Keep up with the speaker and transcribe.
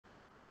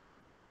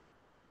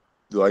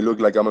Do I look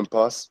like I'm in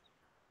pass?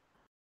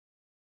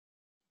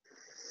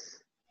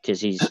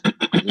 Because he's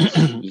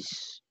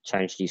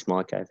changed his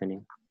mic over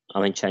now.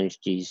 I mean, changed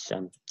his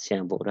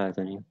soundboard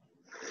over now.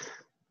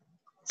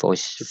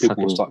 Voice. So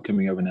people will start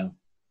coming over now.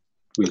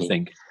 We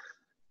think.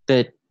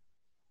 But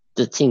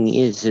the thing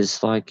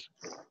is like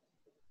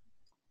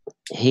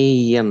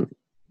he.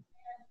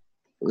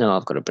 No,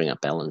 I've got to bring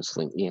up Alan's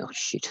link. Yeah, oh,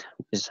 shit.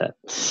 Is that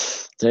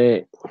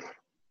the?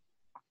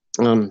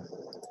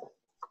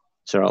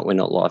 It's all right. We're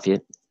not live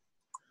yet.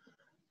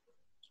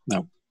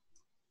 No.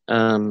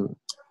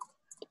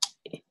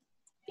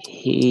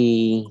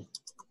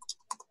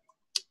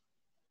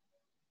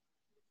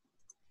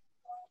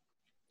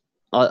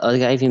 I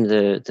gave him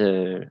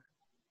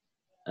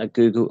a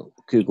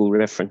Google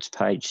reference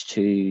page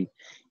to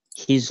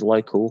his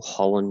local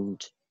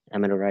Holland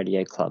amateur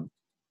radio club,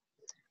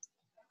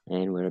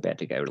 and we're about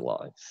to go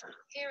live.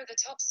 Here are the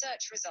top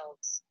search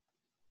results.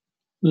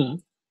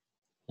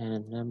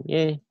 And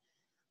yeah,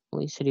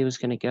 well, he said he was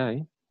going to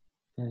go,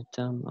 but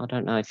I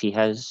don't know if he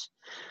has.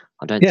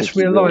 I don't. Yes, think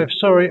he we're will. live.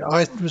 Sorry,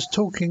 I was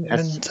talking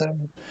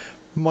and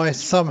my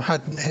thumb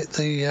hadn't hit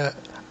the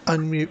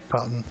unmute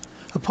button.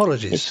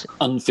 Apologies. It's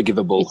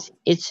unforgivable.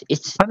 It's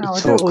I know, I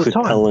do it all the good,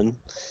 time. Alan.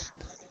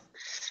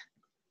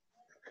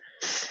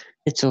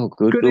 It's all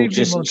good. Good We'll evening,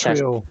 just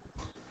Montreal.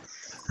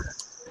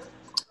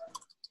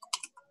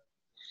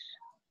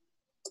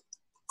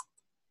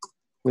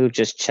 We'll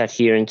just chat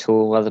here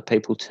until other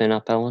people turn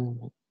up,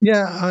 Alan.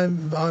 Yeah,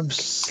 I'm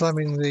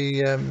slamming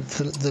the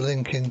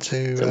link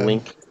into The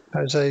link.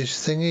 Jose's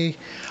thingy.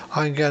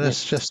 I'm gonna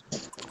just.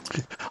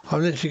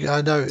 I'm literally.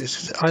 I know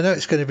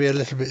it's going to be a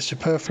little bit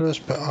superfluous,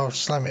 but I'll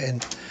slam it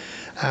in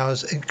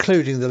ours,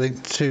 including the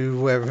link to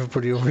where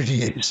everybody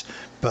already is.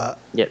 But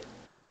yep.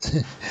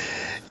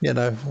 You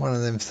know, one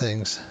of them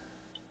things.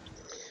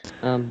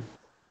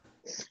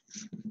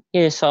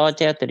 Yeah, so I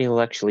doubt that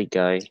he'll actually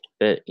go,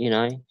 but you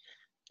know,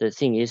 the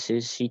thing is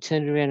he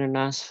turned around and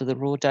asked for the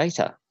raw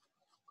data.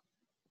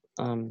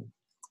 And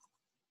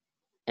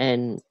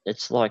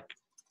it's like,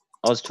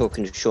 I was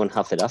talking to Sean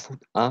Hufford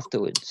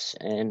afterwards,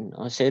 and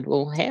I said,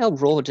 well, how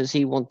raw does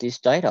he want this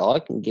data? I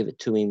can give it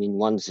to him in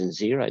ones and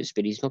zeros,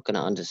 but he's not going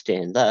to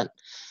understand that.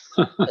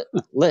 How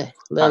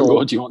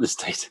raw do you want this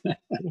data?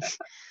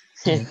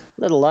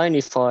 Let alone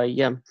if I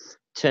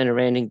turn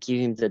around and give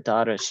him the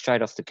data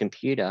straight off the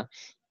computer,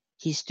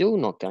 he's still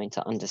not going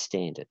to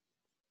understand it.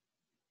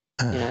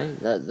 You know,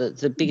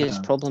 the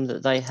biggest problem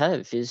that they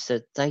have is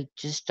that they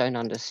just don't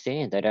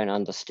understand. They don't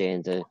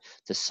understand the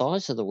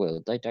size of the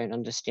world. They don't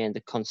understand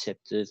the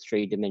concept of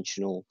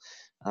three-dimensional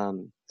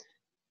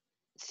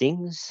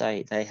things.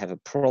 They have a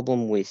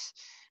problem with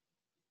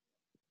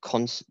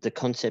the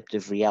concept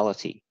of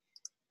reality.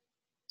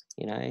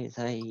 You know,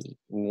 they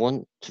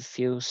want to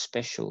feel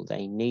special.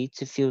 They need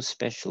to feel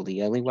special.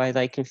 The only way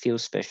they can feel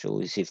special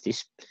is if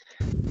this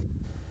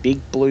big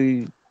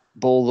blue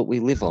ball that we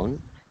live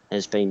on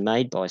has been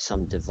made by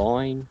some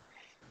divine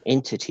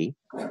entity,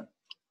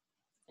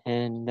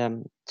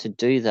 and to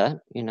do that,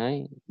 you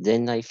know,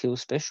 then they feel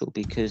special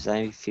because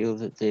they feel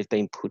that they've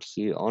been put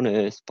here on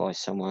Earth by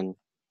someone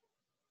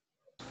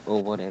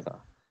or whatever,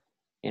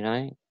 you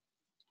know.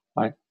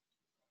 Right.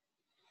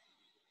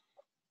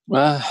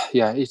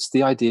 Yeah, it's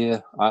the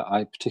idea.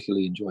 I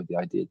particularly enjoyed the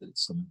idea that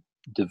it's some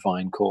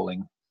divine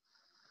calling.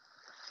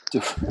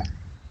 We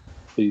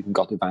even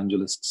got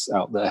evangelists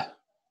out there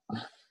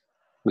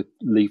with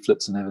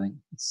leaflets and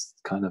everything. It's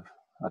kind of,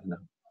 I don't know,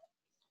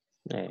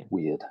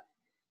 weird.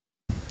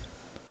 I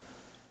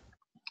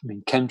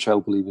mean,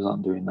 chemtrail believers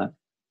aren't doing that.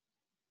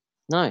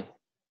 No,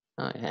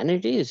 and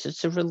it is.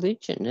 It's a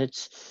religion.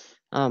 It's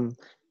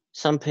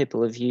some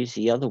people have used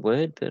the other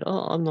word, but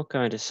I'm not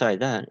going to say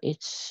that.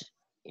 It's,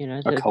 you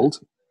know, a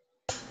cult.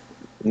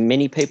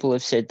 Many people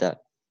have said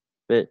that,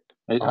 but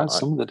it has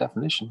some of the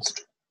definitions.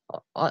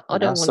 I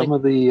don't want some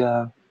of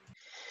the.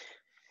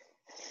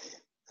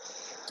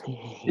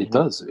 It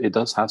does. It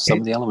does have some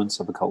of the elements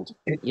of a cult.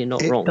 You're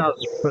not wrong. It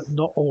does, but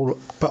not all.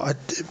 But I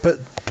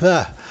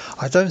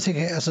don't think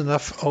it has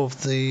enough of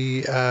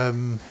the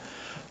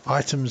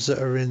items that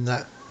are in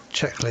that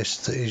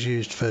checklist that is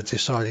used for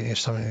deciding if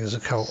something is a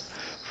cult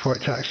for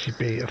it to actually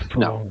be a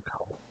full-on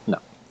cult. No.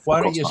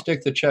 Why don't you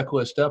stick the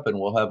checklist up and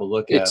we'll have a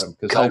look at them,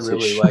 because I'd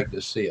really like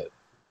to see it.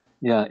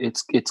 Yeah,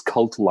 it's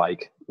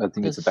cult-like. I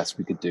think it's the best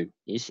we could do.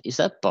 Is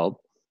that Bob?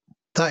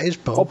 That is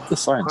Bob. Bob the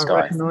science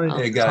guy.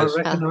 Hey guys,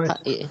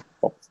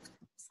 Bob.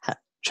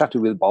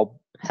 Chatted with Bob.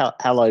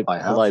 Hello,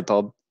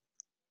 Bob.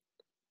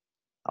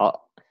 Oh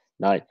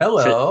no.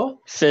 Hello.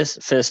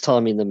 First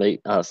time in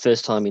the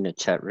first time in a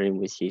chat room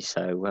with you.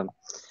 So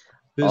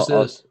who's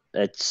this?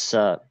 It's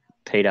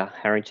Peter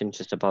Harrington,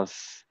 just above.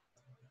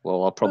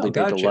 Well, I'll probably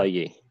be below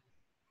you.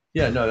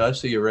 Yeah, no, I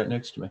see you right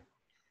next to me.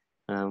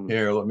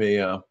 Here, let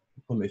me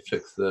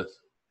fix this.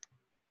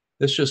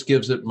 This just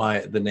gives it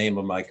the name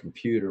of my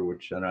computer,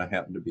 which I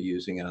happen to be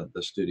using on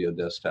the studio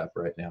desktop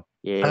right now.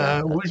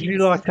 Yeah. Would you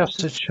like us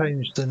to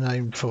change the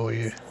name for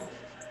you,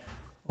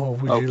 or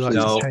would you like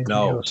to change it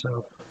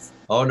yourself?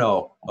 Oh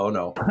no!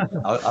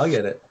 I'll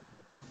get it.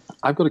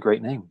 I've got a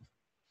great name.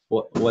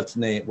 What's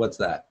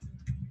that?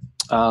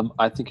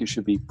 I think it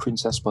should be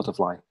Princess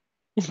Butterfly.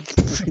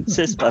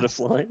 Princess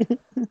Butterfly.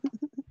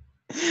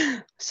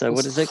 So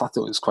what is it? I thought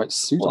it was quite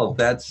suitable.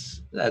 Well,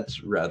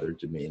 that's rather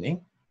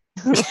demeaning.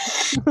 I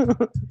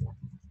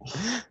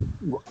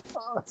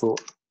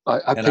thought I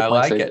and I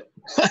like favorite.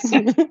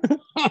 it.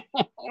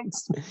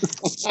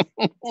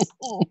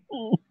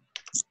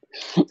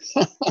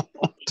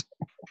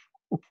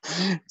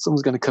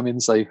 Someone's going to come in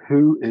and say,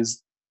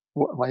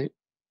 what am I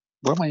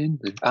in?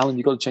 Alan,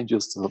 you got to change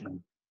yours to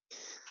something.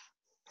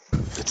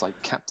 It's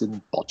like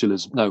Captain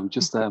Botulism. No,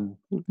 just No,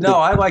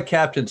 I like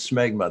Captain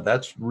Smegma.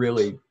 That's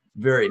really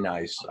very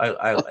nice.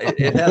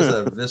 It has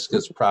a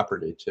viscous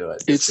property to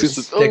it. It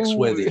just sticks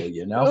with you,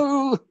 you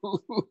know.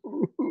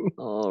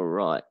 All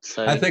right.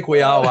 So I think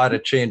we all ought to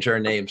change our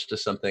names to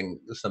something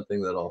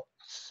that'll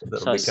be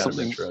kind of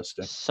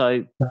interesting.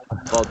 So,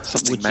 Bob,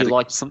 would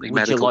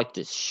you like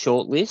this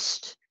short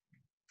list?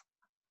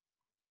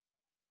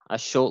 A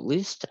short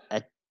list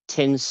at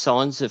 10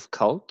 signs of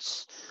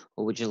cults,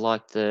 or would you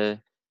like the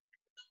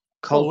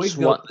cults?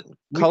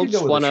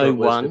 Cults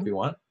 101 if you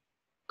want.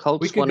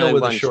 Cults we could 101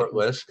 go with a short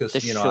list because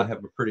I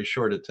have a pretty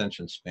short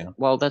attention span.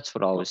 Well, that's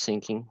what I was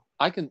thinking.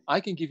 I can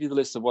give you the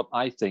list of what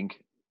I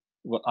think.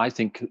 What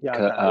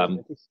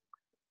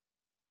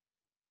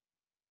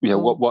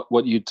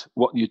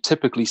you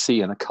typically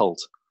see in a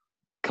cult.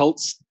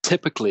 Cults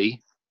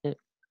typically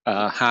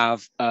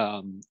have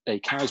a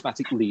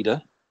charismatic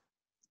leader.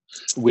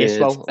 Yes,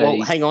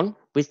 well, hang on.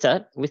 With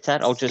that,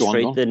 I'll just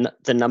read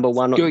the number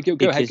one. Go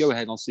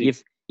ahead. I'll see.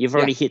 You've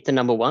already hit the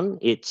number one.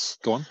 It's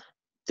go on.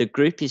 The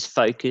group is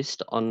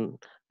focused on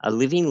a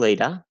living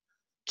leader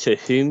to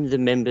whom the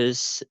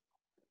members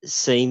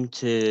seem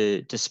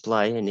to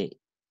display an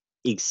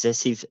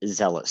excessive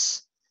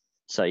zealous.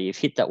 So you've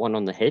hit that one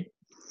on the head.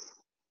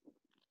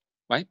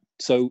 Right.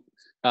 So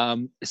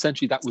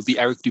essentially that would be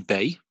Eric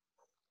Dubay.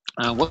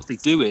 What they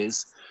do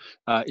is,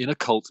 in a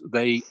cult,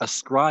 they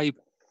ascribe,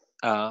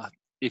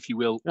 if you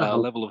will, a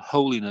level of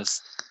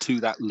holiness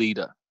to that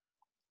leader.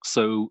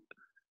 So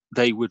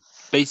they would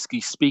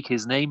basically speak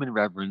his name in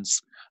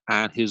reverence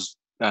and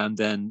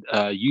then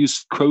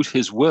quote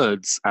his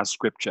words as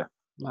scripture.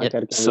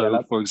 Yep.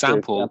 So, for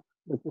example,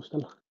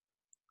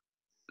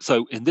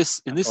 so in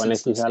this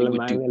instance, it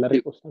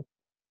would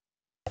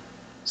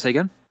say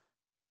again.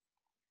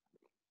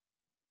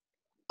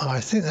 I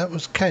think that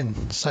was Ken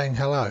saying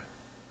hello.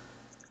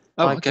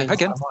 Oh, okay. Hi,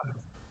 Ken.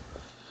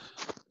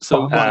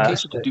 So in the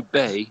case of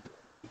Dubay,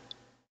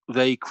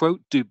 they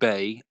quote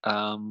Dubay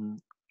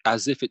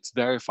as if it's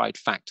verified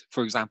fact.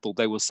 For example,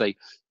 they will say,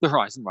 the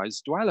horizon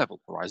rises to eye level.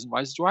 Horizon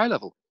rises to eye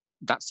level.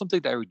 That's something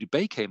that Eric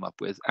Dubay came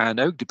up with. And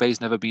Eric Dubay's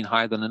never been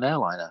higher than an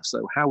airliner.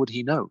 So how would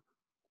he know?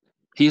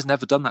 He has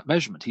never done that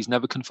measurement. He's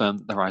never confirmed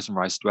that the horizon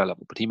rises to eye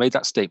level. But he made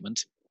that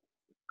statement.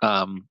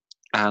 And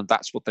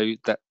that's what they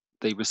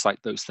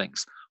recite those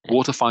things.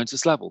 Water finds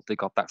its level. They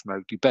got that from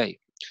Eric Dubay.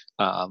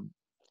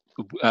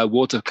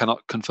 Water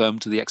cannot confirm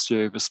to the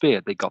exterior of a sphere.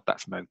 They got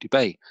that from Eric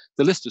Dubay.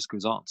 The list just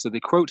goes on. So they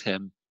quote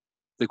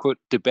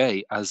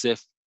Dubay as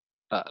if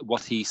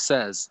what he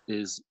says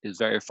is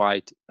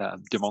verified,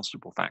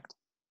 demonstrable fact.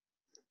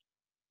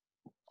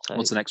 So,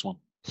 what's the next one?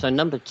 So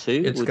number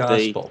two would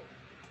gospel.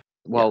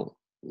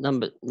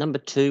 Number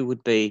two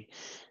would be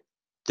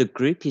the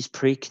group is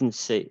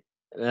preconceived.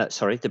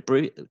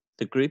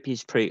 The group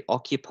is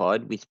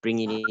preoccupied with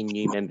bringing in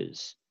new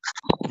members.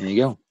 There you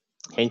go.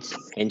 Hence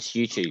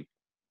YouTube.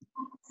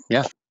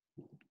 Yeah.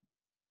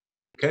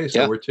 Okay,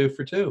 so we're 2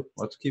 for 2.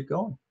 Let's keep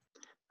going.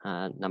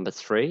 Number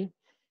three,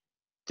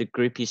 the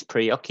group is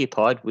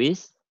preoccupied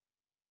with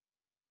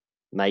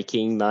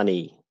making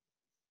money.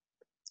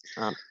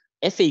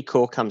 FE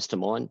Core comes to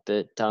mind,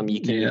 but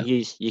you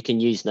can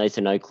use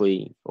Nathan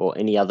Oakley or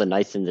any other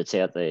Nathan that's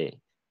out there.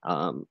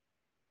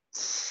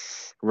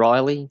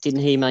 Riley, didn't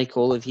he make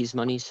all of his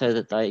money so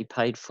that they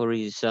paid for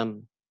his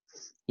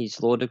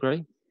law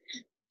degree?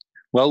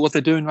 Well, what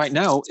they're doing right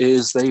now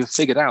is they've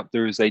figured out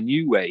there is a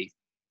new way.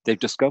 They've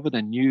discovered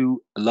a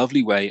new,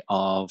 lovely way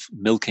of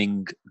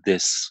milking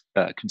this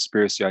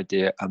conspiracy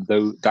idea, and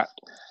though that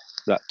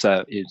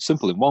is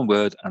simple in one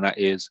word, and that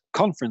is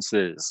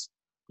conferences.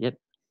 Yep.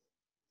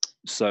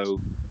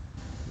 So,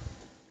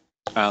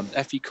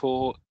 FE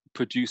Core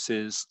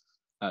produces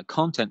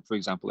content. For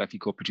example, FE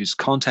Core produces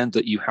content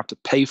that you have to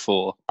pay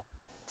for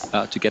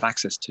to get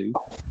access to,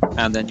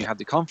 and then you have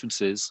the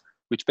conferences,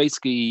 which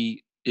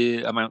basically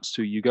amounts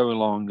to you go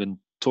along and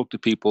talk to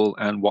people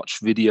and watch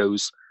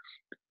videos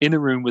in a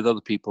room with other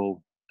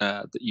people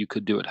that you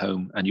could do at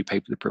home, and you pay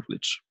for the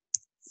privilege.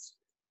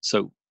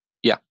 So,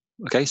 yeah.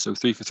 Okay, so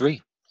 3 for 3.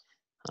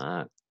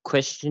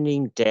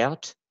 Questioning,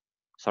 doubt,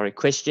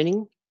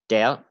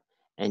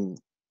 and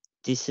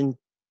dissent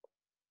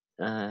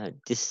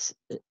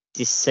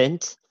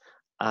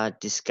are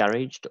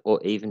discouraged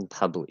or even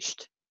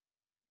published.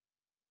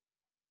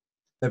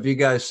 Have you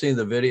guys seen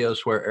the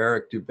videos where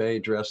Eric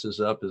Dubay dresses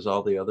up as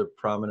all the other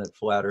prominent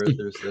flat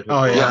earthers that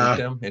have wronged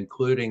him,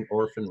 including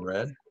Orphan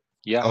Red?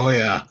 Yeah. Oh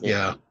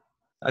yeah.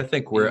 I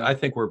think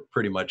we're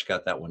pretty much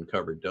got that one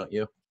covered, don't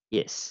you?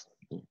 Yes.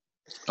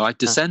 All right,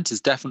 dissent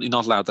is definitely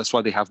not allowed. That's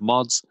why they have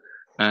mods.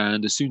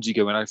 And as soon as you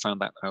go in, I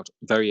found that out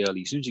very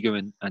early. As soon as you go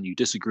in and you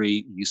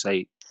disagree, you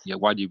say, yeah,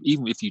 why do you,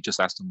 even if you just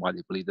ask them why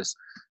they believe this,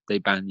 they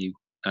ban you.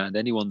 And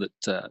anyone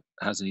that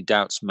has any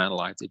doubts, man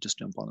alive, they just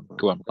jump on them.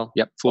 Go on. Well,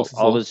 Yep, 4 for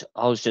 4.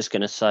 I was just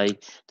going to say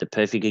the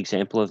perfect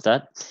example of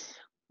that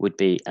would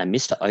be a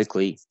Mr.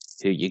 Oakley,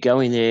 who you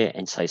go in there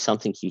and say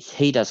something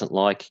he doesn't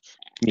like,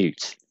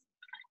 mute.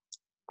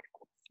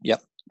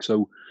 Yep.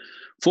 So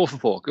 4 for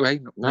 4. Go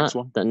ahead. Next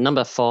one. The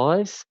number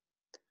 5.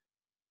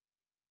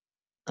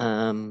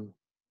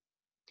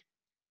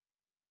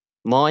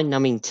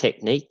 Mind-numbing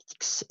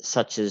techniques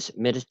such as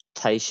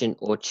meditation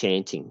or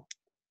chanting.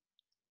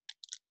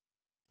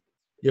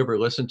 You ever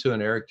listen to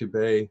an Eric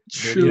Dubay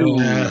video?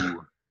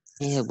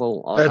 Yeah,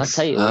 well, I'll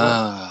tell you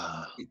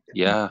what.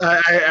 Yeah.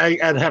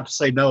 I'd have to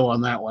say no on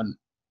that one.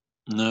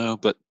 No,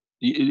 but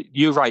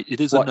you're right.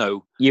 It is a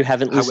no. You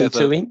haven't listened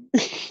to him?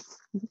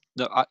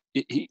 No,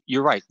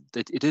 you're right.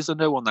 It is a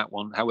no on that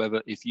one.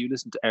 However, if you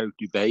listen to Eric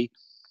Dubay,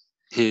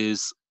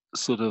 his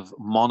sort of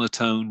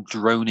monotone,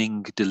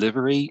 droning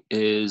delivery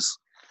is,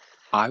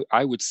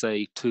 I would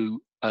say,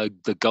 to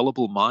the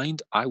gullible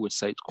mind, I would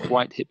say it's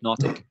quite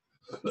hypnotic.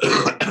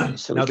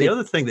 Now, the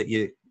other thing that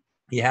you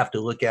have to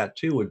look at,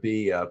 too, would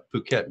be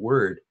Phuket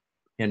Word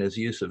and his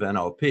use of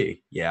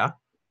NLP. Yeah?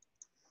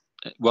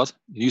 What?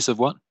 Use of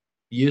what?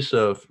 Use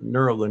of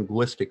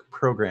neuro-linguistic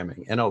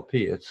programming,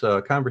 NLP. It's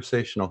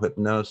conversational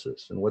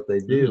hypnosis. And what they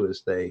do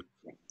is they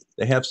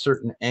have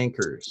certain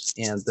anchors,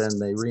 and then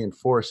they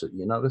reinforce it.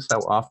 You notice how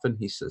often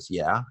he says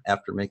 "yeah"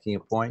 after making a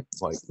point?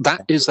 Like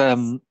that is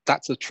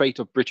that's a trait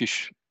of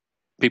British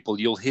people.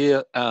 You'll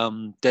hear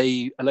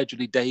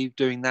allegedly Dave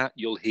doing that.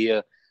 You'll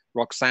hear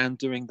Roxanne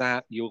doing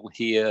that. You'll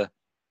hear.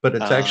 But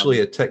it's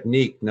actually a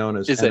technique known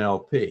as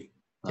NLP.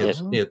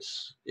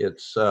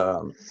 It's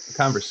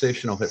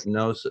conversational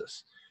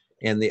hypnosis,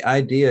 and the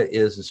idea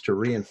is to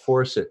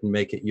reinforce it and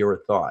make it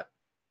your thought.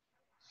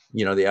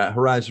 You know, the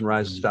horizon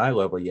rises to eye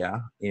level,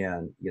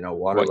 and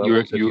water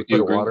levels. If you put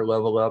a water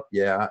level up,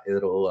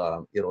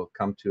 it'll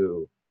come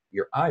to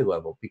your eye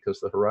level, because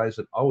the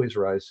horizon always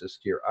rises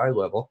to your eye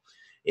level,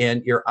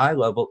 and your eye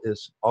level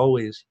is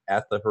always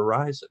at the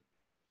horizon.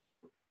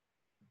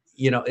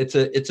 It's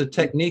a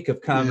technique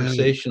of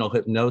conversational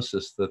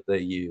hypnosis that they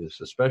use.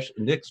 Especially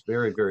Nick's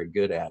very, very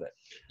good at it.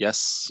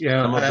 Yes.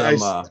 Yeah, some of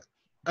them.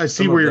 I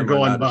see where you're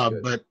going, Bob,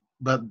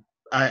 but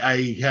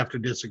I have to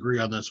disagree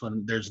on this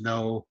one. There's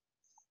no.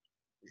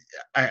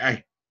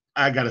 I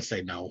gotta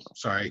say no.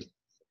 Sorry.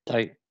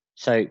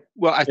 So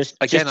well, just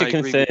to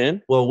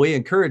confirm. Well, we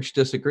encourage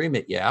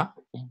disagreement. Yeah.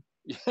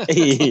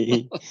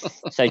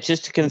 So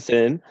just to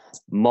confirm,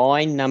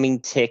 mind-numbing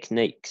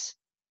techniques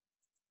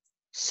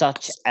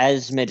such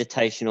as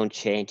meditation or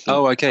chanting.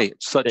 Oh, okay.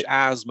 Such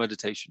as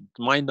meditation,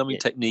 mind-numbing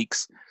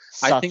techniques.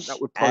 I think that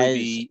would probably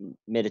be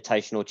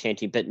meditation or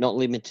chanting, but not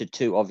limited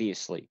to,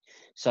 obviously.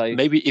 So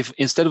maybe if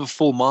instead of a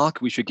full mark,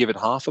 we should give it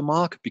half a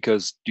mark,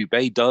 because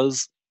Dubay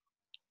does.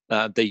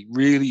 They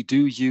really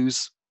do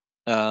use.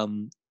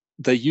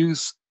 They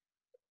use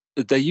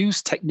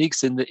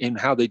techniques in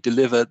how they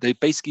deliver. They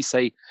basically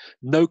say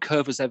no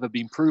curve has ever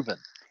been proven,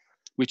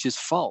 which is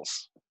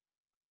false.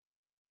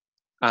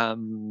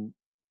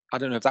 I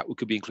don't know if that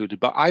could be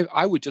included, but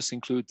I would just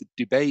include the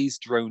Dubay's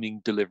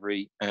droning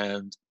delivery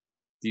and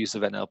the use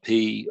of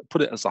NLP.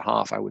 Put it as a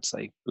half, I would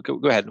say. But go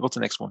ahead. What's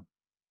the next one?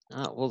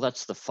 Well,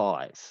 that's the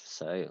 5.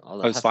 So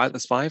it's 5.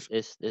 That's 5.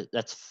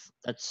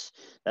 That's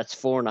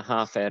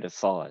 4.5 out of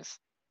 5.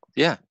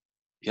 Yeah.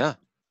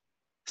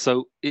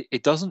 So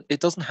it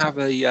doesn't have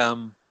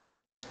a.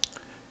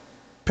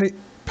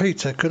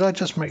 Peter, could I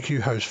just make you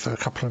host for a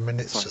couple of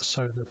minutes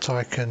so that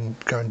I can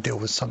go and deal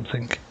with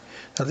something?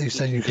 At least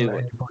then you can let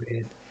anybody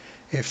in.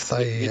 If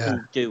they you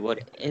can do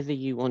whatever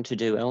you want to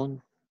do,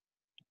 Alan.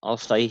 I'll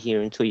stay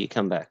here until you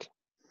come back.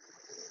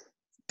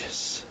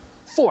 Yes.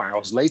 4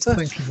 hours later.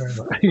 Thank you very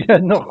much. Yeah,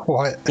 not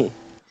quite.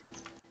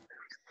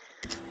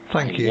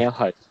 Thank you.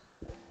 Now,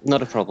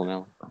 not a problem,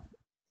 Alan.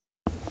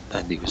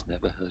 And he was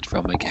never heard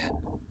from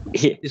again.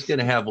 He's going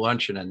to have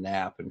lunch and a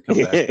nap and come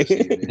back this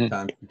evening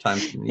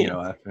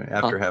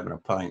after having a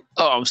pint.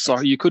 Oh, I'm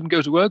sorry. You couldn't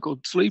go to work or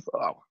sleep?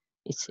 Oh,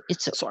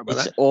 sorry about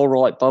that. It's all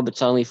right, Bob.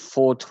 It's only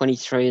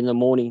 4:23 in the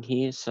morning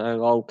here,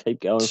 so I'll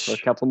keep going for a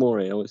couple more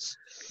hours.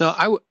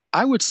 No,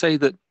 I would say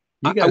that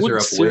you guys are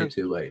up way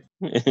too late.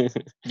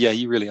 Yeah,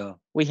 you really are.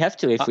 We have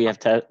to if we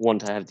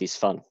want to have this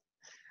fun.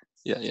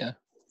 Yeah.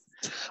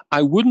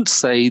 I wouldn't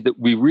say that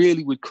we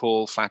really would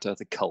call Flat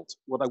Earth a cult.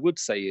 What I would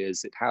say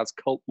is it has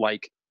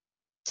cult-like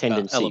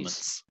tendencies.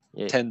 Elements,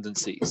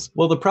 tendencies.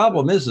 Well, the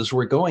problem is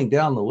we're going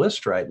down the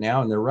list right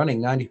now, and they're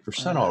running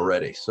 90%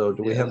 already. So,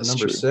 do we have a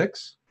number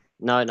 6?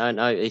 No.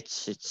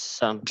 It's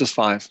just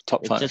 5.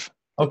 Top 5.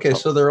 Okay,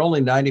 so they're only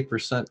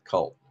 90%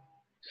 cult.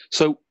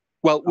 So,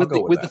 well,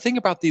 with the thing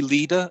about the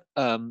leader,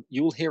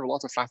 you'll hear a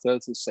lot of Flat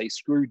Earthers say,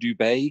 "Screw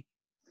Dubay."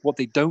 What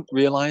they don't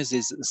realize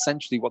is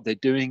essentially what they're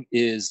doing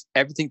is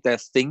everything they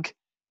think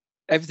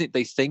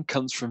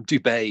comes from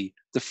Dubay,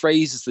 the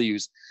phrases they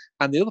use.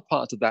 And the other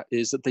part of that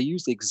is that they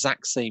use the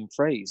exact same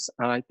phrase.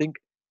 And I think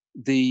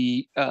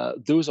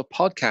there was a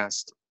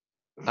podcast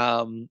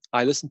I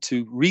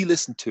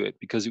re-listened to it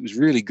because it was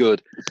really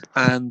good,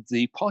 and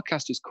the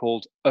podcast is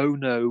called Oh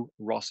No,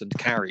 Ross and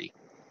Carrie,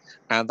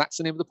 and that's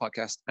the name of the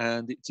podcast.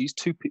 And it's these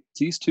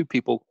two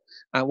people,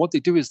 and what they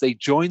do is they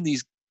join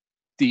these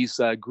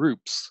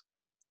groups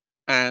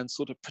and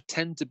sort of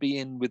pretend to be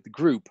in with the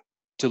group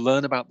to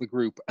learn about the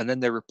group, and then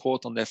they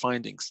report on their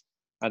findings,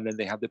 and then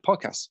they have their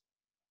podcast.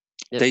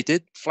 Yep. They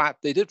did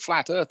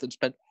flat Earth and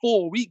spent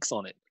 4 weeks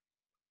on it.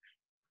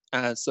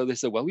 And so they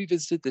said, well, we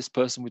visited this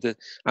person with it.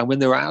 And when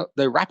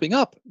they're wrapping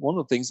up, one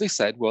of the things they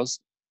said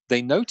was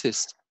they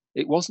noticed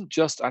it wasn't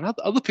just, and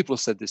other people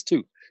have said this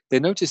too,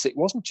 they noticed it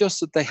wasn't just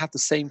that they had the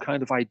same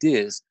kind of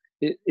ideas,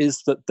 it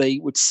is that they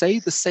would say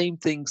the same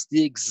things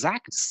the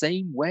exact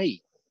same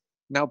way.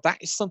 Now, that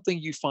is something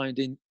you find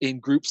in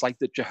groups like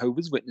the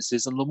Jehovah's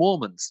Witnesses and the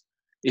Mormons.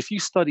 If you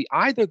study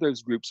either of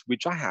those groups,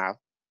 which I have,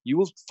 you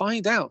will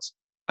find out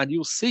and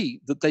you'll see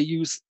that they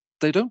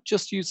don't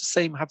just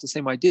have the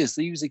same ideas,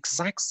 they use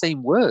exact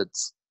same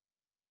words.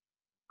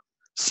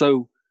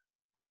 So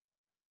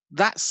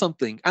that's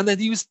something. And they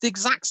use the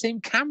exact same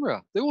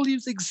camera. They all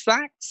use the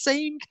exact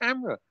same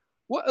camera.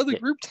 What other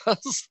group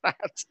does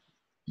that?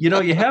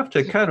 You have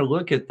to kind of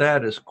look at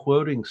that as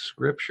quoting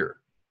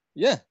scripture.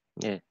 Yeah.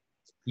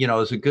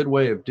 Is a good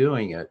way of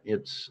doing it.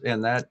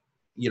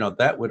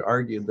 That would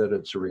argue that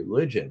it's a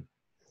religion.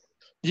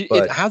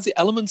 It has the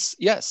elements,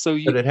 yes.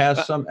 But it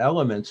has some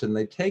elements, and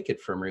they take it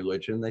from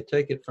religion. They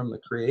take it from the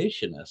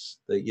creationists.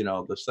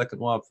 The second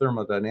law of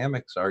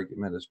thermodynamics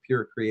argument is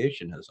pure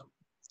creationism.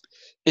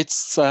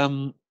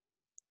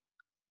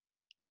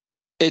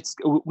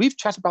 We've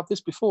chatted about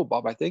this before,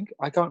 Bob. I think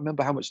I can't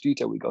remember how much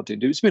detail we got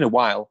into. It's been a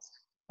while,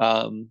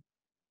 but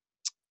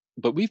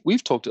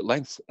we've talked at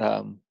length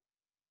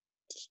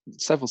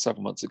several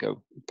months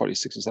ago, probably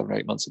 6 or 7 or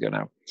 8 months ago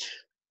now.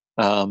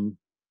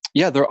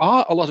 There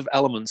are a lot of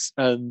elements,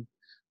 and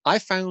I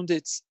found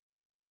that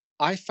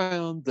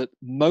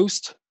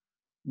most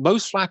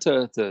flat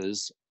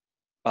earthers,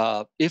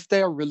 if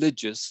they are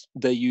religious,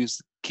 they use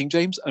King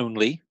James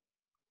only,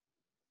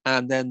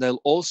 and then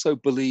they'll also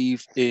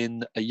believe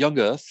in a young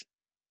earth.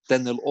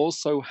 Then they'll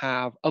also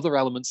have other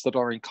elements that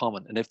are in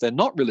common. And if they're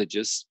not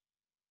religious,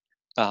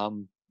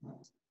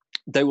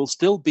 they will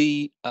still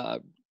be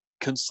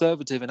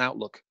conservative in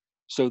outlook.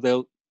 So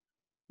 90%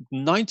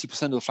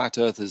 of the flat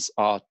earthers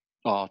are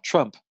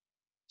Trump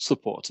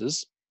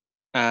supporters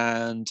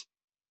and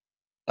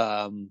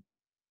have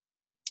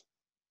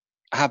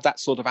that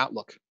sort of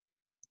outlook,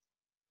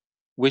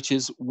 which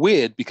is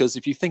weird because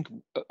if you think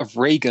of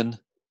Reagan,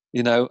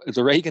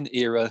 the Reagan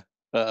era,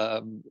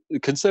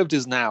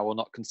 conservatives now are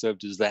not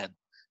conservatives then.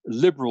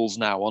 Liberals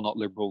now are not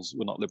liberals,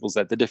 were not liberals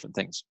then. They're different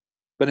things.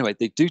 But anyway,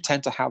 they do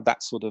tend to have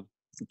that sort of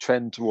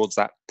trend towards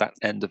that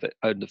end of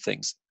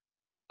things.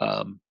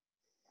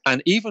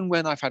 And even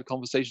when I've had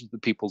conversations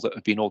with people that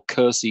have been all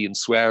cursy and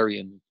sweary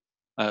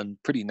and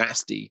pretty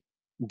nasty,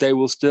 they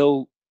will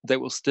still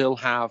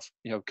have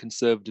a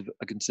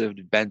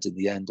conservative bent in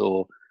the end,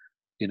 or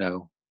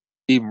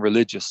even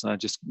religious. And I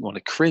just want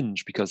to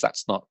cringe because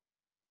that's not,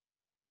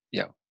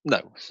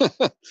 no.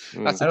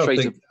 That's a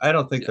trait. I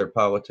don't think their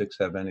politics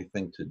have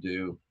anything to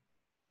do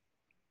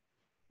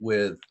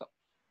with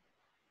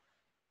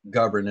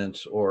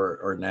governance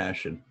or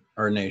nation.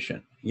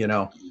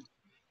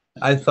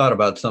 I thought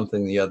about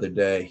something the other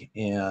day,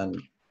 and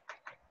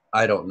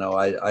I don't know.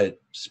 I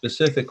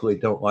specifically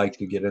don't like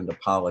to get into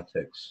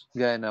politics.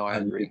 Yeah, no, I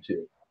agree.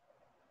 YouTube.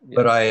 Yeah.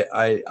 But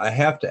I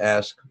have to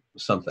ask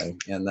something,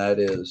 and that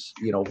is,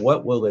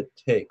 what will it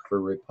take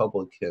for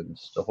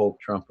Republicans to hold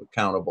Trump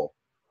accountable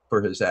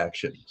for his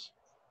actions?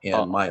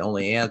 And my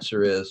only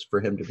answer is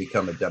for him to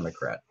become a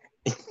Democrat.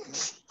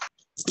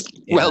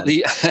 Well,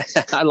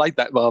 I like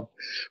that, Bob.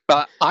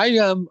 But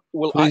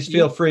please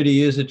feel free to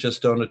use it.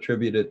 Just don't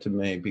attribute it to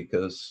me,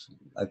 because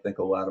I think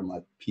a lot of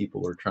my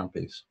people are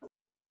Trumpies.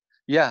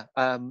 Yeah,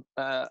 I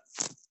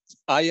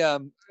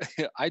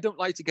don't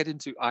like to get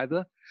into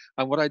either.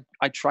 And what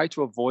I try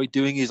to avoid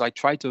doing is I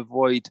try to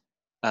avoid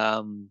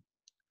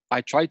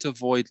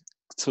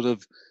sort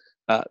of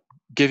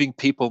giving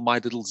people my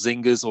little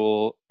zingers,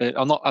 or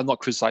I'm not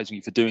criticizing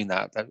you for doing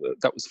that.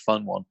 That was a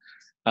fun one.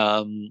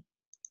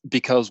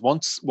 Because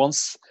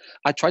once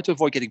I try to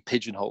avoid getting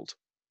pigeonholed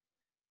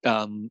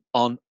on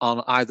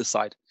either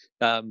side.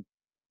 A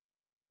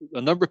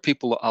number of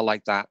people are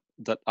like that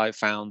I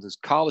found. As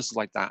Carlos is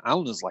like that,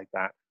 Alan is like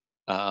that.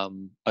 A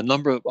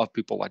number of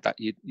people like that.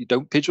 You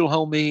don't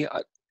pigeonhole me.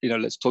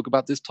 Let's talk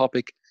about this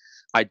topic.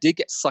 I did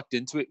get sucked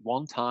into it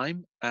one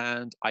time,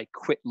 and I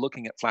quit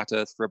looking at flat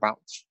Earth for about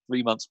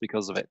 3 months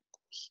because of it.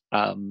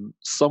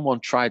 Someone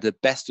tried their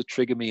best to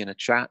trigger me in a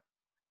chat.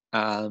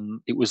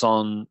 It was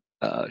on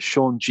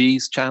Sean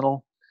G's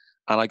channel,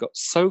 and I got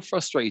so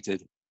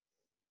frustrated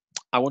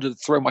I wanted to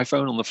throw my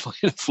phone on the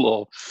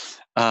floor,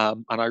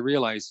 and I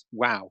realized,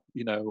 wow,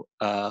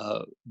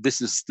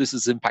 this is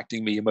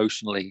impacting me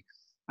emotionally,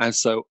 and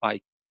so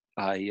I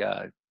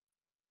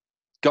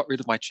got rid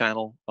of my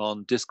channel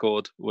on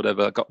Discord,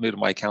 whatever, got rid of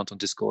my account on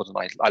Discord, and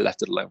I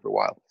left it alone for a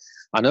while.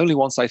 And only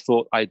once I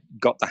thought I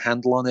got the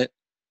handle on it,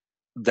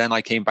 then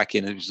I came back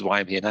in, which is why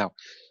I'm here now.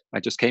 I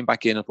just came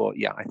back in and thought,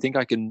 yeah, I think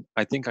I can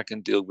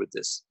deal with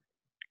this.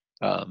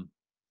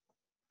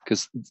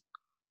 Because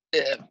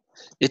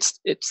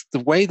it's the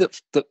way that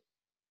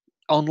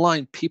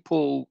online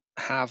people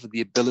have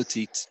the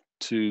ability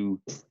to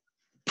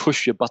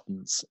push your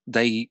buttons.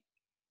 They,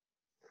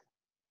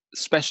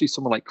 especially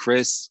someone like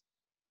Chris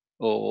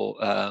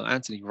or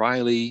Anthony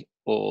Riley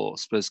or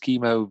Spurs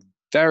Chemo,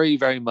 very,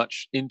 very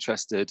much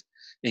interested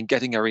in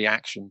getting a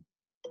reaction.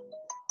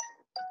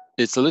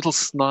 It's a little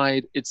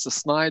snide. It's a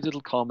snide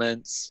little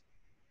comments,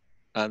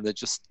 and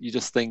you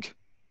just think,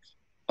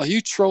 "Are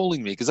you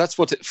trolling me?" Because that's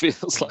what it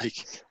feels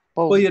like.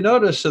 Well, you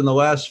notice in the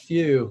last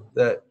few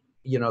that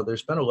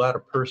there's been a lot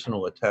of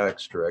personal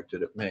attacks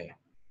directed at me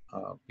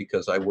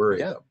because I worry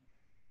them.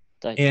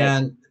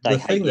 And the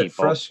thing that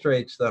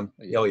frustrates them,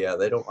 oh yeah,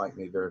 they don't like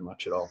me very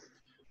much at all.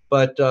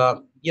 But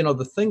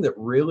the thing that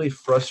really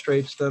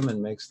frustrates them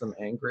and makes them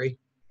angry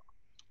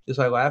is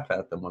I laugh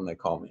at them when they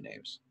call me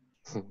names.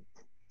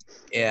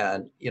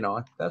 And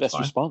that's best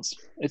fine. Response.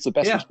 It's the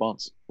best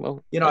response.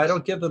 Well, I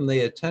don't give them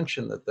the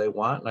attention that they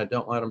want, and I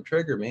don't let them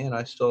trigger me, and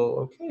I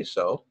still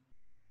so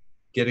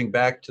getting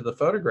back to the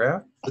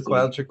photograph, the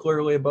clouds are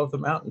clearly above the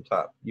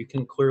mountaintop. You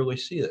can clearly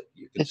see it.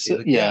 You can see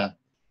the gap.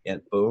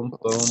 And boom,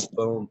 boom,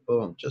 boom,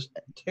 boom. Just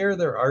tear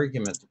their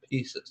argument to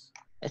pieces.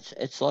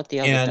 It's like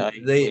the other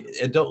day.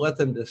 And don't let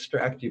them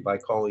distract you by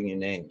calling you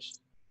names.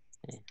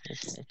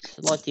 It's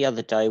like the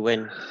other day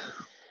when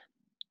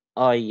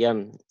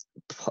I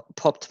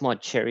popped my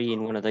cherry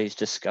in one of these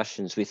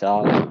discussions with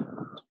Arlo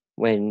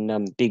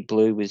when Big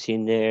Blue was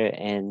in there,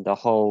 and the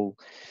whole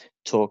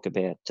talk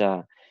about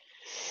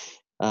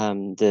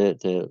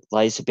the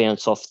laser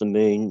bounce off the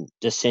moon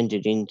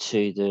descended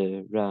into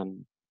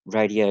the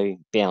radio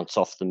bounce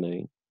off the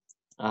moon.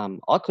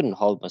 I couldn't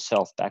hold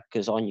myself back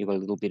because I knew a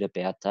little bit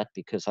about that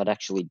because I'd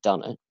actually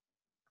done it.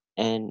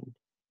 And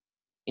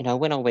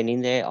when I went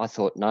in there, I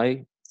thought,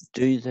 no,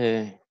 do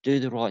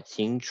the right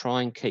thing,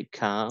 try and keep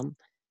calm,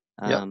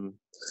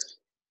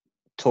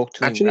 talk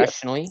to him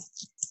rationally.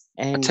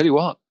 And I tell you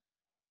what.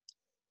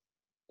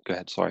 Go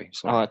ahead. Sorry.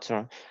 Oh, it's all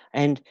right.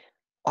 And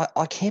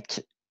I kept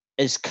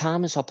as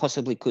calm as I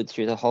possibly could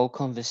through the whole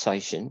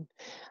conversation.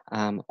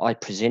 I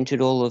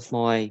presented all of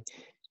my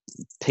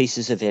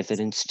pieces of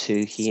evidence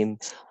to him.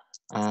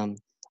 I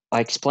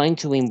explained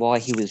to him why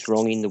he was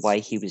wrong in the way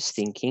he was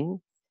thinking,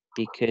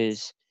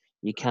 because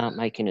you can't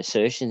make an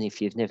assertion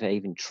if you've never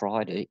even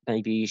tried it.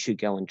 Maybe you should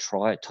go and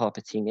try it, type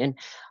of thing. And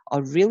I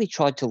really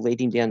tried to lead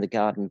him down the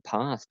garden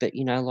path, but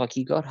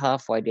he got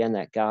halfway down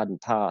that garden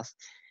path,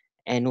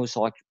 and it was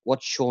like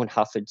what Sean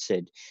Hufford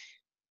said.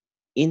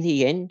 In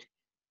the end,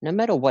 no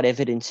matter what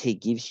evidence he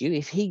gives you,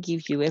 if he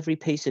gives you every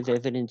piece of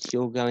evidence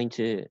you're going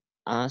to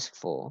ask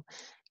for,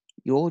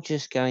 you're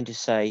just going to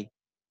say,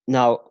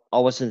 no, I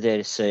wasn't there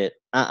to see it.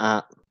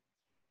 Well,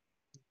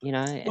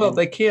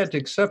 they can't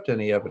accept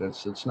any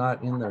evidence that's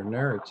not in their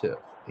narrative,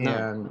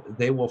 and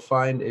they will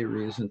find a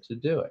reason to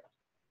do it.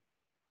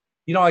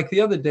 Like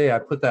the other day, I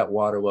put that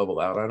water level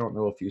out. I don't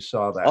know if you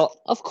saw that. Oh,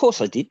 of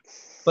course I did.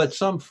 But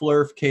some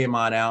flurf came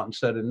on out and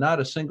said, and not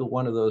a single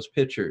one of those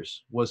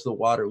pictures was the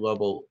water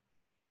level.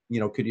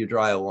 Could you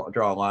draw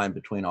a line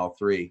between all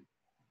three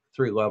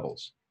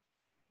levels?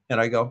 And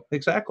I go,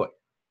 exactly.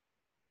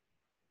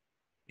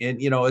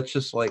 And it's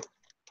just like,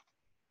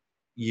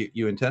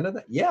 you intended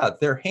that? Yeah,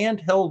 they're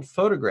handheld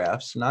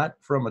photographs, not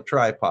from a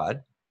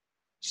tripod,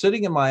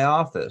 sitting in my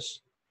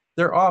office.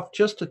 They're off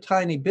just a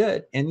tiny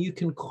bit, and you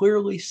can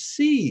clearly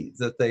see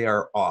that they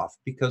are off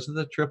because of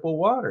the triple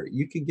water.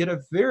 You can get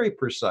a very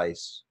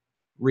precise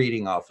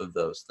reading off of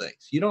those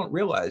things. You don't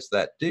realize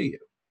that, do you?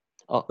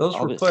 Those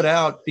were put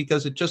out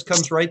because it just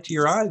comes right to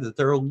your eye that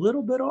they're a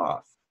little bit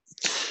off.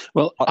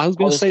 Well, I was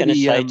going to say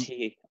to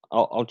you,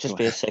 I'll just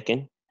be a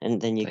second,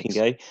 and then you can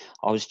go.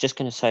 I was just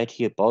going to say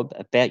to you, Bob,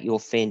 about your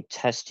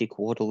fantastic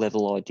water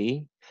level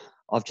idea.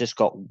 I've just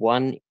got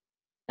one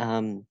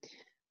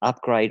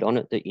upgrade on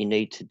it that you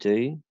need to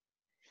do.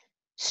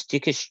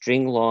 Stick a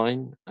string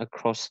line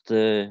across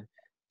the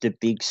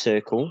big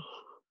circle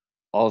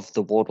of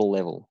the water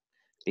level,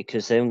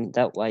 because then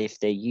that way, if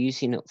they're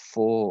using it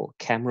for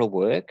camera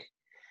work,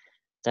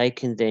 they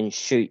can then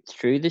shoot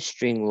through the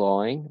string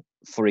line.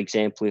 For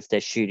example, if they're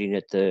shooting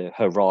at the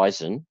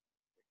horizon,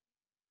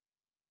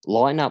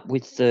 line up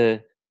with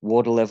the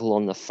water level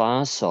on the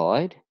far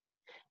side,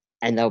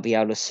 and they'll be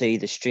able to see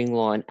the string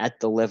line at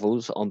the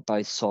levels on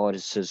both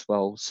sides as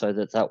well, so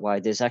that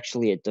way there's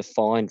actually a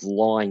defined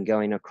line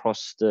going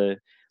across the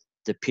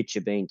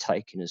picture being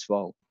taken as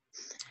well.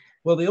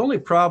 Well, the only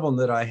problem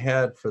that I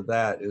had for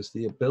that is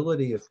the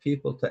ability of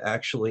people to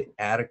actually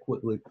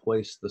adequately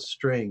place the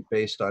string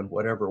based on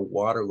whatever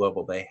water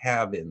level they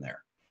have in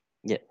there.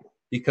 Yeah.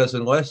 Because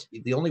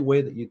the only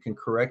way that you can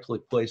correctly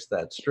place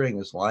that string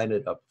is line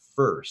it up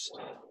first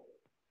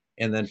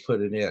and then put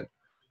it in.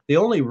 The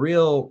only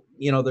real,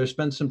 there's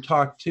been some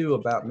talk too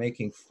about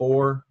making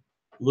 4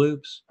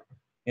 loops.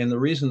 And the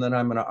reason that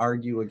I'm going to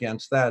argue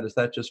against that is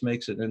that just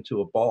makes it into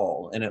a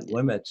ball, and it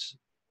limits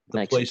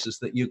the places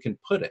that you can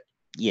put it.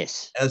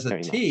 Yes. As a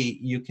tee,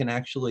 you can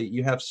actually,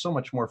 you have so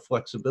much more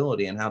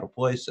flexibility in how to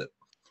place it.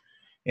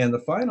 And the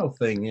final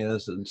thing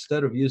is,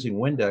 instead of using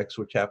Windex,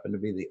 which happened to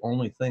be the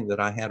only thing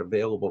that I had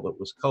available that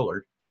was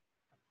colored,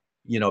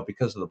 you know,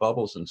 because of the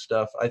bubbles and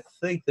stuff, I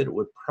think that it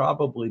would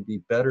probably be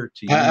better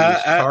to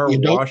use car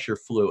washer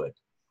fluid.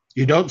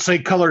 You don't say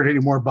colored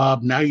anymore,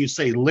 Bob. Now you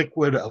say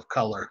liquid of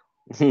color.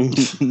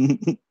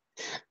 I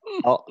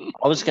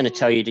was going to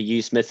tell you to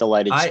use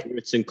methylated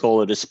spirits and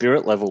call it a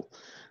spirit level.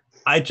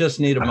 I just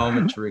need a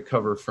moment to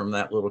recover from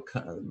that little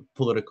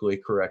politically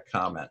correct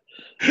comment.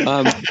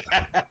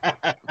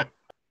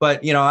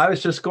 But, you know, I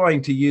was just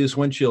going to use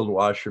windshield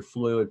washer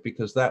fluid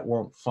because that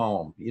won't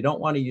foam. You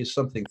don't want to use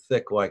something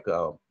thick like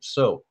a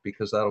soap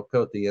because that'll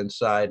coat the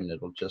inside and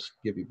it'll just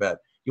give you bad.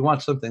 You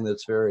want something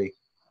that's very,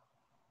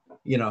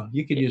 you know,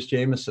 you could use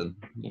Jameson,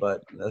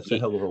 but that's a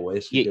hell of a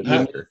waste of good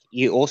liquor.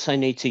 You also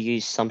need to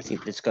use something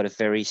that's got a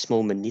very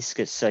small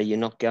meniscus, so you're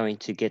not going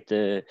to get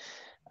the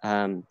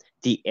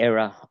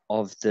error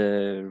of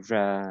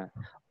the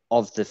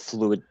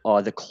fluid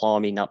either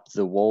climbing up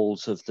the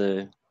walls of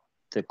the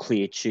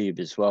clear tube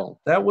as well.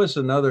 That was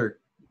another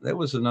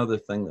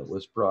thing that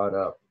was brought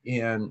up.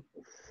 And,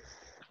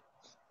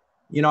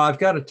 you know, I've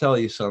got to tell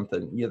you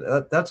something.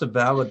 That's a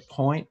valid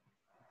point.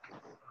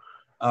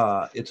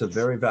 It's a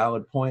very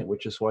valid point,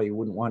 which is why you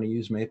wouldn't want to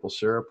use maple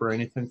syrup or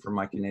anything for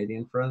my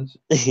Canadian friends.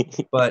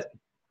 But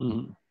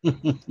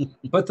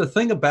but the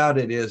thing about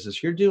it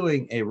is you're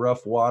doing a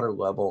rough water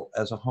level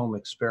as a home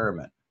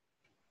experiment.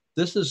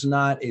 This is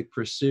not a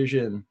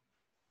precision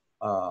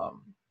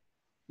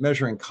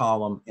measuring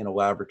column in a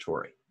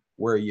laboratory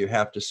where you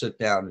have to sit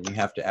down and you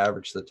have to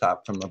average the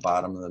top from the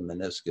bottom of the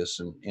meniscus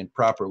and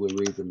properly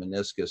read the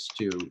meniscus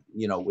to,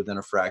 you know, within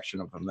a fraction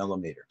of a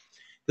millimeter.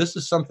 This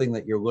is something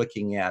that you're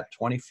looking at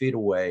 20 feet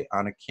away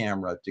on a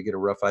camera to get a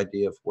rough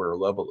idea of where a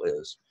level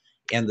is.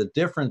 And the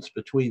difference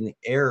between the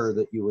error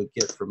that you would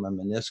get from a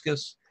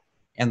meniscus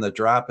and the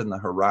drop in the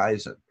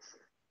horizon,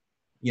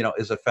 you know,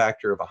 is a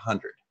factor of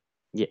 100.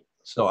 Yeah.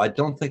 So I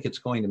don't think it's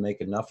going to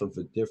make enough of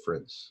a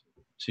difference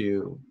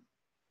to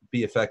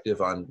be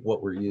effective on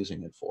what we're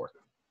using it for.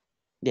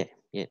 Yeah.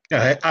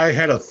 I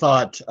had a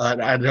thought.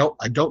 I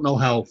don't know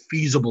how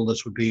feasible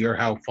this would be or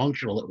how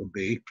functional it would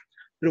be,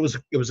 but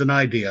it was an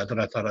idea that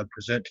I thought I'd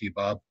present to you,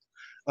 Bob.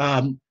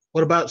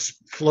 What about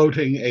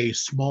floating a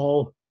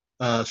small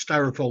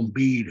styrofoam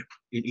bead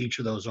in each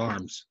of those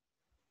arms?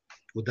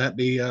 Would that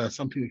be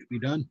something that could be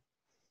done?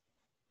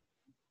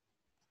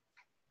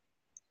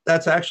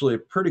 That's actually a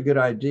pretty good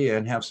idea,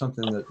 and have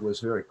something that was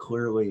very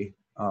clearly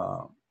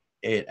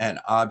an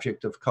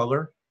object of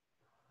color.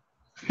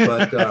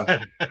 But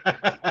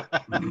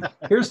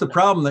here's the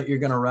problem that you're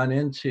going to run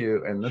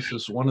into, and this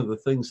is one of the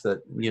things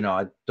that, you know,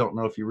 I don't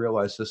know if you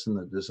realize this in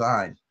the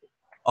design.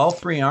 All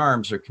three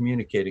arms are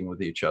communicating with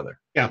each other.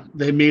 Yeah,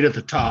 they meet at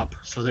the top,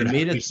 so they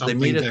meet at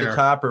the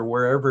top or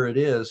wherever it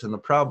is. And the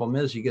problem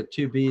is, you get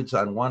two beads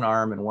on one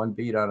arm and one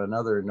bead on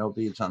another, and no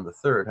beads on the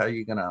third. How are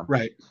you going to?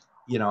 Right.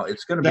 You know,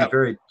 it's going to be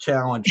very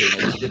challenging.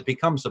 It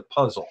becomes a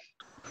puzzle.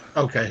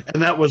 Okay,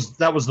 and that was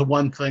the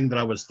one thing that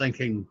I was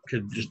thinking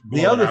could just.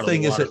 The other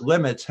thing is it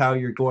limits how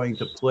you're going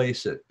to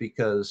place it,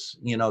 because,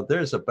 you know,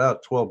 there's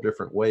about 12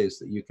 different ways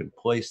that you can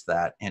place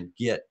that and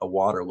get a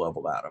water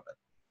level out of it.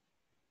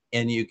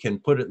 And you can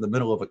put it in the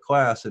middle of a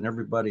class, and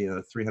everybody in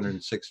a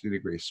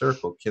 360-degree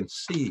circle can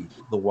see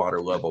the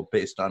water level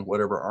based on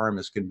whatever arm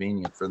is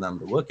convenient for them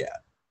to look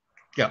at.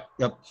 Yep.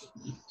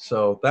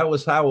 So that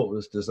was how it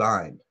was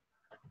designed.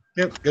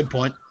 Yep, good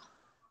point.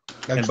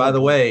 Excellent. And by the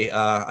way,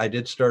 I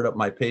did start up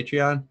my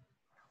Patreon.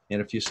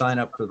 And if you sign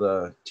up for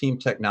the Team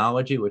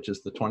Technology, which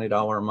is the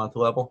 $20 a month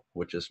level,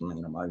 which is, you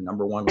know, my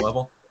 #1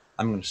 level,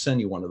 I'm going to send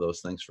you one of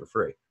those things for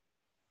free.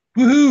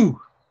 Woohoo!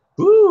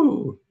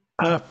 Woo!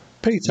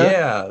 Peter.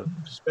 Yeah,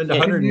 spend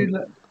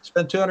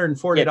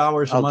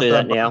 $240 a month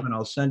on Bob, and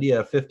I'll send you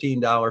a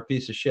 $15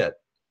 piece of shit.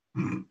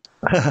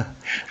 Hey,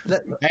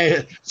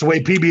 it's the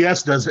way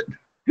PBS does it.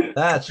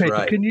 That's Peter,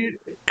 right. Can you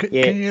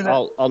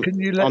let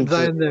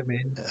them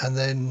in, and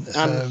then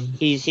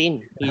he's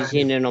in,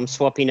 and I'm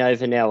swapping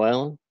over now,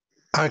 Alan.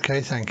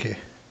 Okay, thank you.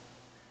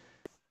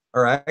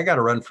 All right, I got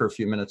to run for a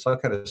few minutes. I'll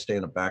kind of stay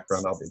in the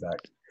background. I'll be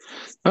back.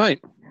 All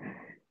right.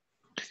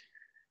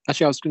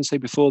 Actually, I was going to say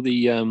before,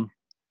 the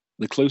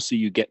closer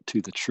you get to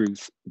the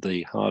truth,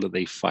 the harder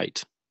they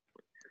fight.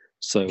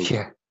 So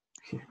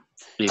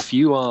if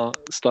you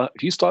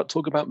start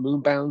talking about moon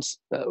bounds,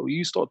 or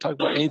you start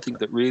talking about anything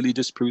that really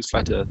disproves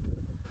flat Earth,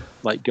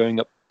 like going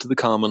up to the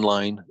Kármán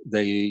line,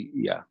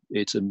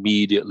 it's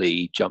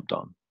immediately jumped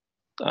on.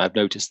 I've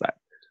noticed that.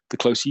 The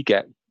closer you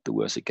get, the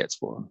worse it gets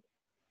for them,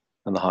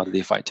 and the harder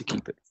they fight to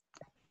keep it.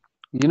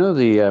 You know,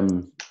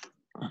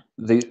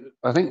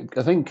 I think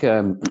I was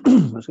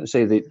going to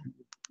say that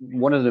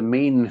one of the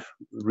main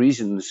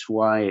reasons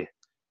why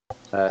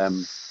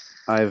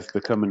I've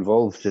become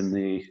involved in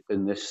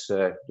this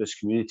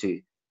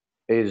community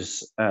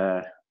is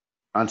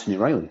Anthony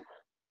Riley.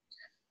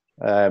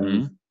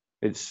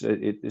 It's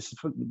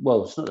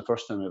well, it's not the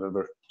first time I've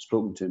ever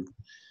spoken to him,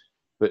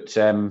 but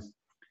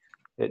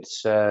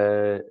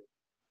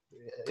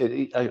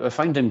I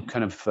find him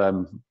kind of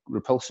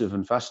repulsive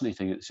and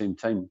fascinating at the same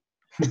time.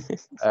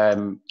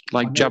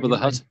 Like Jabba the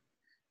Hutt.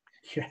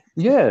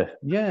 Yeah.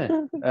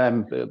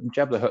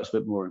 Jabba the Hutt's a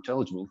bit more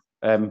intelligible,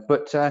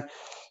 but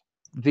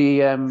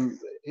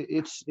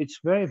it's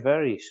very,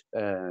 very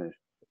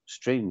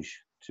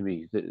strange to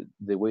me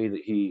the way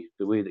that he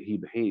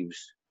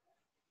behaves.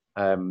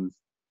 I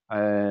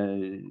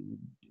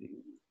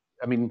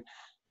mean,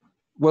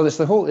 well, it's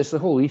the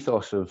whole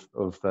ethos of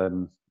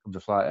the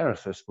flat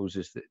Earth, I suppose,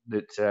 is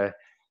that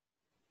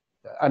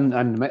and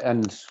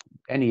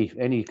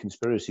any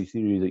conspiracy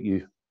theory that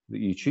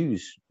you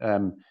choose,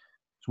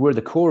 where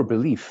the core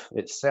belief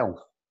itself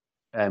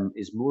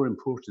is more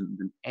important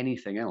than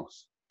anything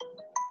else.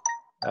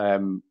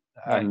 And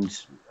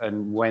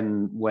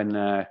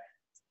when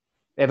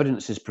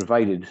evidence is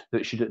provided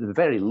that should at the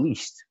very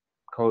least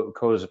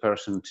cause a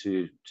person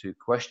to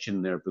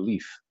question their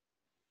belief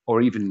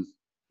or even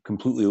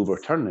completely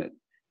overturn it,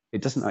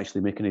 it doesn't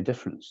actually make any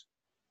difference.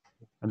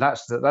 And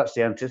that's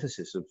the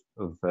antithesis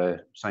of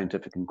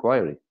scientific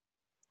inquiry.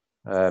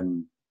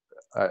 And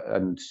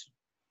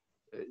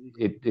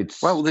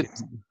it's well,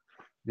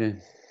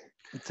 the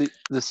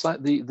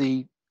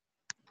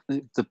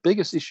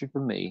biggest issue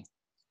for me,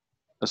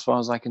 as far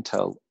as I can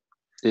tell,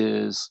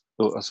 is,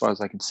 or as far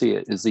as I can see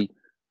it, is the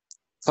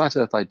flat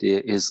Earth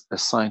idea is a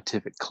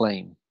scientific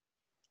claim.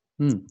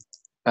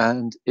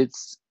 And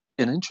it's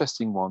an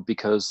interesting one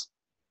because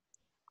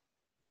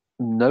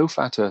no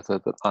flat earther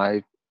that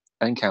I've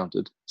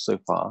encountered so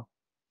far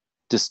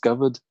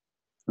discovered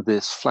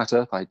this flat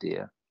Earth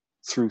idea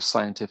through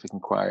scientific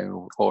inquiry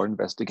or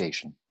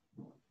investigation.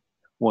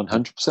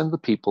 100% of the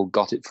people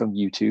got it from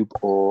YouTube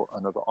or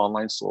another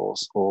online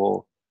source,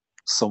 or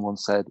someone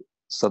said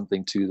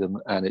something to them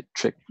and it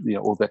tricked,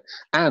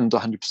 and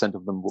 100%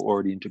 of them were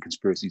already into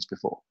conspiracies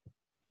before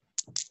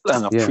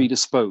and are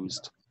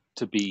predisposed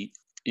to be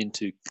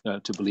into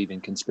to believe in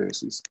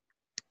conspiracies.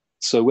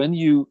 So when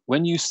you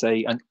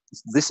say, and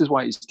this is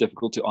why it's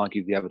difficult to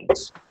argue the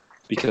evidence,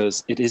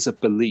 because it is a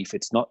belief.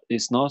 It's not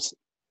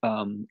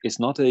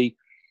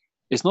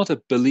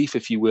a belief,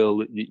 if you will,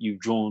 that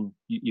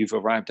you've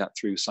arrived at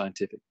through the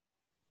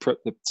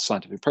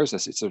scientific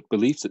process. It's a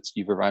belief that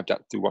you've arrived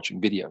at through watching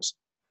videos.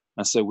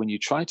 And so when you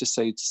try to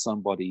say to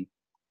somebody,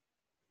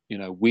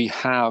 we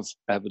have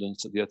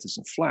evidence that the Earth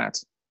isn't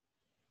flat,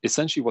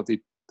 essentially what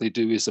they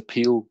do is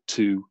appeal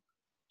to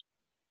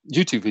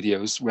YouTube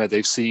videos where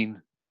they've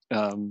seen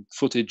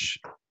footage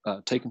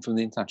taken from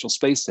the International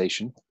Space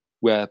Station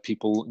where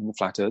people in the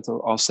flat Earth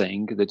are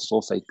saying that it's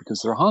all fake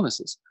because there are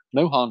harnesses.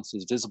 No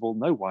harnesses visible,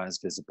 no wires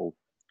visible,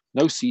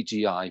 no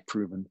CGI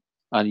proven,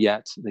 and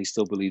yet they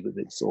still believe that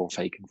it's all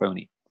fake and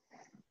phony.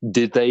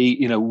 Did they,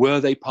 were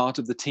they part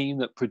of the team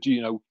that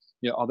produced,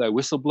 are they a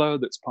whistleblower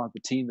that's part of the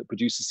team that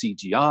produces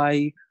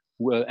CGI?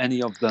 Were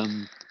any of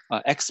them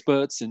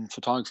experts in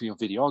photography or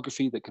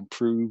videography that can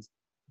prove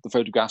the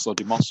photographs are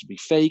demonstrably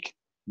fake?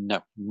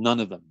 No,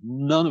 none of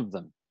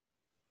them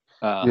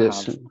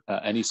have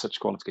any such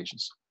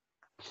qualifications.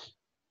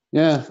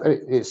 Yeah,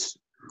 it's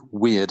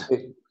weird.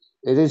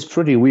 It is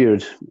pretty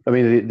weird. I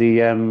mean,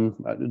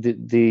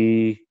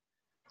 the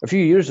a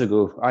few years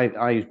ago,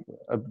 I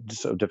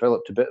sort of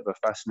developed a bit of a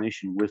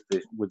fascination with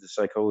the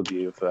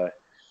psychology of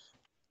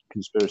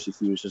conspiracy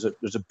theories.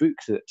 There's a book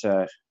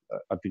that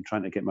I've been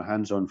trying to get my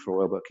hands on for a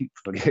while, but I keep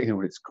forgetting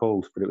what it's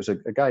called. But it was a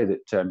guy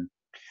that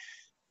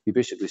he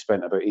basically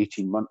spent about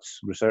 18 months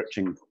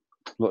researching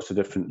lots of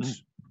different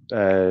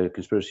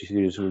conspiracy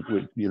theories,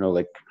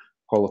 like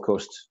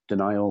Holocaust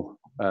denial,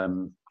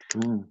 all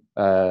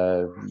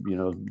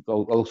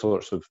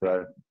sorts of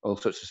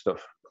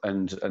stuff,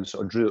 and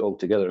sort of drew it all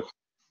together,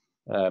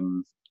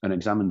 and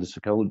examined the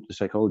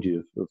psychology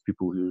of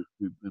people who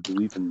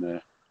believe in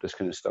this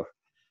kind of stuff.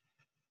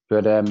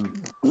 But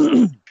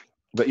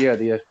but yeah,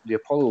 the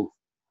Apollo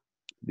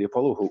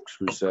hoax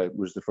was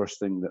the first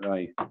thing that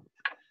I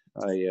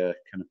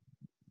kind of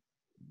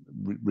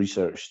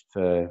researched.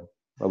 I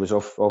was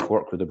off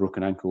work with a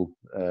broken ankle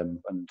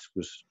and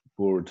was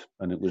bored,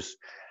 and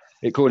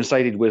it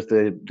coincided with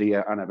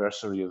the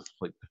anniversary of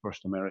like the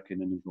first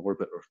American in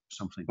orbit or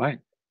something. Right.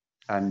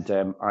 And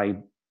I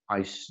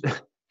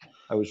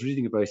was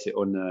reading about it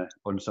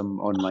on some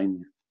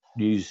online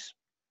news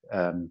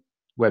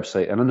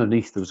website, and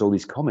underneath there was all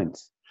these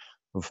comments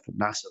of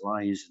NASA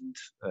lies and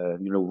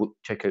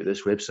check out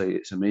this website,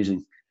 it's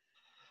amazing.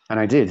 And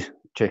I did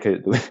check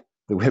out the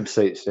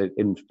websites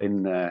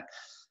in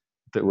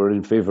that were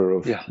in favor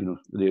of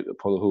the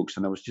Apollo hoax,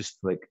 and I was just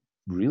like,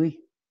 really?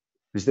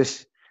 Is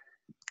this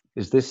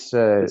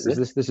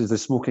the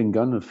smoking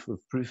gun of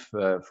proof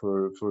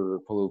for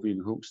Apollo being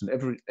a hoax?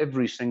 And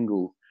every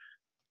single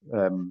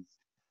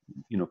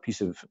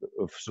piece of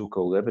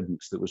so-called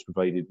evidence that was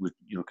provided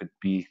could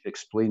be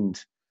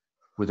explained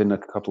within a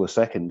couple of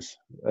seconds,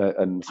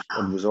 and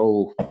was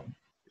all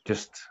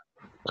just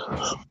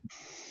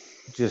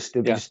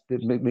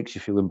it makes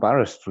you feel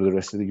embarrassed for the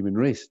rest of the human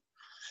race.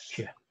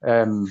 Yeah.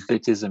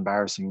 It is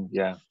embarrassing,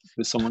 yeah,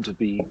 for someone to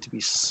be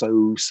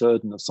so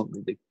certain of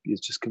something that is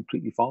just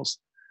completely false.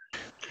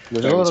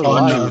 There's a lot of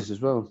lies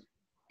as well.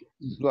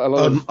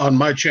 On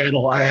my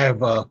channel, I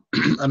have a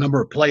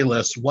number of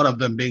playlists, one of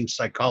them being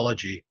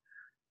psychology.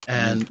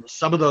 And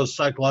some of those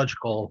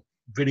psychological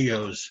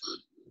videos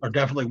are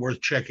definitely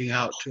worth checking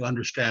out to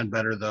understand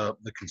better the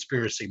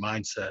conspiracy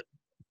mindset.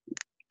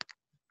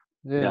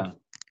 Yeah.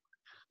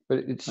 But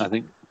it's, I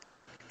think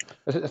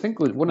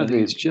one of the,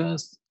 it's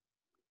just,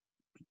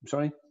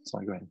 sorry,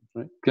 go ahead.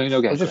 Right. Go ahead. I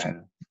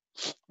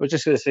was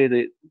just going to say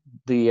that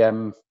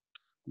the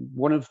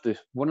one of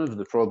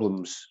the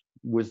problems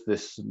with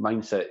this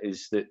mindset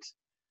is that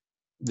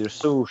they're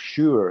so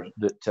sure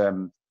that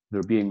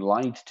they're being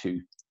lied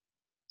to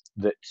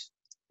that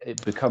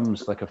it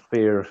becomes like a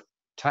fair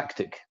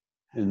tactic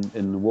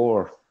in the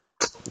war,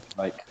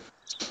 like,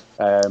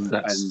 and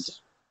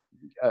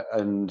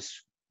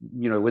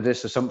you know, with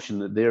this assumption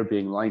that they're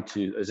being lied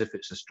to as if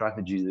it's a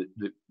strategy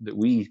that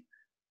we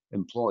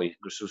employ.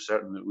 They're so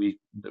certain that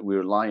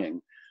we're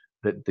lying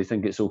that they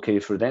think it's okay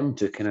for them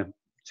to kind of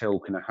tell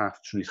kind of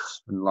half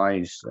truths and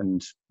lies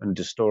and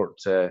distort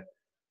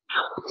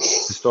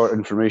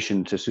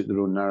information to suit their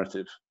own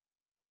narrative,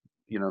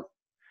 you know,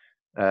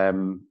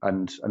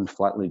 and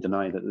flatly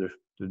deny that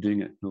they're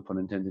doing it. No pun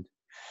intended.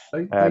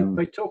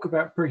 They talk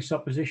about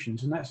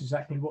presuppositions, and that's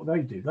exactly what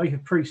they do. They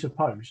have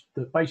presupposed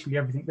that basically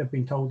everything they've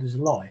been told is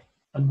a lie,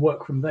 and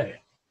work from there.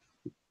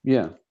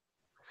 Yeah.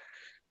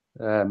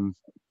 And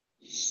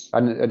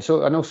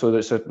also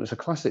it's a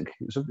classic.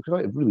 It's a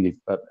quite really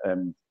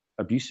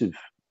abusive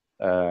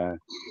thing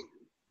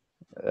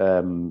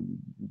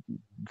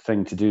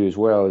to do as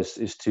well.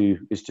 Is to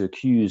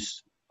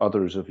accuse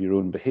others of your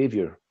own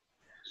behaviour.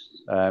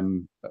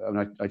 And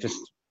I just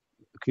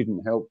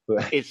couldn't help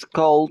but. It's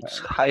called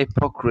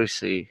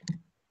hypocrisy.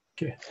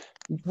 Yeah.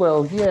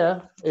 Well, yeah,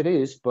 it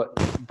is, but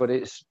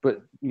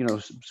you know,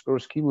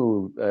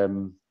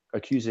 Sporskimo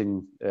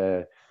accusing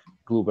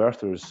globe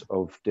earthers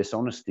of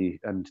dishonesty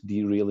and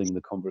derailing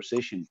the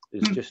conversation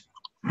is just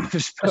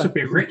that's a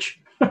bit rich.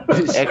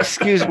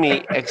 excuse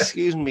me,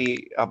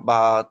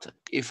 but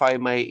if I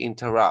may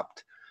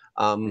interrupt,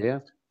 yeah,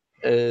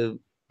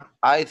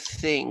 I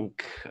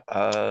think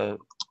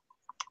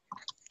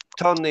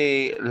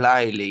Tony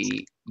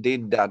Liley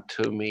did that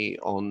to me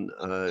on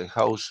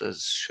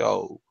House's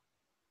show,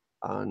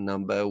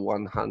 number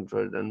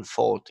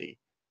 140.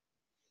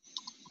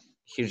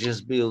 He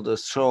just built a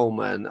straw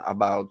man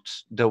about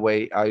the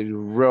way I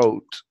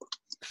wrote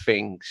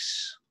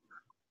things.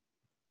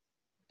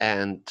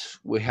 And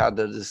we had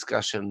a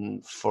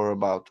discussion for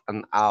about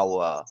an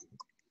hour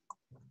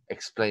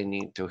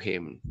explaining to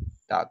him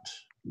that,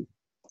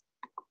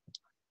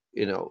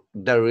 you know,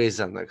 there is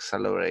an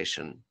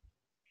acceleration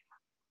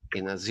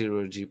in a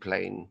zero-G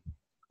plane.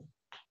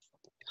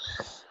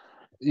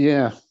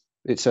 Yeah,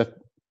 it's a.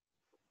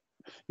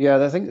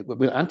 Yeah, I think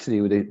with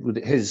Anthony, with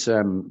his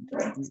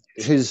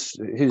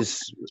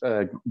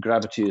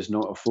gravity is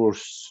not a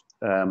force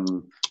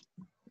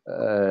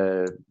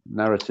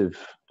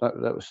narrative.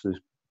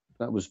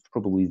 That was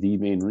probably the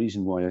main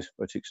reason why I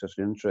took such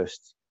an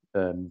interest.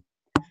 But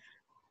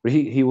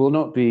he will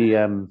not be.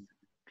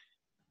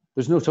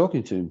 There's no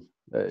talking to him.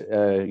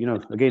 You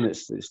know, again,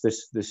 it's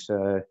this.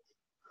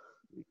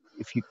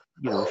 If you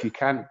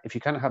can't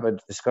have a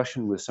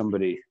discussion with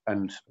somebody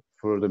and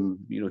for them,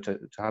 you know, to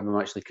have them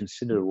actually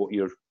consider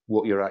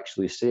what you're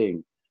actually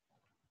saying,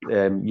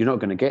 you're not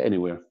going to get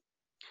anywhere.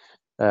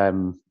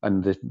 And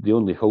the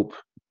only hope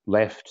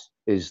left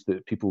is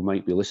that people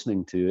might be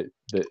listening to it,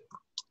 that,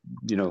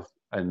 you know,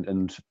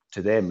 and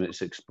to them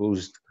it's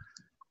exposed.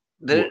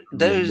 There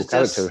is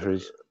just,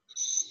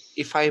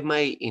 if I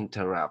may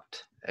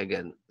interrupt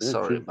again,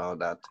 sorry about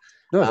that.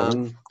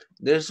 No,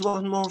 there's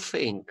one more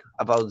thing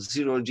about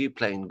zero-G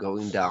plane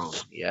going down.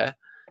 Yeah,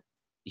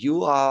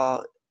 you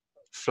are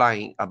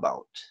flying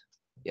about.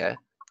 Yeah,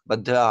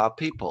 but there are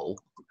people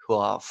who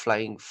are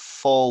flying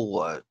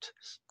forward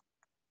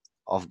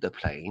of the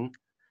plane,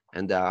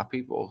 and there are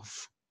people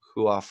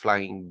who are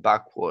flying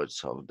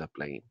backwards of the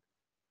plane.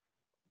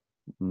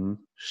 Mm-hmm.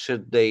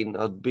 Should they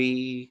not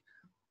be,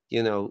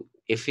 you know,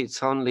 if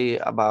it's only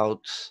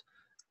about,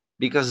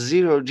 because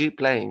zero-G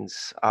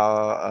planes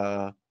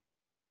are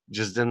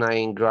just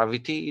denying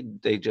gravity,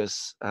 they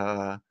just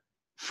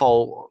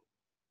fall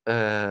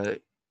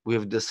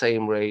with the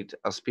same rate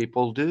as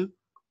people do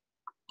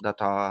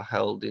that are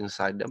held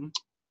inside them.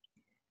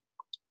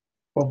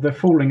 Well, they're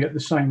falling at the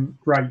same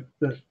rate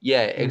that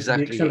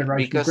exactly the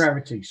acceleration of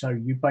gravity. So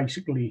you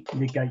basically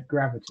negate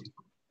gravity.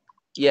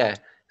 Yeah.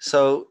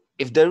 So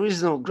if there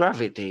is no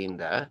gravity in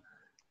there,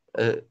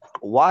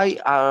 why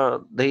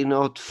are they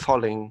not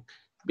falling?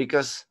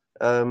 Because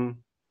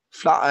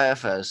flat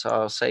earthers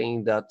are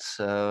saying that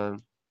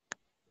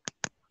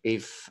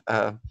if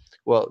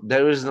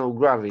there is no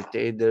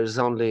gravity, there's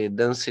only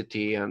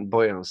density and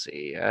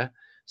buoyancy. Yeah.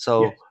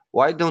 So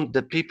why don't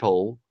the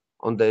people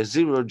on the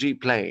zero-G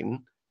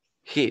plane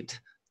hit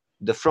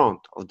the front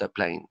of the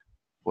plane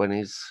when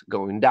it's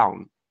going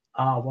down?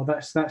 Well,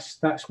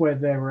 that's where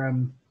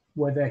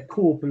their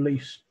core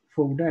beliefs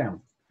fall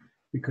down,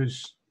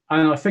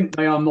 and I think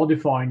they are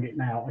modifying it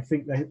now. I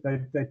think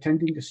they're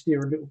tending to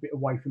steer a little bit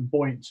away from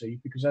buoyancy,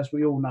 because as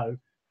we all know,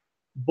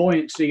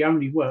 buoyancy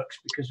only works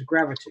because of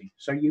gravity.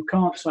 So you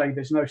can't say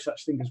there's no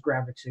such thing as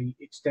gravity,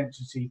 it's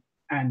density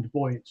and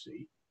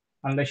buoyancy,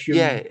 unless you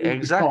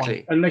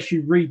unless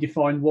you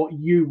redefine what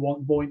you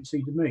want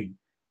buoyancy to mean,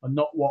 and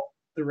not what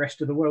the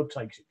rest of the world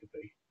takes it to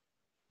be.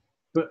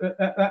 But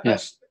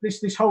that's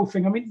this whole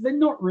thing. I mean, they're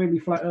not really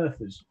flat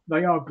earthers;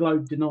 they are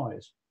globe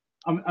deniers.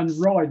 And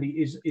Riley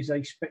is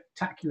a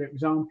spectacular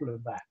example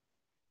of that.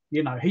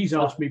 You know, he's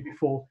asked me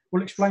before,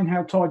 well, explain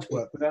how tides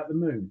work without the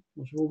moon.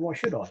 I said, well, why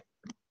should I?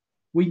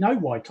 We know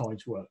why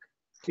tides work.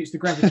 It's the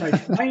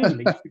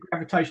mainly it's the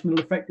gravitational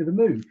effect of the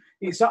moon.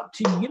 It's up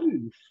to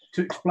you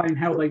to explain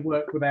how they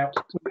work without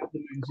the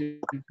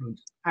moon's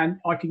influence. And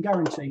I can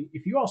guarantee,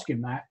 if you ask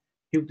him that,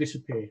 he'll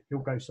disappear. He'll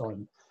go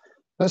silent.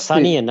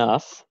 Funny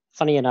enough,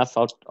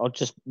 I'll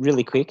just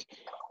really quick.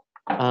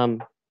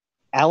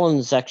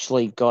 Alan's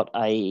actually got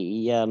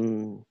a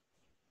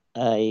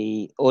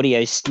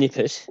audio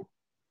snippet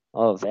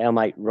of our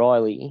mate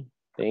Riley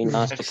being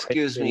asked.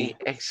 Excuse me,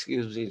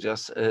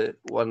 just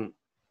one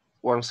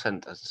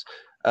sentence.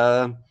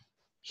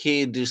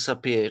 He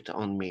disappeared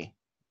on me.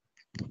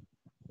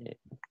 Yeah.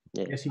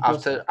 Yes,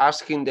 After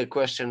asking the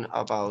question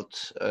about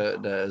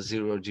the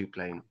 0G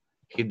plane,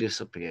 he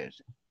disappeared.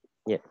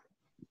 Yeah.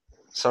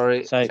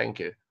 Sorry, thank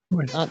you.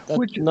 That's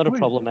not a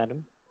problem,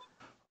 Adam.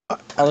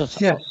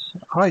 Yes,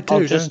 I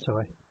do, don't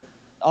I?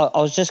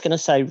 I was just going to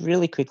say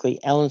really quickly,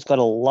 Alan's got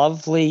a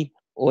lovely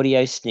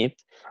audio snip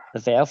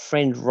of our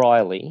friend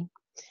Riley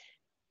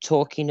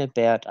talking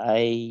about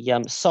a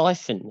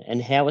siphon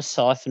and how a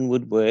siphon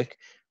would work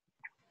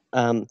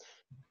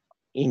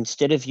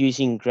instead of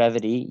using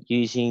gravity,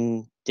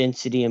 using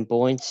density and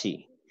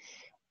buoyancy.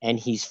 And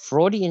his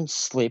Freudian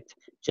slip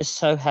just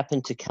so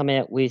happened to come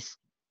out with,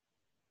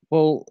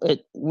 well,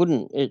 it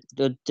wouldn't.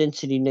 The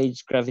density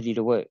needs gravity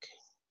to work.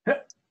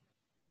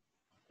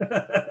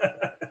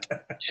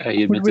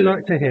 Would we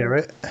like to hear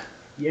it?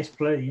 Yes,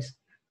 please.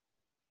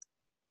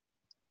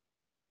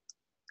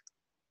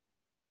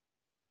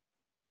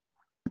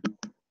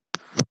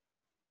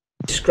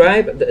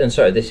 Describe, and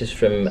sorry, this is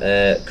from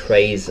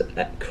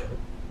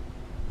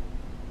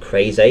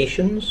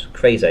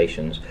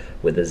Crazations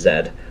with a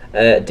Z.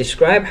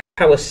 Describe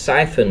how a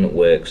siphon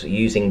works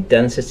using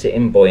density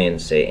and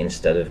buoyancy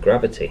instead of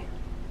gravity.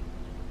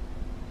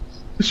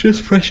 It's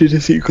just pressure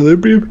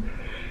disequilibrium.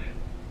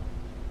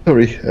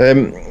 Sorry.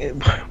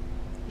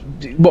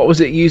 What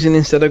was it using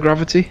instead of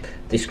gravity?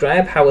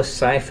 Describe how a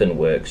siphon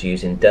works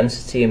using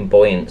density and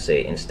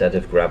buoyancy instead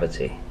of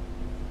gravity.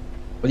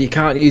 Well, you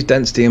can't use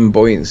density and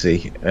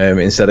buoyancy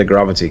instead of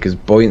gravity, because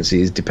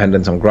buoyancy is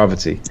dependent on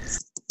gravity.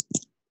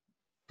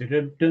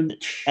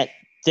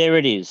 There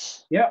it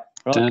is. Yep.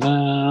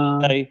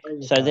 Right.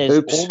 So there's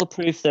all the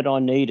proof that I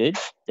needed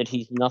that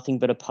he's nothing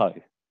but a Poe.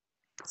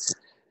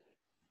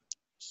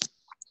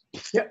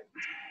 Yep.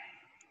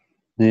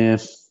 Yeah.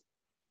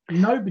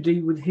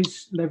 Nobody with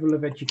his level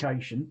of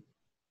education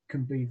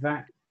can be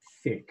that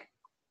thick.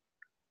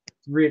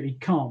 Really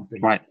can't be.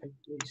 Right.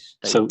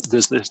 So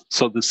there's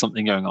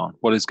something going on.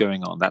 What is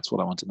going on? That's what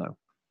I want to know.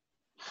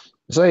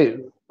 So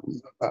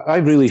I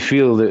really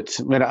feel that.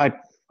 I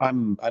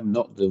mean, I'm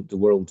not the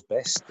world's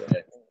best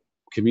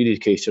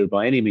communicator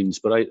by any means,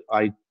 but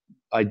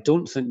I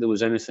don't think there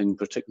was anything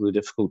particularly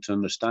difficult to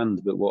understand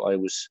about what I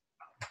was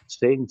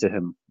saying to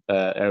him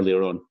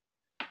earlier on.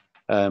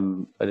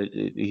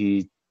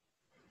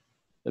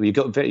 He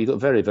got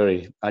very,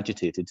 very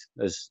agitated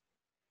as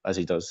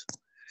he does,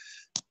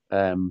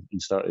 and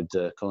started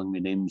calling me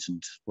names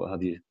and what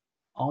have you.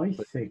 I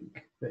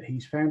think that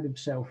he's found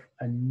himself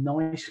a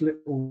nice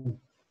little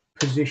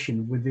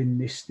position within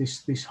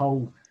this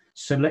whole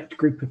select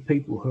group of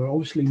people who are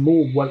obviously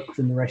more woke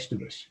than the rest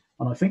of us,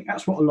 and I think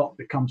that's what a lot of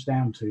it comes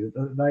down to.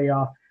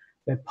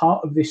 They're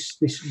part of this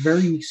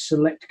very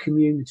select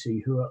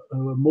community who are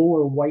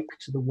more awake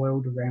to the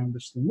world around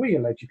us than we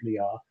allegedly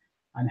are,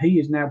 and he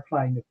is now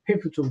playing a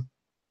pivotal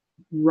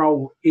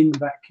role in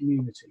that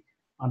community.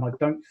 And I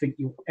don't think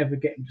you'll ever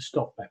get him to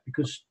stop that,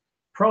 because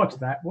prior to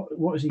that,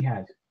 what has he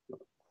had?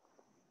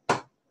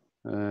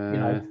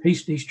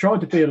 He's tried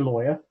to be a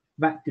lawyer.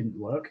 That didn't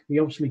work. He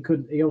obviously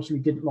couldn't. He obviously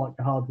didn't like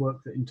the hard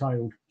work that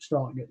entailed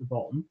starting at the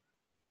bottom.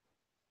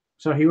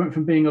 So he went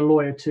from being a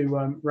lawyer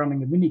to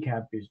running a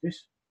minicab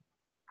business.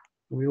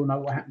 We all know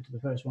what happened to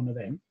the first one of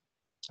them.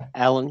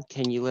 Alan,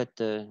 can you let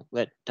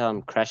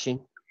Crash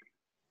in?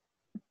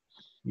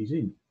 He's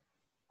in.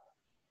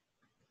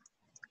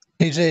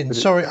 He's in.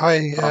 Sorry,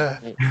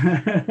 I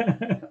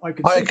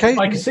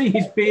can see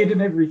his beard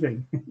and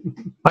everything.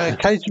 I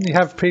occasionally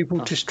have people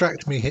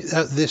distract me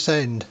at this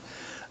end.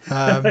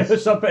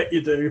 Yes, I bet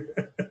you do.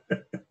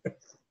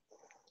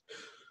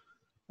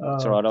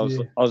 That's all right.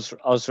 I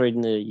was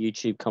reading the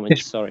YouTube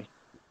comments. Sorry.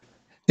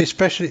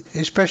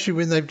 Especially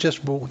when they've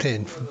just walked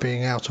in from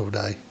being out all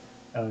day.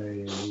 Oh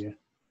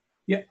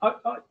yeah. I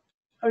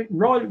mean,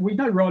 Riley. We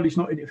know Riley's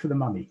not in it for the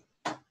money,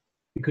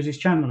 because his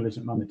channel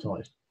isn't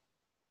monetized.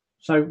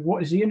 So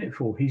what is he in it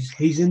for?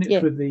 He's in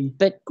it for the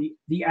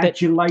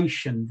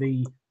adulation,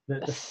 the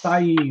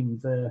fame,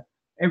 the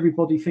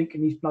everybody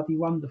thinking he's bloody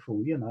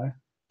wonderful, you know.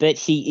 But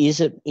he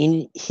is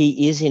in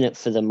it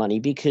for the money,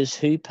 because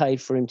who paid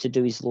for him to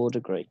do his law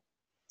degree?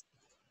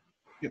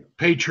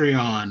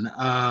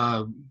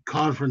 Patreon,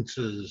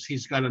 conferences.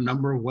 He's got a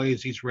number of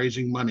ways he's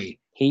raising money.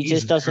 He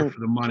just doesn't for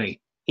the money.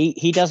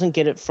 He doesn't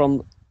get it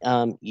from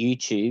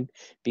YouTube,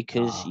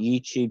 because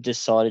YouTube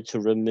decided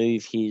to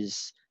remove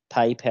his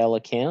PayPal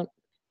account,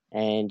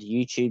 and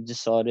YouTube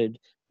decided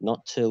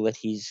not to let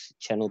his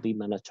channel be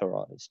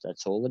monetized.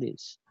 That's all it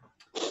is.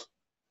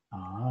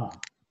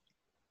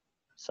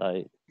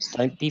 So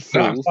don't be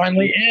fooled. I'm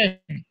finally in.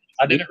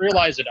 I didn't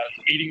realize it. I was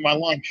eating my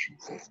lunch.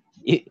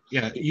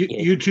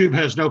 YouTube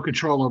has no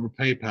control over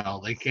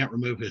PayPal. They can't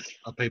remove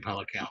a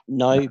PayPal account.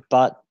 No,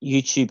 but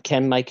YouTube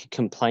can make a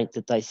complaint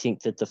that they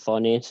think that the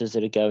finances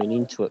that are going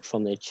into it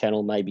from their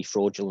channel may be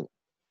fraudulent.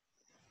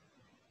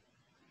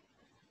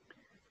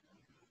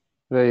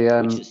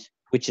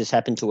 Which has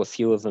happened to a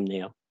few of them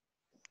now.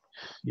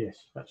 Yes,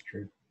 that's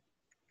true.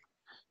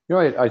 You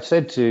know, I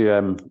said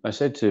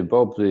to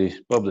Bob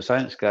the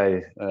science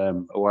guy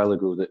a while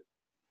ago that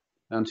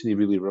Anthony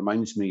really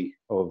reminds me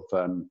of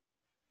the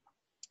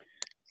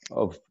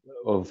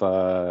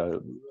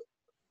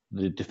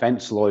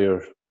defense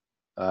lawyer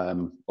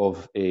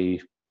of a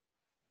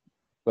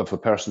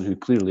person who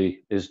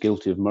clearly is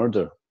guilty of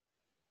murder.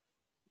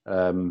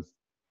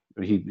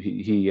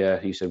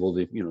 He said, well,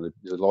 the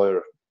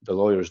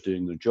lawyer's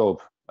doing their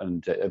job,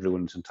 and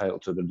everyone's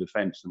entitled to their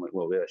defense. I'm like,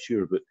 well, yeah,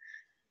 sure, but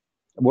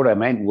what I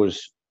meant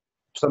was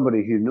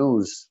somebody who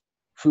knows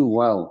full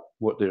well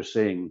what they're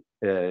saying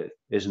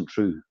isn't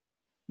true,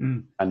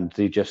 and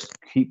they just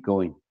keep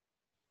going.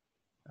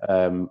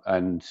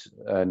 And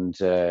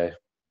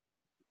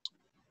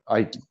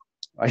I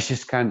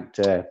just can't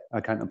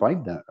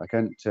abide that. I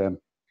can't.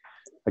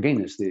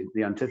 Again, it's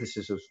the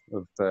antithesis of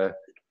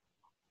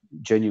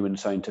genuine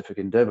scientific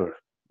endeavor.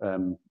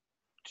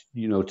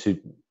 You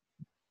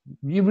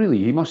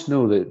must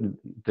know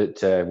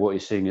that what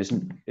he's saying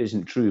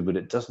isn't true, but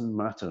it doesn't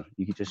matter.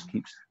 He just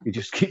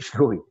keeps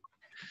going.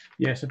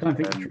 Yes, I don't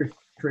think the truth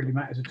really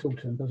matters at all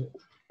to him, does it?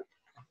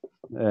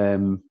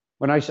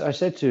 When I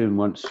said to him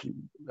once,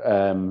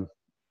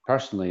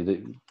 personally,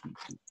 that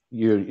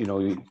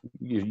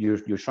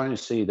you're trying to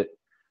say that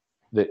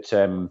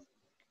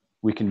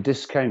we can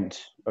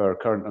discount our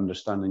current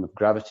understanding of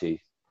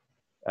gravity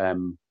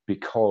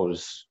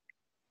because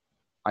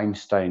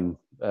Einstein,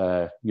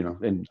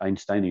 in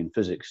Einsteinian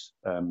physics,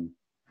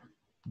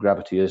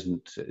 gravity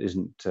isn't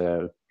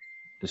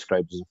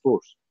described as a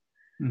force.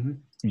 Mm-hmm.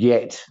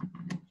 Yet,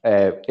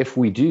 if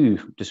we do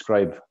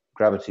describe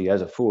gravity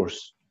as a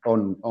force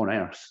on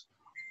Earth,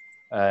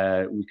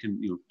 we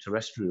can,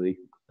 terrestrially,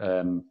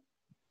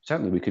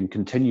 certainly we can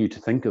continue to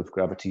think of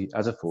gravity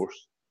as a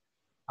force,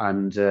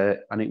 and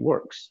it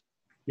works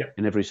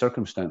in every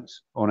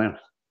circumstance on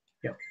Earth.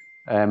 Yep.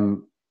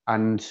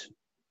 And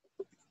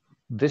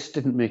this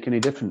didn't make any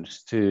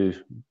difference to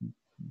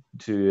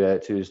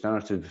his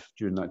narrative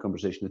during that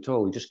conversation at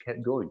all. He just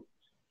kept going.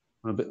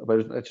 I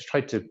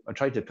tried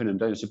to pin him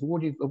down and say, "But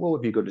what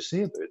have you got to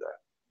say about that?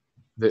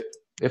 That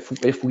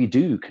if we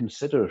do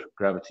consider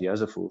gravity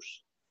as a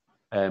force,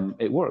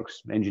 it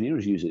works.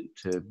 Engineers use it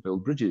to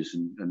build bridges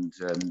and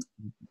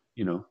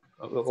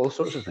all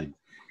sorts of things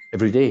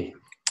every day,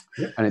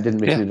 and it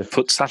didn't make any difference.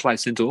 Put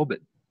satellites into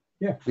orbit.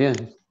 Yeah.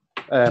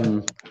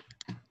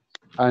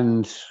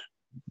 And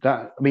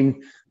that, I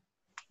mean,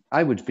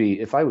 I would be,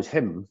 if I was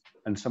him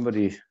and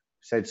somebody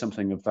said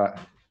something of that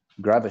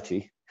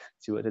gravity,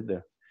 see what I did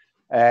there?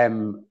 I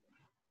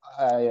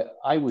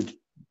wouldn't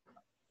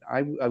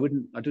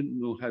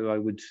know how I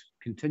would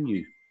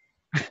continue,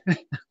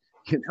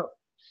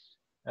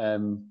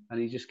 and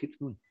he just keeps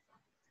going.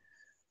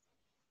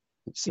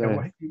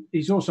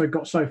 He's also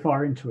got so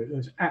far into it,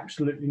 there's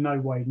absolutely no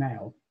way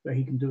now that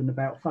he can do an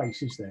about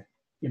face, is there?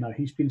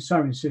 He's been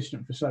so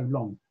insistent for so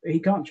long that he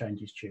can't change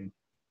his tune.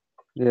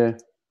 Yeah.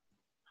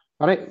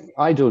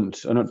 I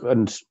don't,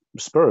 and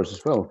Spurs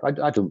as well.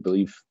 I don't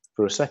believe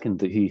for a second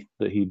that he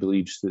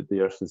believes that the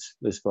Earth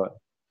is flat.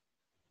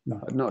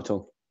 No, not at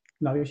all.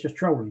 No, it's just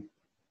trolling.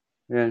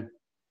 Yeah,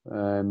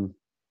 and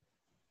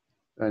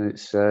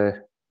it's yeah.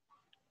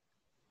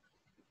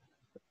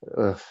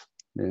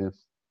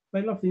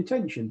 They love the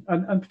attention,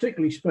 and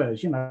particularly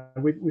Spurs.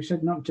 We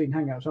said 19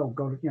 hangouts. Oh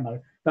God,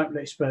 don't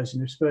let Spurs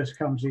in. If Spurs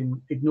comes in,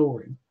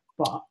 ignore him.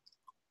 But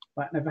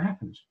that never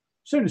happens.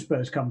 As soon as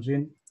Spurs comes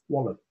in,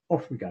 wallop,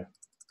 off we go.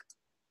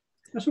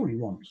 That's all he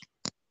wants.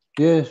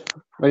 Yeah,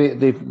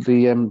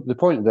 the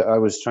point that I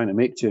was trying to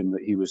make to him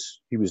that he was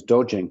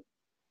dodging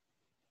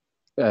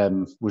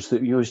was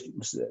that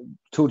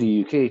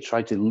Toady UK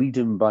tried to lead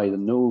him by the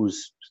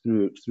nose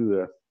through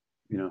a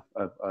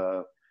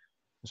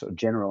sort of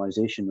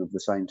generalization of the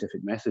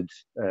scientific method.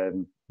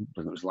 It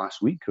was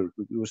last week, or it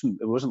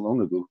wasn't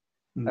long ago,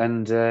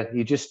 and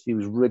he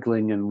was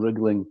wriggling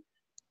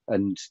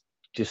and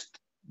just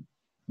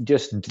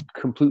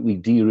completely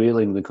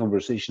derailing the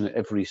conversation at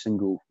every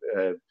single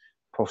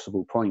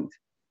possible point.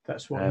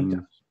 That's what he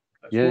does.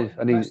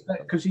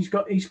 Because he's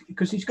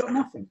got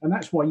nothing, and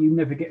that's why you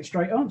never get a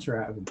straight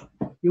answer out of him.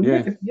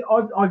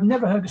 I've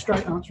never heard a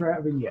straight answer out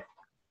of him yet.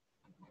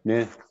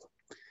 Yeah,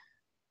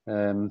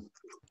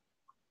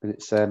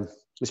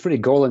 it's pretty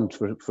galling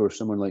for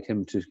someone like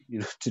him to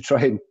to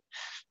try and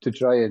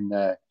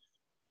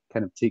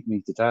kind of take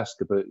me to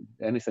task about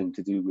anything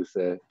to do with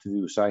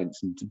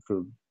science, and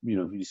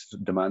he's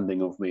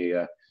demanding of me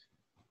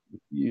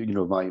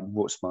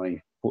what's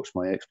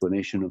my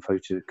explanation of how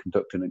to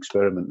conduct an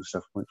experiment and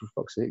stuff. Like, for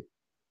fuck's sake.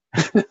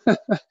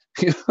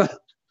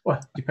 Well,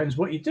 depends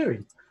what you're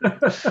doing.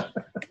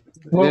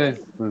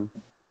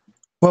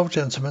 Well,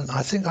 gentlemen,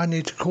 I think I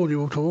need to call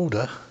you all to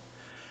order,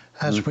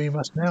 as we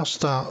must now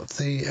start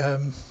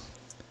the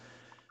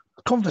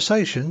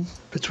conversation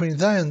between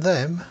they and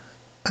them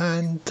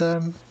and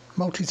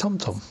Multi Tom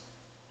Tom.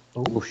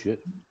 Oh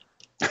shit.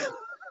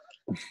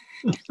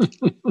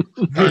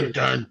 Dun,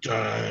 dun,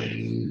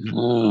 dun.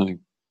 Oh,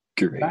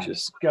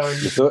 gracious.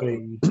 That's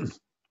going to be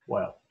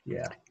well,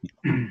 yeah.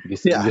 You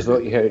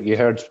thought you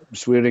heard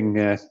swearing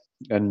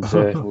and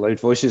loud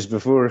voices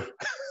before?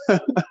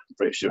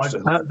 Pretty sure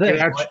so.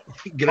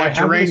 Get out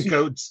your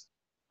raincoats.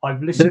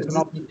 I've listened to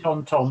Multi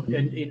Tom Tom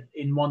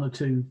in one or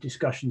two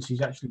discussions.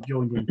 He's actually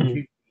joined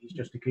in. He's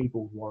just a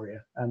keyboard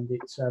warrior, and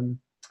it's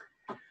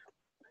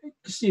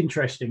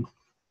interesting.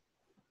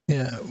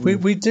 Yeah,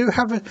 we do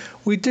have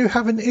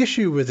an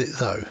issue with it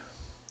though.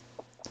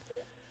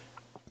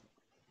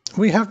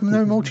 We have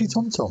no Multi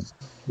Tom Tom.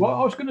 Well,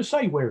 I was going to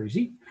say, where is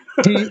he?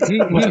 He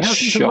hasn't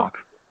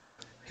shock.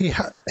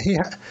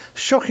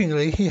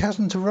 Shockingly, he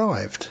hasn't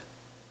arrived.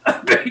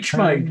 Bitch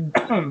made.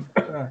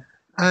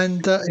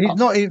 And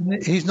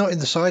he's not in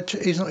the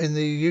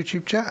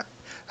YouTube chat,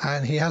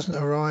 and he hasn't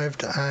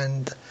arrived,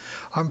 and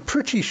I'm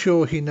pretty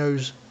sure he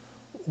knows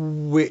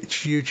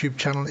which YouTube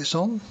channel it's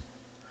on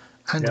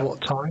and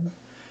what time,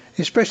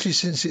 especially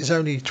since it's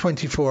only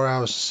 24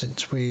 hours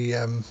since we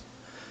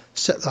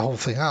set the whole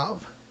thing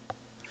up.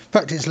 In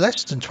fact, it's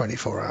less than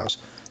 24 hours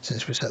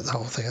since we set the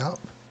whole thing up.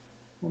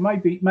 Well,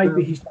 maybe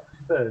he's done it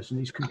first and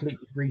he's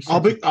completely reset.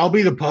 I'll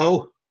be the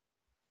Poe.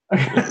 I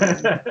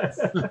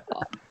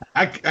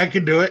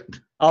can do it.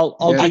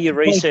 I'll do your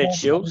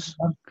research, Jules.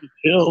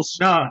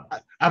 No,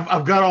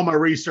 I've got all my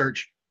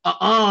research.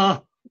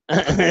 No.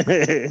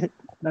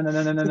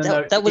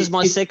 That was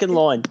my second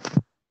line.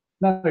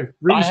 No,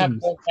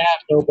 reasons. I have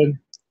no open.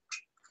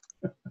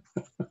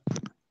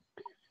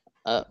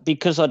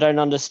 Because I don't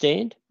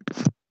understand.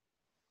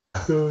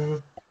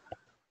 I'd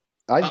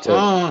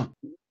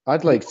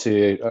like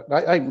to.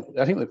 I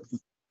think that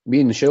me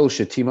and Michelle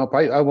should team up.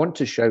 I want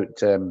to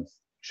shout at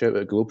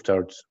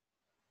Globetards.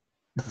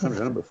 I've never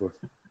done it before.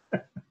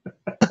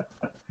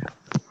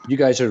 You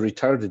guys are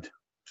retarded.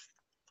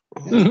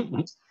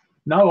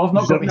 No, I've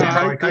not got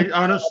I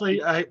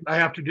honestly, I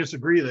have to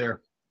disagree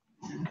there.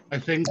 I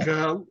think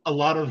a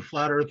lot of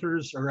flat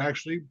earthers are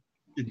actually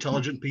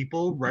intelligent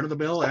people,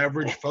 run-of-the-mill,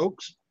 average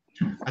folks.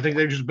 I think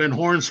they've just been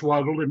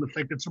hornswoggled into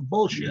thinking some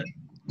bullshit.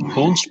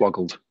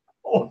 Hornswoggled.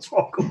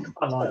 Hornswoggled.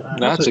 I like that.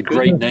 That's a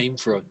great name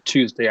for a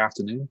Tuesday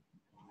afternoon.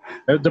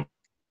 The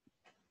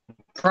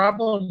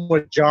problem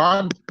with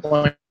John's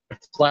point of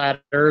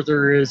flat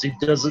earther is he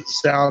doesn't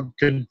sound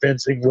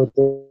convincing with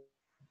it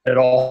at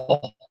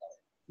all.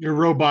 You're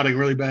roboting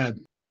really bad.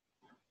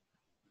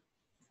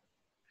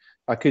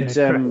 I could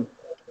put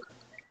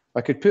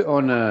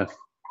on an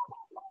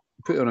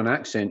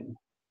accent.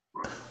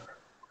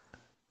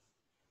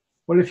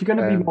 Well, if you're going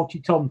to be Multi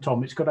Tom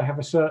Tom, it's got to have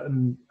a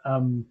certain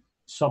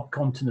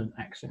subcontinent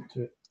accent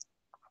to it.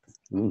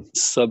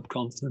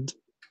 Subcontinent,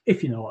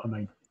 if you know what I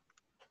mean.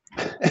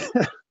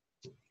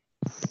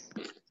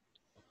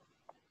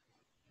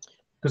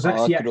 Because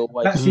that's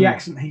the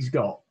accent he's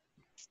got.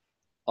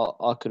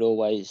 I could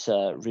always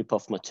rip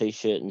off my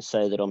T-shirt and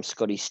say that I'm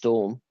Scotty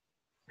Storm.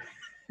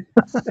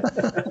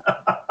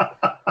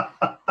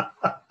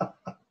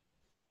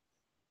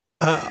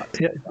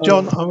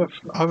 John,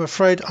 I'm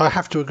afraid I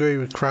have to agree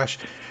with Crash.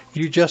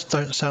 You just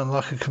don't sound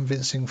like a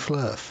convincing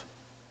flurf.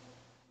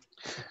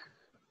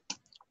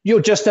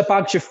 You're just a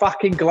bunch of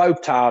fucking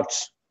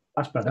globetards.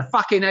 That's better.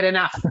 Fucking had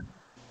enough.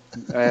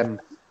 Yeah,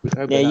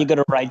 you got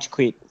to rage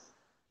quit.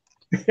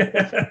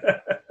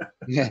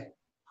 Yeah.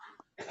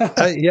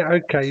 Yeah.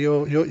 Okay.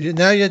 You're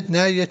now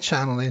you're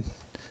channeling.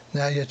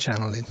 Now you're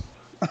channeling.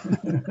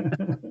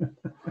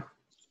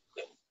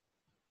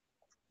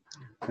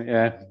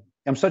 Yeah.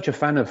 I'm such a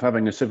fan of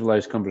having a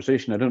civilized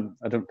conversation. I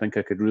don't think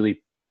I could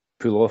really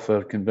pull off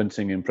a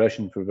convincing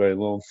impression for very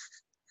long.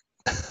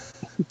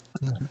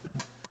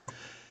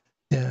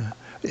 Yeah,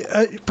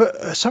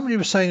 but somebody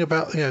was saying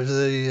about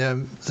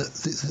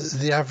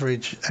the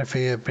average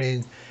FE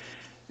being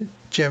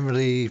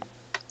generally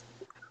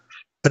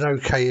an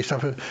okay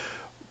stuff.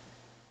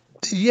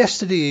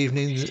 Yesterday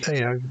evening,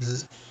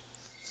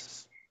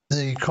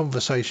 the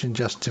conversation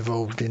just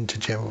devolved into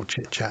general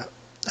chit chat.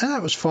 And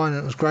that was fine,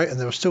 and it was great, and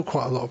there were still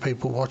quite a lot of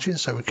people watching,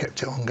 so we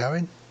kept it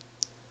ongoing.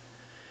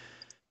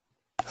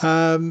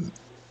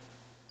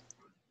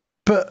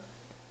 But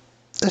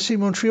SC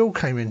Montreal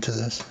came into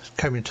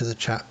the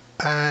chat,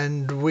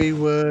 and we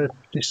were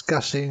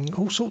discussing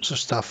all sorts of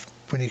stuff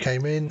when he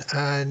came in,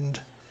 and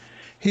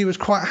he was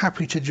quite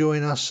happy to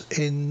join us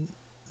in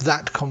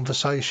that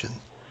conversation.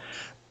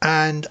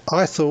 And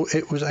I thought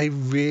it was a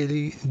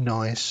really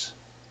nice,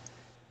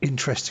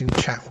 interesting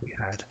chat we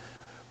had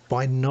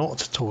by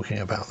not talking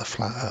about the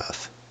flat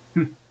Earth.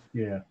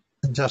 Yeah.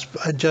 And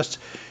just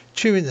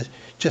chewing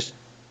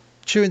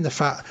the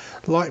fat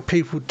like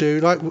people do,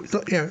 like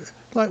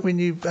when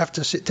you have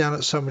to sit down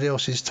at somebody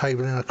else's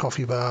table in a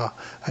coffee bar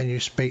and you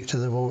speak to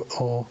them,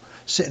 or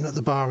sitting at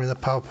the bar in the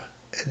pub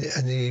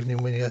in the evening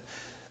when you're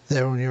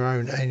there on your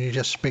own and you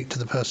just speak to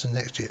the person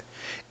next to you.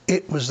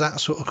 It was that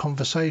sort of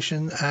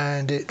conversation,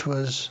 and it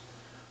was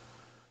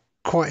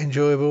quite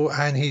enjoyable,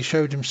 and he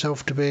showed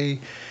himself to be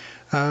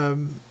a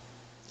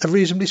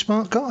reasonably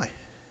smart guy.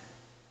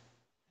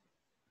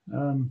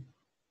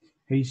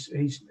 He's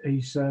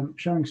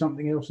showing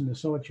something else in the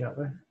side chat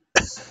there.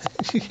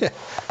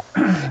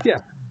 Yeah,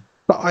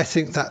 but I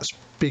think that's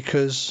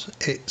because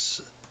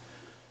it's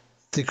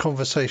the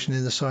conversation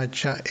in the side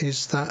chat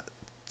is that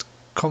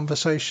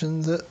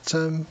conversation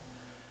that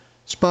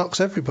sparks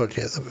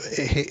everybody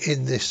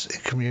in this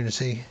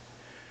community,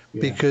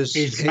 because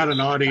he's got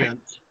an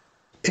audience.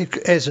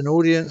 As an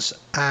audience,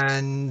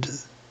 and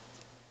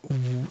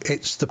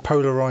it's the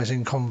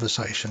polarizing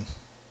conversation.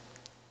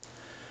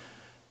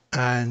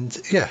 And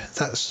yeah,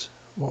 that's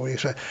what we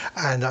expect.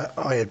 And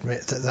I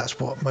admit that that's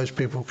what most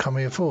people come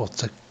here for,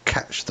 to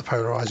catch the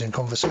polarizing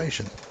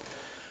conversation.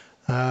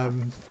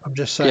 I'm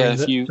just saying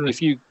if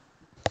you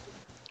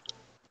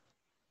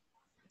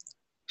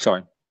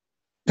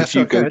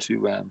go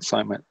to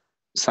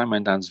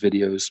Simon Dan's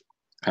videos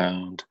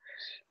and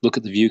look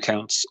at the view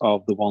counts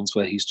of the ones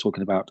where he's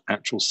talking about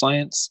actual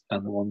science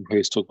and the one where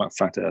he's talking about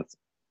flat Earth,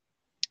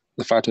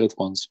 the flat Earth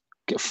ones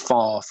get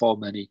far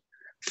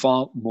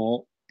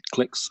more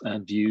clicks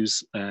and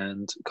views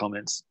and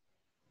comments,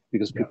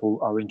 because people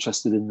are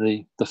interested in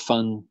the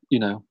fun,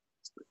 the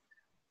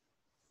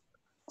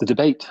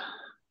debate.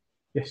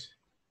 Yes.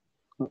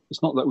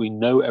 It's not that we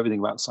know everything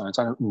about science.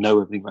 I don't know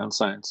everything about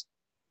science,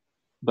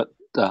 but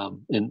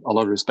in a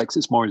lot of respects,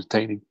 it's more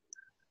entertaining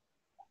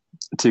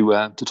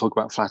to talk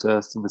about flat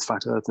Earth and with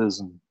flat earthers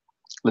and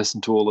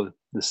listen to all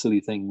the silly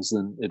things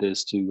than it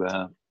is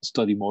to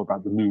study more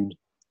about the moon.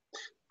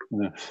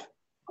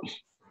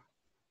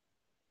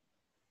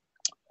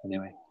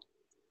 Anyway,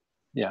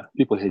 yeah,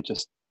 people here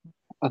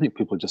I think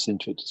people are just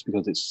into it just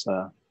because it's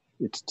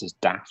just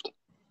daft.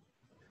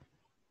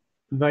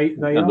 They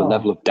and are. The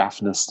level of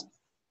daftness.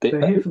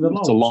 They're here for the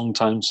it's a long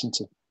time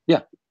since.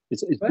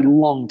 It's a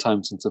long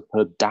time since I've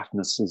heard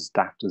daftness as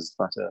daft as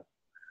flat Earth.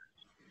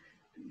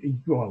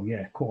 Well,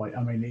 yeah, quite.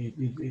 I mean,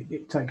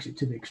 it takes it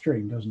to the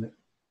extreme, doesn't it?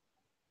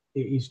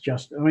 It is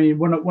just. I mean,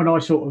 when I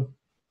sort of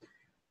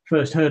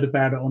first heard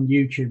about it on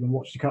YouTube and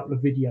watched a couple of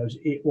videos,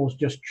 it was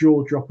just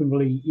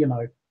jaw-droppingly,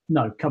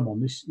 no, come on,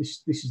 this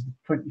is the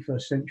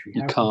 21st century.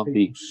 How can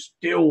people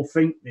still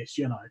think this?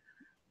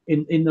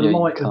 In the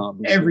light of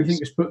everything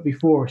that's put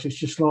before us, it's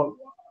just like,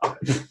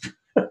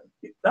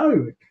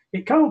 no,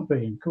 it can't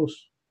be. Of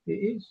course, it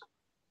is.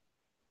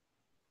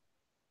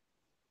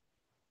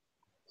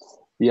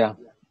 Yeah,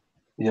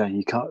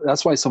 you can't.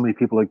 That's why so many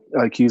people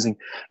are accusing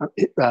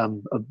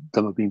them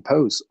of being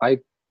posed.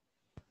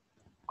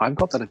 I've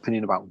got that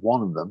opinion about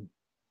one of them,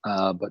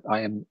 but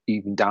I am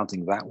even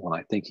doubting that one.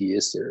 I think he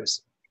is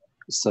serious.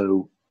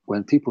 So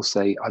when people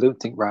say, I don't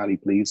think Riley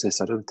believes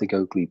this, I don't think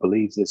Oakley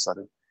believes this,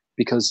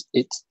 because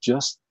it's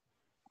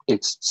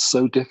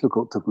so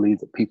difficult to believe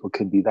that people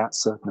can be that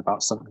certain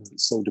about something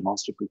that's so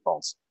demonstrably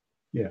false.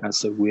 Yeah. And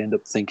so we end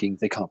up thinking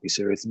they can't be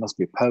serious. They must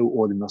be a Poe,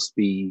 or they must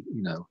be,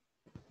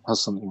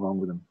 has something wrong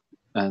with them.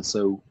 And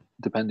so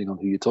depending on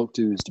who you talk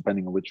to is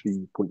depending on which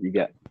viewpoint you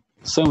get.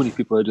 So many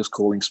people are just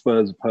calling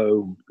Spurs a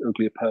Poe and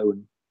Oakley a Poe.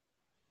 And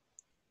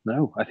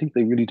no, I think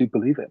they really do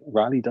believe it.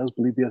 Riley does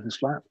believe the Earth is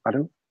flat.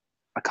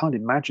 I can't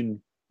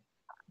imagine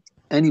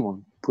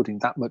anyone putting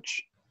that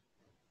much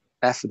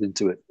effort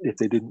into it if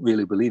they didn't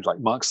really believe. Like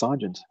Mark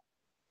Sargent,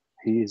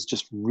 he is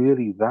just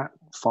really that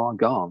far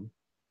gone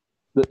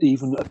that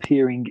even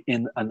appearing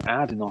in an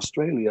ad in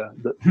Australia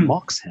that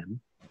mocks him,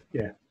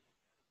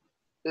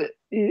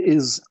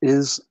 is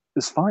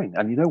fine.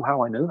 And you know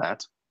how I know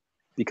that?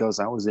 Because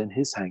I was in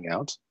his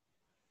hangout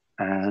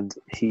and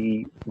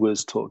he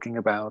was talking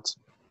about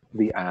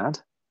the ad,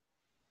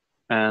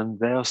 and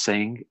they're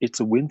saying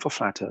it's a win for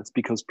flat Earth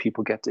because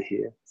people get to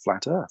hear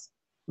flat Earth,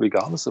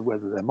 regardless of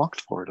whether they're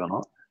mocked for it or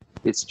not.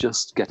 It's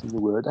just getting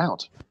the word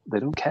out. They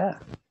don't care.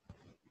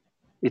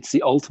 It's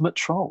the ultimate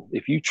troll.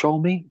 If you troll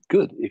me,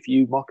 good. If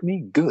you mock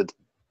me, good.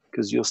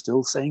 Because you're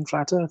still saying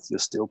flat Earth. You're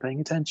still paying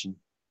attention.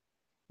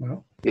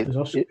 Well, as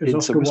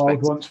Oscar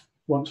Wilde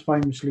once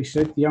famously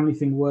said, the only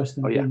thing worse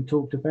than being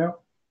talked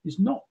about is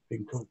not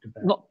being talked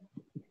about.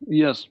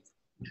 Yes.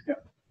 Yeah.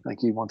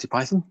 Thank you, Monty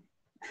Python.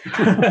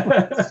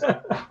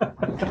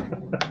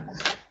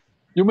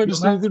 Your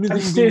Majesty, the only thing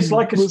steers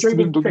like a stream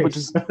of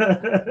piss.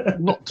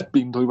 Not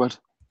being talked about.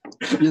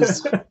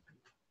 Yes.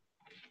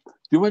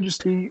 Your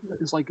Majesty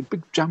is like a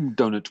big jam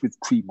donut with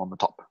cream on the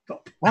top.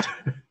 What?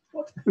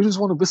 It was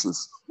one of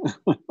whistles.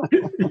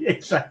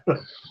 Exactly.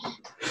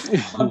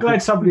 I'm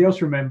glad somebody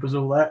else remembers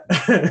all that.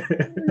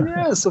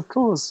 Yes, of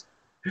course.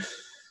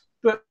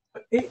 But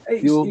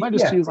Your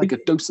Majesty is like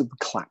a dose of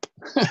clap.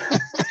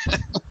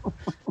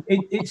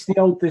 It's the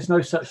old. There's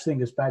no such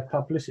thing as bad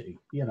publicity.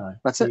 You know.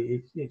 That's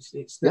it. It's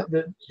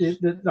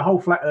the whole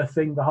flat Earth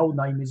thing. The whole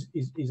name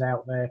is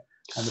out there,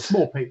 and there's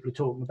more people are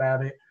talking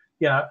about it.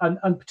 You know,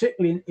 and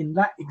particularly in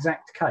that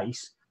exact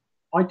case,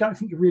 I don't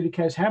think it really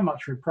cares how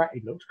much Rip Pratt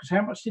looks, because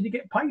how much did he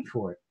get paid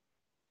for it?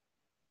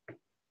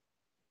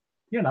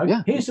 You know,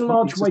 here's a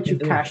large wedge of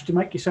cash to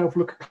make yourself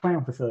look a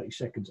clown for 30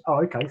 seconds.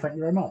 Oh, okay, thank you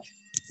very much.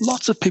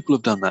 Lots of people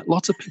have done that.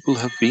 Lots of people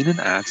have been in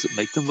ads that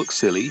make them look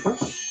silly.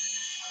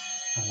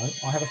 Hello,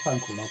 I have a phone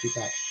call. I'll be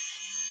back.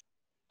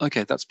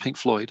 Okay, that's Pink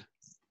Floyd.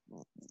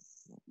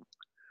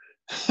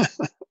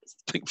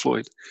 Pink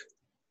Floyd.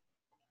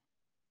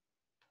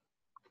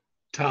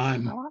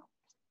 Time.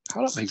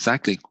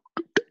 Exactly.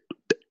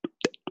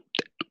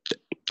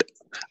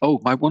 Oh,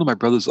 one of my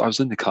brothers. I was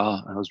in the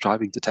car and I was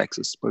driving to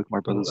Texas. Both my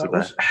brothers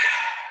were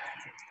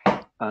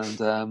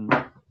there,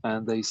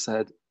 and they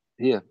said,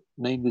 "Here,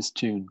 name this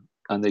tune."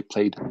 And they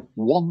played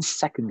 1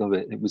 second of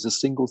it. It was a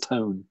single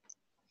tone,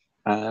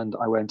 and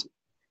I went,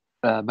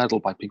 "Metal"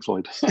 by Pink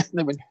Floyd. And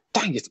they went,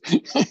 "Dang it!"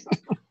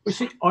 You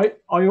see, I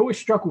always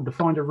struggled to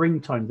find a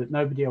ringtone that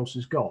nobody else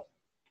has got.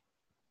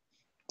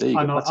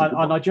 And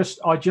I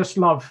just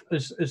love,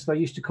 as they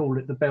used to call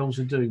it, the bells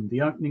of doom,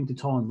 the opening to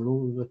time with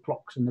all of the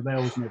clocks and the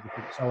bells and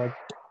everything. So I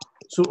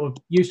sort of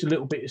used a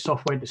little bit of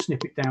software to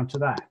snip it down to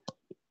that.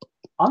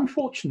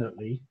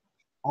 Unfortunately,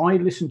 I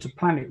listen to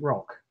Planet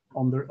Rock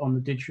on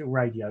the digital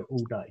radio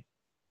all day,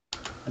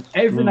 and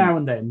every now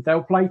and then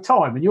they'll play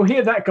time, and you'll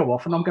hear that go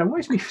off, and I'm going,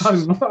 "Where's my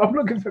phone?" I'm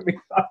looking for my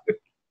phone.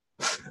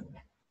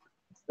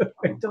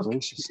 It does.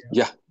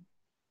 Yeah.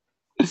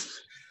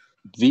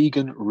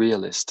 Vegan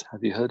Realist.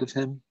 Have you heard of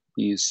him?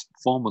 He's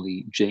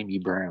formerly Jamie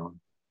Brown.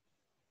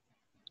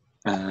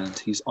 And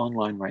he's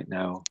online right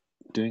now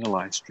doing a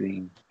live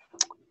stream.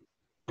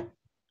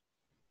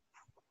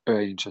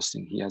 Very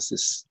interesting. He has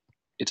this,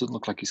 it doesn't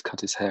look like he's cut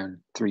his hair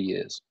in 3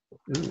 years.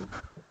 Ooh.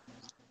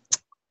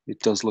 It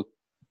does look,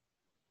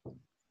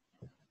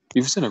 if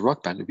you've seen a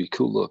rock band, it'd be a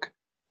cool look.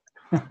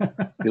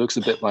 He looks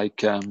a bit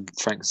like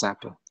Frank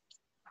Zappa.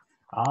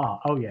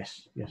 Oh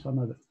yes, I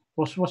know that.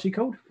 What's he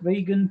called?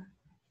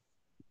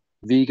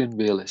 Vegan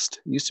Realist.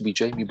 He used to be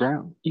Jamie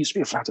Brown. He used to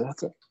be a flat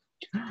earther.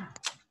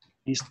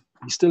 He's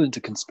still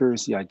into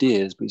conspiracy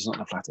ideas, but he's not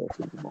a flat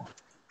earther anymore.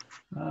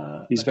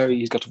 He's got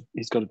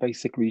a very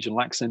thick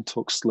regional accent,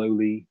 talks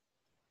slowly,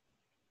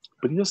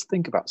 but he does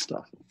think about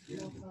stuff.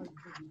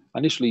 I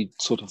initially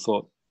sort of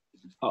thought,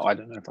 oh, I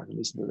don't know if I can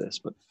listen to this,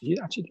 but he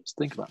actually does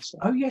think about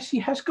stuff. Oh yes, he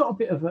has got a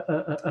bit of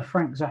a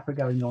Frank Zappa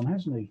going on,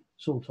 hasn't he?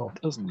 Sort of.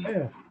 Doesn't he?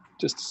 Yeah.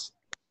 Just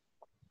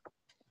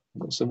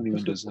got so many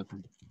windows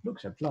open.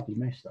 Looks a bloody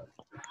mess though.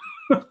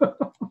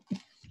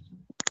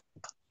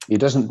 He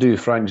doesn't do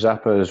Frank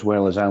Zappa as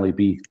well as Ali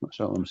B. That's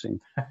all I'm saying.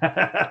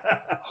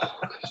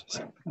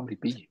 Ali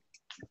B.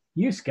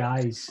 Use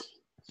guys.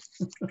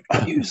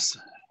 Use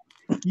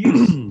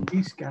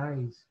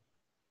guys.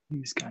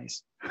 Use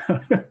guys.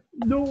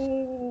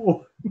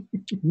 No.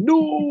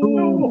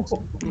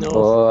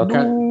 Oh, I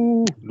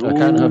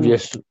can't have you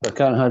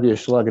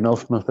slagging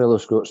off my fellow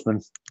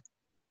Scotsman.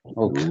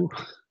 I'll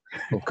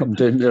come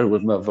down there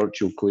with my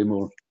virtual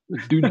claymore.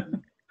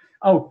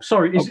 Oh,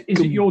 sorry. Is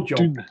it your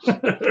job?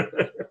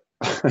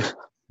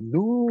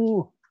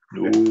 No.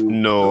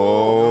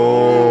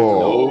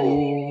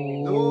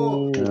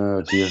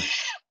 Oh dear.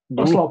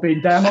 That's like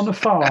being down on the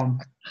farm.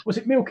 Was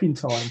it milking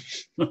time?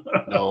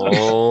 No.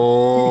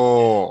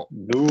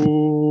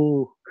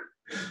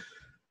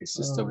 It's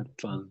just so much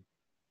fun.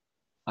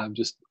 I don't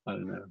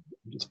know.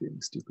 I'm just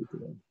feeling stupid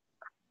today.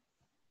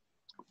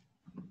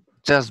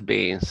 Just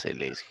being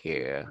silly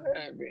here.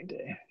 Every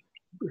day.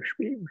 Just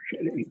being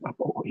silly, my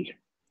boy.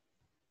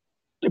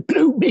 The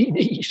blue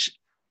meanies.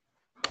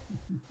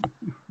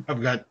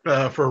 I've got,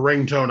 for a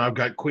ringtone, I've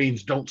got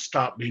Queen's Don't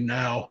Stop Me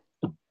Now.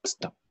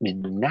 Stop me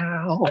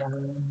now.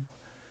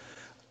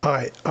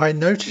 I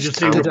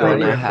noticed I'm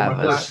gonna have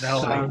a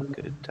so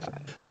good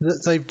time.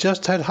 That they've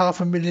just had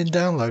 500,000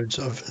 downloads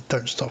of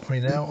Don't Stop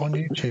Me Now on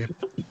YouTube.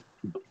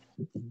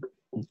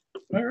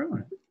 All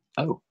right.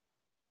 Oh.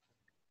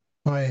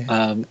 Hi.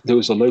 There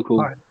was a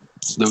local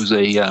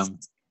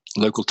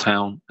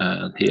town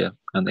here,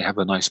 and they have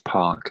a nice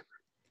park,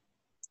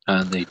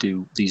 and they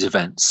do these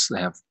events. They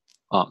have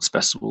arts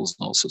festivals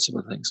and all sorts of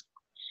other things,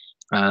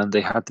 and they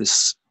had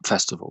this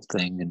festival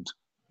thing, and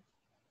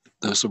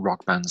there were some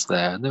rock bands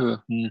there, and they were,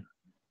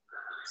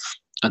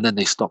 and then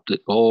they stopped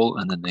it all,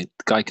 and then the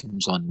guy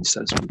comes on and he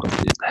says, "We've got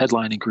the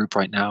headlining group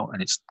right now,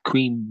 and it's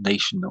Queen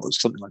Nation or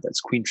something like that.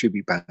 It's Queen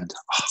tribute band."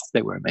 Oh,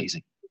 they were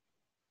amazing.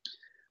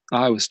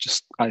 I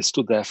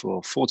stood there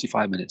for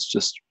 45 minutes,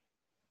 just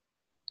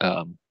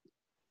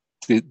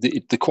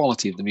the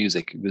quality of the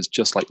music was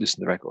just like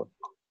listening to the record.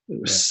 It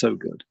was so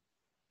good,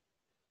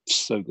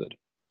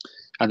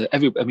 and it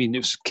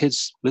was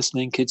kids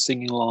listening, kids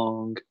singing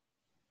along.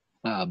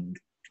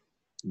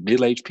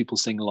 Middle-aged people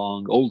sing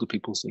along, older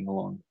people sing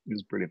along. It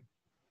was brilliant.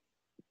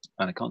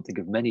 And I can't think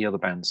of many other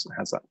bands that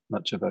has that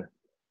much of a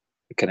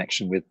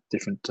connection with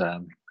different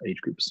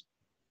age groups.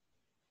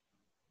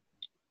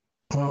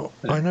 Well,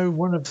 I know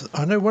one of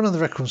the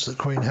records that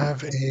Queen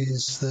have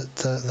is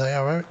that they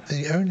are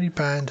the only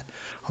band.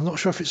 I'm not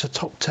sure if it's a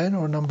top 10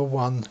 or a number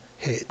 1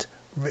 hit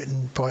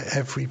written by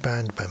every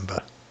band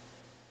member.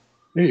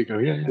 There you go.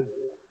 Yeah.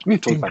 We've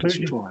talked about this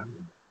before,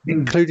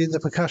 including the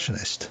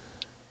percussionist.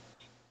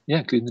 Yeah,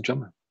 including the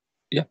drummer.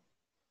 Yeah.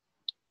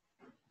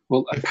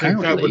 Well, I think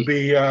that would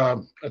be. I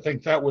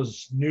think that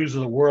was News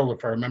of the World,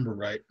 if I remember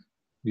right.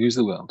 News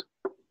of the World.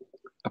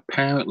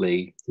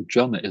 Apparently, the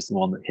drummer is the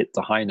one that hit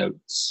the high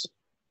notes,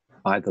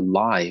 either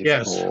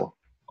live or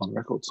on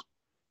records.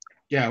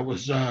 Yeah, it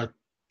was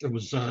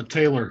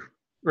Taylor,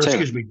 or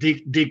excuse me,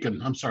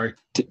 Deacon. I'm sorry.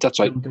 That's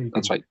right.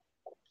 That's right.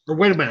 Or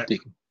wait a minute.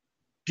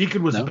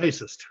 Deacon was the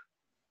bassist.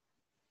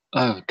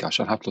 Oh gosh,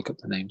 I'll have to look up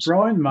the names.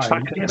 Brian May,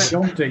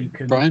 John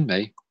Deacon. Brian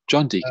May,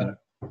 John Deacon.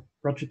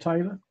 Roger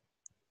Taylor.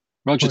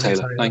 Roger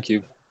Taylor. Thank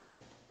you.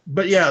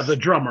 But yeah, the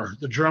drummer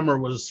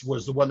was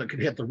the one that could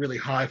hit the really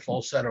high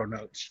falsetto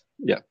notes.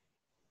 Yeah.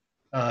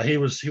 He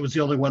was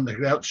the only one that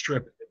could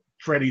outstrip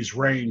Freddie's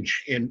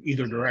range in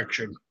either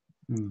direction.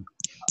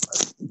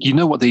 You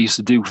know what they used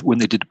to do when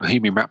they did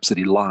Bohemian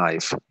Rhapsody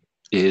live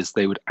is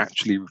they would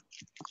actually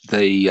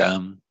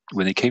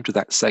when they came to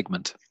that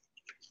segment,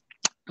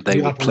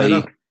 they would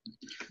play.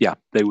 Yeah,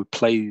 they would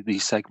play the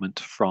segment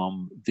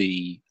from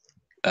the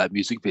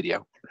music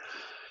video,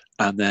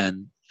 and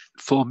then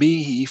for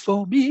me,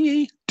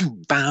 that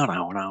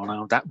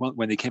one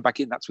when they came back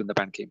in, that's when the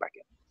band came back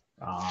in.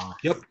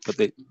 Yep. But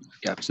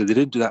so they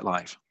didn't do that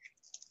live.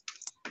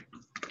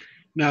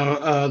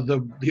 Now,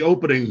 the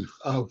opening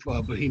of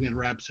Bohemian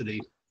Rhapsody,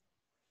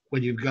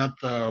 when you've got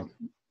the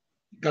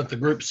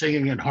group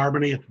singing in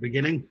harmony at the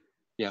beginning.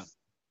 Yeah.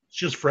 It's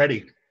just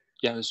Freddie.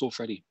 Yeah, it's all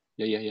Freddie.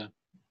 Yeah.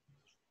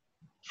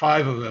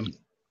 5 of them.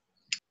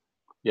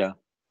 Yeah.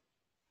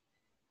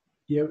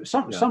 Yeah,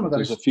 some of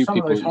those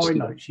high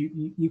notes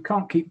you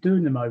can't keep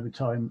doing them over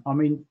time. I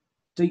mean,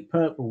 Deep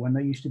Purple, when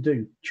they used to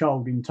do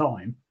Child in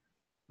Time,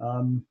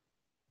 he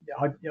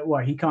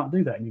can't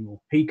do that anymore.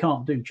 He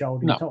can't do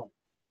Child in Time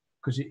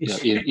because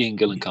Ian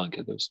Gillan can't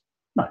get those.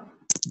 No.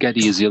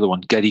 Geddy is the other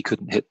one. Geddy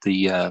couldn't hit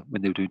the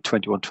when they were doing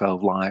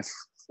 2112 live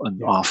on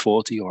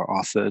R40 or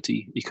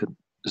R30. He couldn't.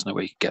 There's no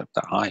way he could get up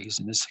that high. He's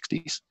in his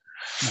 60s.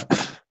 No.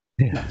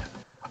 Yeah.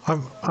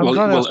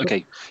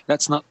 Okay.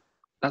 That's not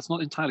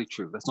entirely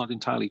true. That's not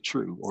entirely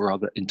true, or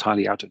rather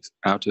entirely out of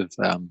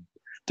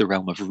the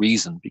realm of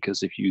reason.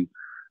 Because if you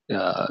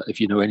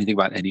know anything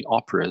about any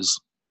operas,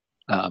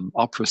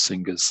 opera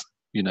singers,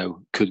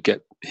 could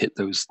hit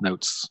those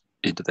notes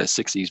into their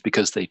 60s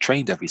because they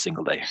trained every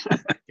single day.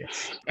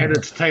 And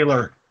it's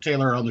Taylor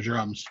on the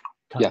drums.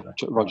 Yeah,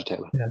 Roger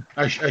Taylor. Yeah.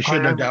 I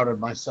shouldn't have doubted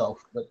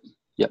myself, but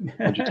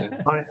Roger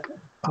Taylor.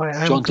 I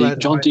am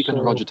John Deacon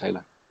and Roger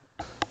Taylor.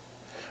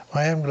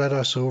 I am glad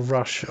I saw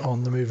Rush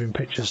on the Moving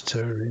Pictures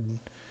tour in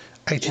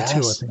 '82, I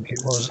think it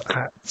was,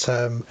 at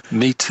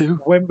Me too.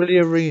 Wembley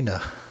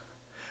Arena.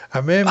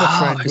 And me and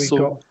my friend,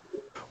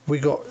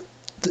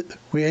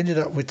 we ended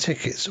up with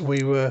tickets.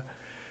 We were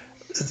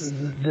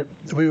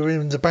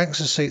in the banks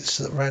of seats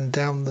that ran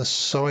down the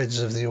sides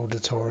of the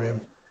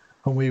auditorium,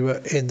 and we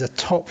were in the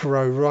top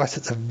row, right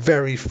at the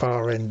very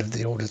far end of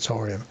the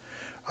auditorium.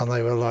 And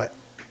they were like,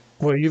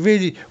 well,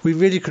 we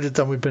really could have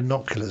done with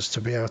binoculars to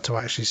be able to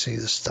actually see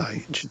the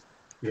stage.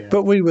 Yeah.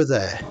 But we were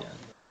there.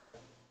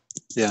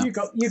 Yeah. You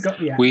got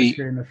the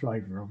atmosphere and the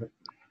flavour of it.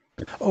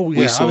 Oh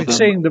yeah,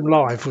 seeing them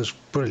live was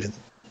brilliant.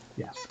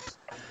 Yeah.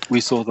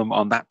 We saw them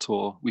on that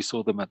tour. We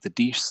saw them at the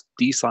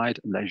D-Side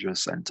Leisure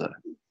Centre,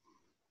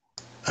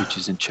 which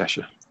is in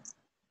Cheshire.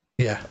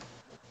 Yeah.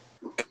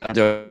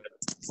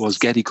 Was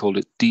Geddy called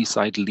it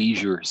D-Side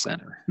Leisure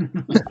Centre.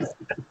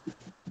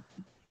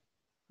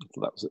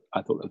 I thought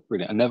that was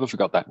brilliant. I never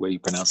forgot that way you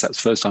pronounce that.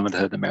 It's the first time I'd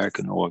heard an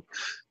American or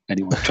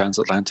anyone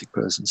transatlantic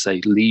person say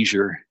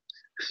leisure.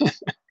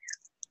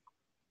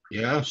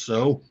 Yeah,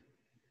 so.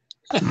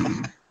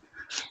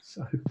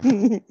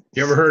 You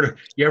ever heard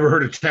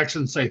a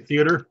Texan say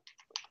theater?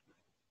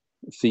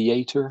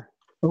 Theater.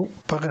 Oh,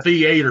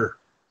 theater.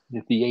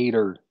 The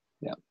theater.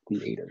 Yeah,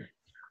 theater.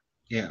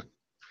 Yeah.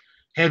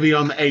 Heavy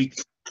on the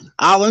 8.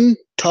 Alan,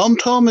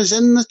 Tom is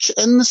in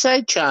the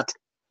side chat.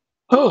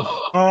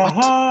 Oh.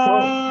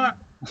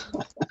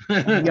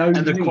 And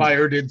the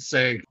choir did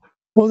say.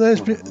 Well, there's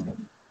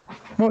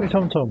Morty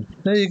Tom.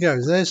 There you go.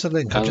 There's the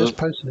link. I just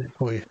posted it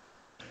for you.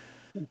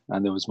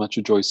 And there was much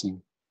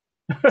rejoicing.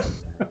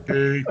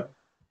 Okay.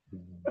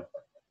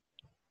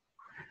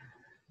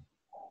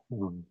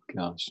 Oh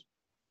gosh.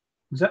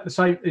 Is that the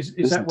same?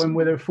 Is that when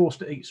they were forced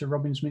to eat Sir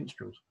Robin's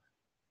minstrels?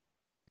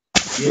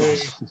 Yeah.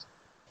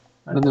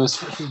 And there was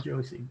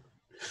rejoicing.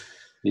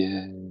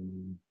 Yeah.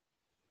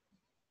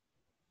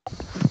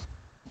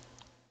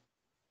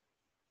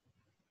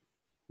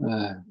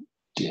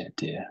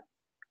 Dear.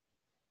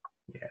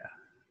 Yeah.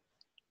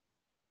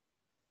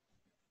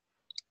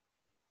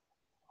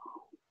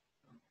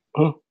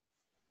 Oh.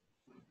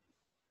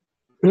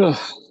 Yeah,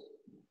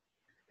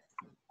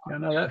 I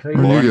know that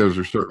feeling. Well, you guys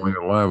are certainly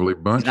a lively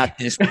bunch. Not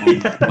this one,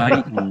 mate.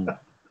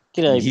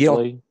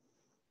 G'day,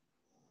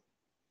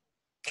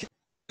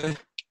 Blue.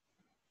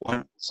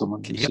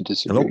 Someone needs to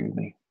disagree with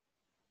me.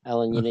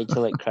 Alan, you need to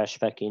let Crash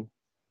back in.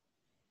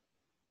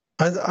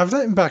 I've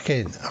let him back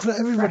in. I've let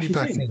everybody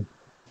back in.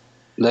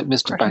 Let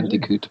Mr.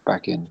 Bandicoot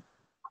back in.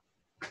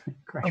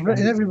 I'm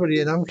letting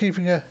everybody in. I'm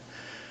keeping a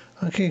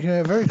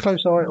very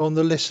close eye on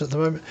the list at the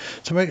moment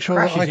to make sure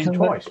that I can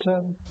let,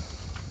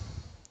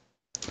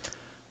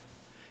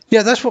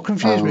 yeah, that's what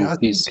confused me. I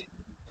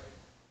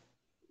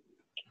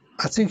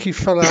think he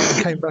fell out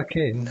and came back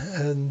in,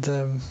 and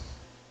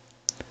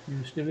you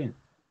were still in.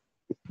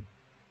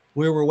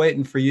 We were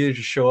waiting for you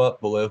to show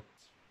up, Baloo.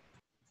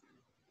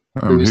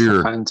 I'm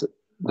here.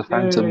 The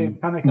Phantom.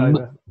 Panic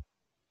over.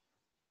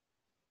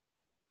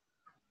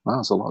 Wow,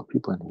 there's a lot of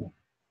people in here.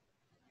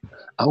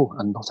 Oh,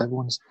 and not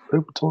everyone's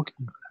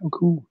talking. How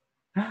cool.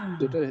 I'm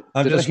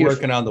just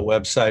working on the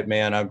website,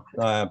 man. I've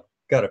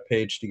got a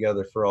page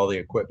together for all the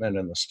equipment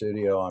in the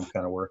studio I'm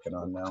kind of working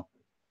on now.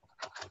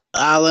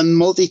 Alan,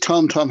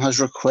 Multi-Tom Tom has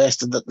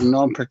requested that the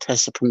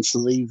non-participants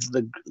leave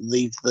the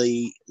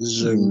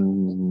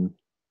Zoom.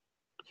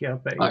 Yeah,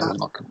 I will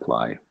not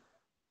comply.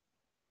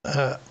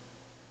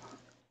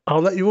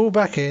 I'll let you all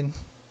back in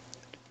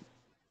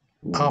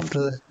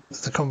after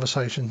the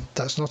conversation.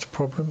 That's not a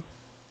problem.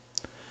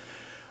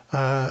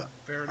 I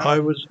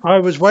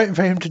was waiting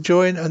for him to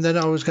join, and then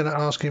I was going to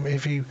ask him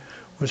if he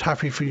was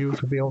happy for you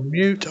to be on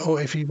mute or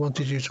if he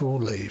wanted you to all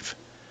leave.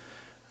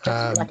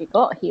 Bloody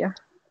got here.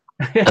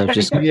 I'm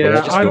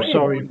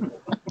sorry.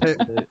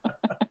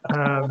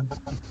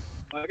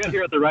 I got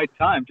here at the right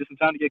time, just in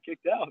time to get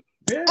kicked out.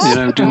 You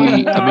know, do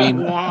we?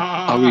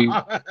 I mean,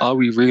 are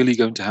we really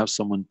going to have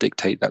someone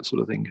dictate that sort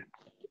of thing?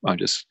 I'm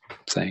just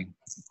saying.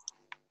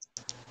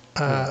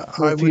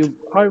 I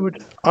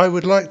would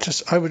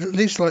at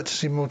least like to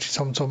see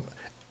Multi-Tom Tom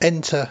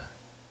enter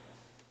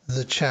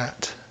the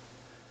chat.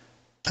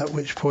 At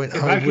which point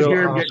I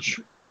will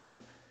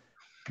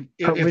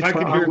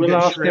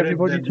ask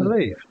everybody to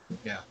leave.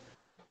 Yeah.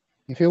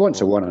 If he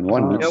wants a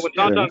one-on-one, yeah, when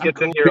Tom Tom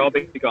gets in here, I'll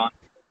be gone.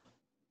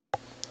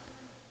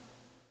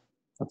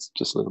 That's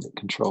just a little bit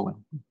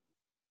controlling.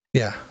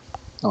 Yeah.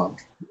 Oh.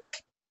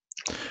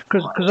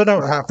 Because I know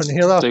what happened.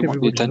 He'll ask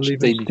everybody to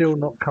leave and still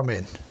not come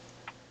in.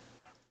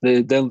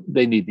 They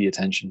need the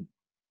attention.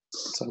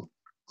 So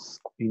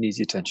he needs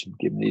the attention.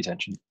 Give him the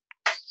attention.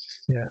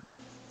 Yeah.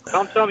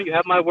 Tom, you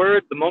have my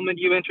word. The moment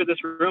you enter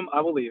this room,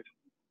 I will leave.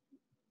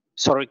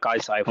 Sorry,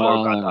 guys. I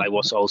forgot I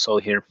was also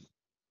here.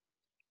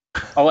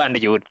 Oh, and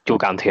you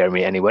can't hear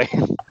me anyway.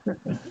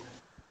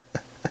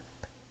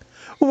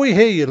 We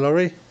hear you,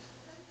 Laurie.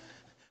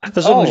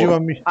 As long as you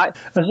unmute. As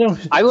long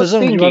as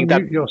you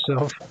unmute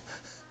yourself.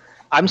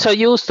 I'm so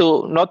used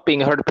to not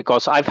being heard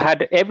because I've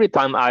had every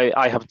time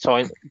I have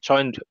joined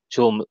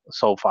Zoom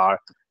so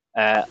far,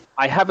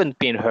 I haven't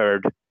been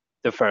heard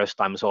the first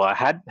time, so I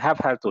have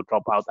had to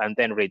drop out and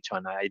then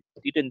rejoin. I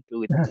didn't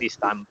do it this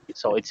time,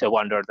 so it's a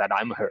wonder that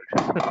I'm heard.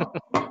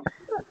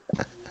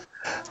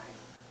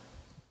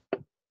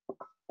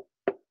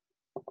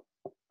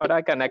 But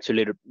I can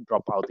actually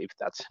drop out if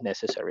that's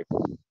necessary.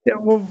 Yeah,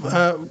 well,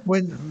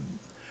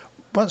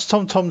 once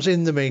Tom's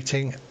in the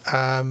meeting,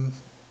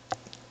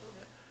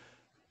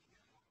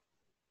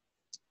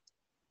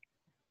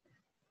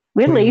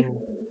 we'll leave.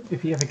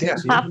 If he ever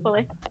gets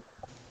happily.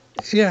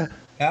 Yeah.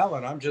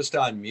 Alan, I'm just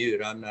on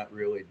mute. I'm not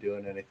really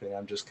doing anything.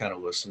 I'm just kind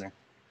of listening.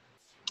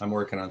 I'm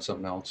working on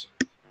something else.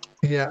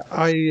 Yeah,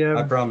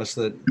 I promise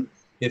that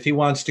if he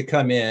wants to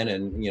come in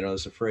and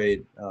is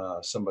afraid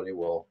somebody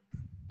will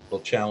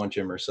challenge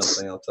him or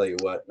something, I'll tell you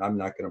what, I'm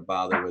not going to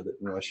bother with it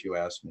unless you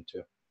ask me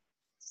to.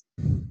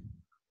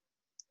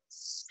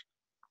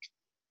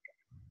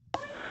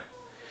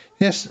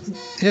 Yes,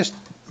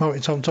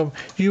 Tom.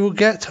 You will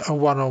get a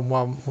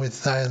one-on-one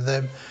with they and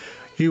them.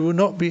 You will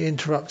not be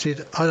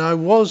interrupted. And I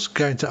was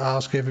going to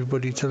ask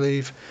everybody to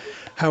leave.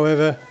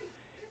 However,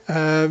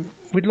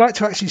 we'd like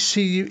to actually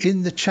see you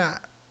in the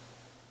chat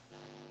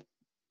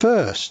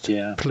first,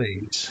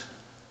 please.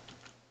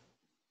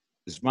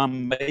 Is my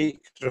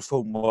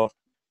microphone more?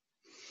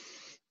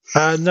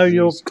 No,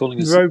 you're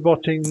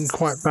roboting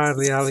quite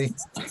badly, Ali.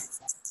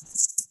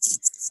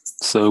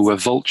 So we're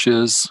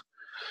vultures,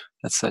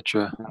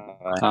 etc.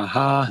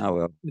 Aha. Oh,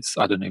 well.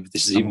 I don't know if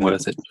this is even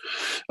worth it.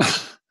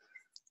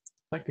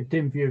 Like a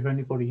dim view of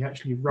anybody who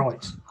actually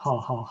writes ha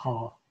ha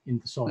ha in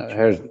the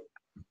side.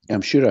 I'm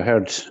sure I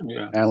heard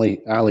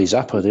Ali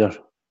Zappa there.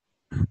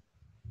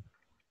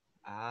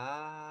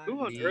 Who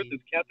on earth is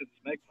Captain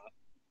Smegma?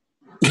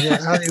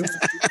 Yeah,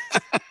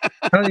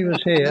 Ali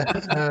was here.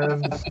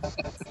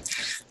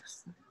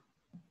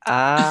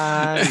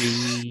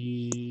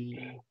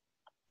 Ali.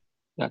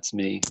 That's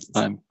me.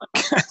 I'm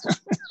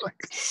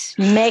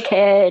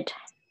Meghead.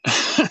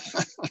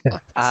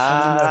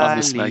 I'm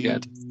Miss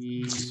Meghead.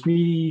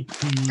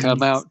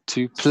 Come out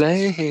to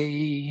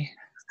play.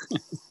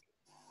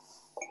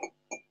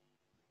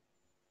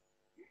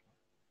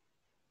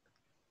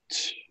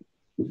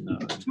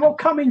 Well,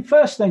 come in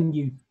first then,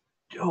 you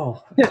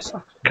Oh, yes.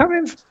 Come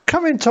in,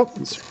 Tom.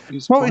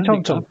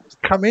 Multi Tom.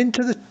 Come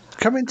into the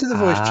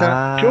voice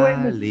chat.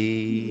 Join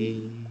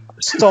the.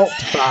 Stop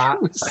that.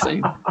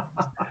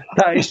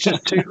 That is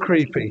just too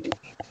creepy.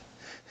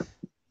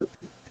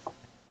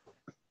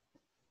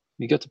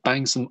 You got to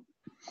bang some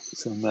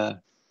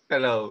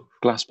hello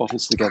glass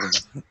bottles together.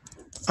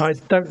 I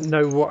don't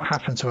know what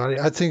happened to Ali.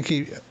 I think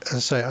he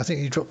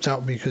dropped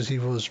out because he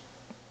was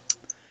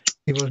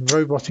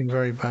roboting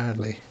very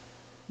badly.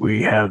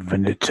 We have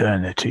an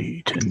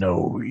eternity to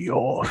know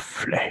your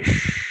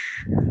flesh.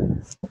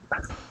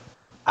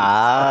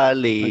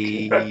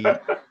 Ali. Okay.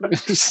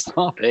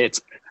 Stop it.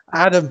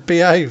 Adam,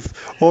 behave.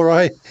 All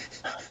right.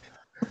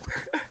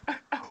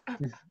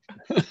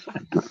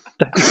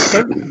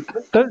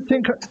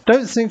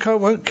 Don't think I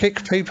won't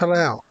kick people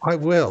out. I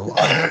will.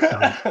 I have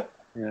done.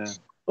 Yeah.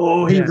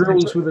 Oh, he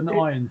rules with an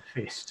iron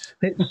fist.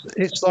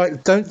 It's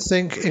like, don't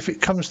think if it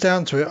comes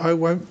down to it, I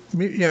won't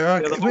mute.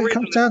 If it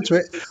comes down to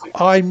it,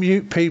 I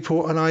mute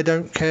people and I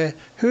don't care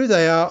who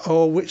they are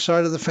or which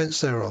side of the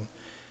fence they're on.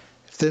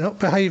 If they're not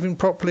behaving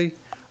properly,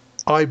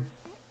 I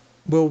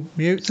will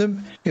mute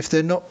them. If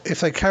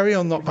they carry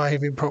on not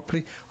behaving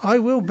properly, I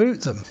will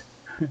boot them.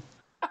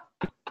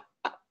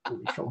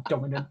 So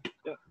dominant.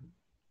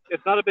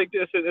 It's not a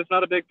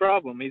big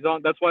problem. He's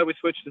on. That's why we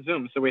switched to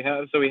Zoom. So he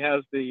has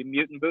the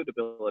mute and boot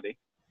ability.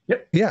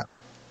 Yep. Yeah.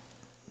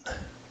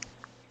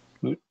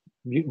 Mute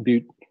and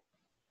boot.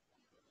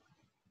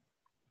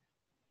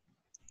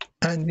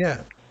 And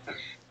yeah.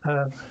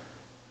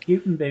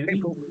 Mute and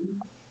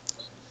boot.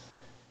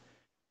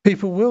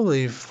 People will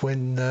leave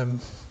when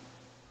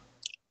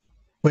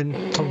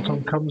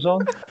TomTom comes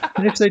on,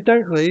 and if they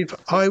don't leave,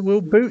 I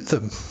will boot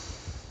them.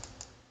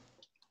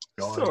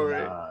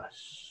 Sorry.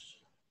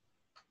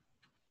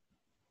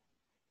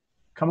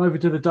 Come over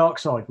to the dark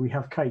side. We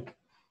have cake.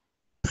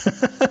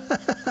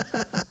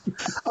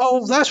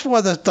 Oh, that's why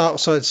the dark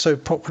side's so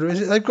popular,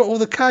 is it? They've got all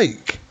the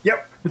cake.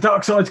 Yep, the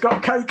dark side's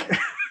got cake.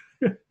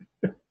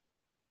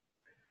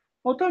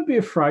 Oh, don't be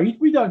afraid.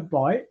 We don't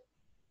buy it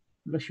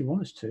unless you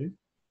want us to.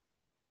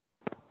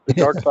 The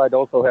dark side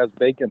also has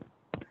bacon.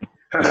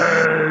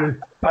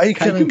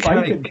 Bacon and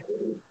cake.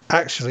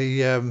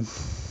 Actually,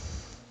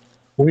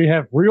 we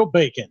have real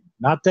bacon,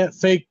 not that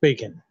fake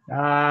bacon.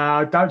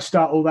 Don't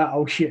start all that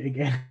old shit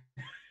again.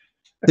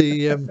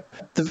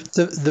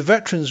 The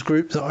veterans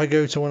group that I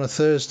go to on a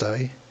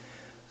Thursday,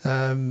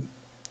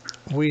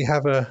 we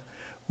have an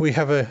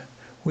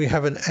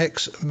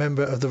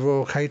ex-member of the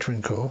Royal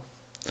Catering Corps,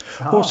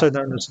 also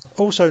known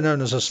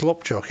as a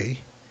slop jockey.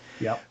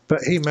 Yeah.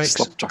 But he makes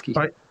slop jockey.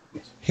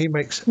 He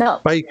makes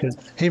No. bacon.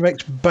 He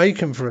makes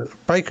bacon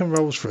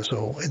rolls for us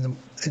all in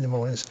the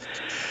mornings.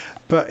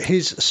 But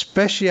his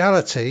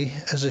speciality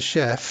as a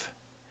chef,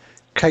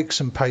 cakes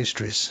and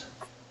pastries.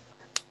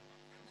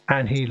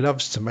 And he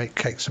loves to make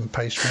cakes and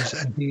pastries,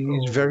 and he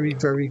is very,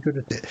 very good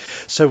at it.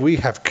 So we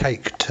have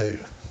cake too.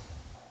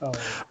 Oh.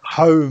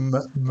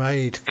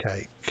 Homemade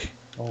cake.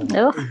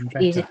 Oh,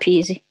 easy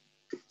peasy.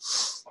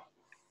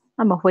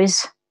 I'm a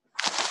whiz.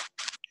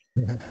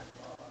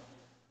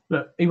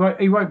 Look, he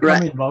won't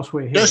come in whilst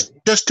we're here.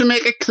 Just to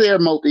make it clear,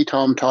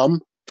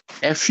 Tom,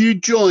 if you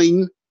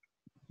join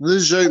the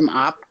Zoom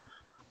app,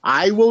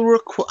 I will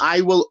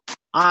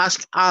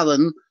ask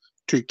Alan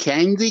to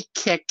kindly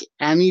kick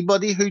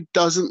anybody who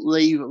doesn't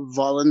leave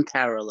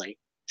voluntarily,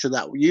 so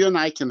that you and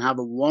I can have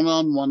a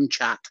one-on-one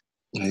chat,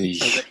 so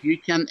that you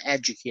can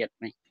educate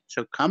me.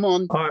 So come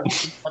on, put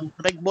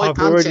big boy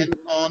pants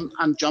on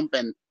and jump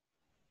in.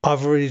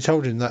 I've already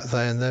told him that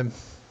there and then.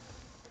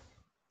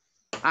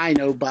 I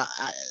know, but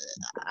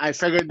I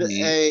figured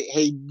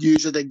he'd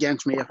use it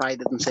against me if I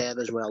didn't say it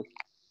as well.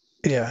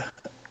 Yeah,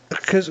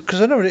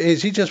 because I know what it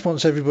is. He just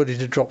wants everybody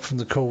to drop from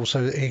the call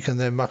so that he can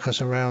then muck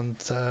us around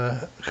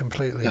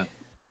completely. Yeah.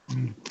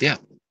 Yeah.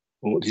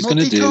 Well, what he's going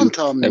to do,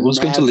 everyone's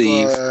going to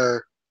leave.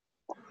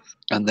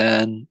 And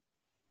then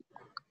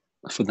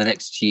for the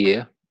next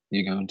year,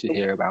 you're going to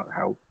hear about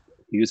how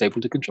he was able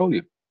to control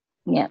you.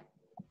 Yeah.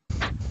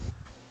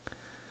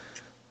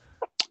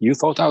 You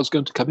thought I was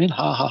going to come in?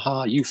 Ha ha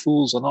ha. You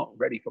fools are not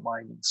ready for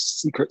my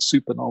secret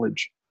super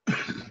knowledge.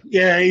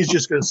 Yeah, he's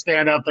just going to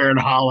stand out there and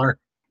holler.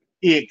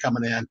 He ain't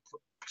coming in.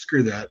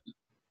 Screw that.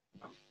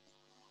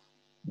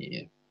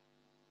 Yeah.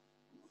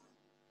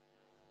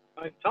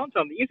 Tom,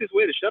 the easiest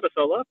way to shut us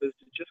all up is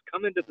to just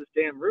come into this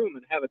damn room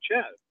and have a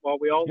chat while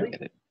we all leave.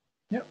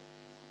 Yep.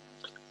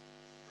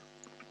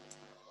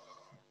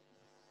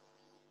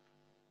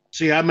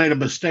 See, I made a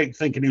mistake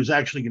thinking he was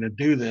actually going to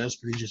do this,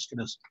 but he's just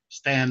going to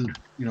stand,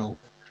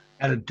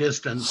 at a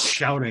distance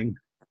shouting.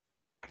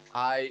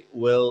 I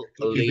will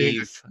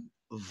leave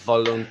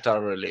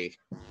voluntarily.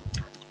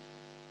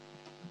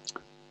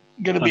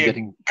 Going to be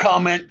a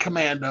comment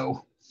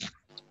commando.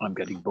 I'm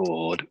getting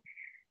bored.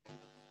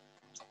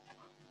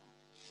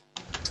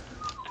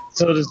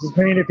 So does this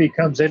mean if he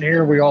comes in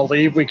here, we all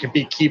leave, we can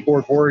be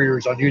keyboard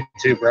warriors on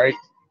YouTube, right?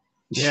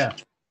 Yeah.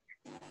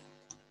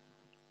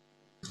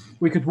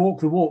 We could walk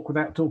the walk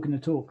without talking the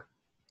talk.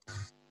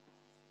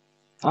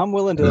 I'm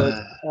willing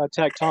to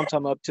tag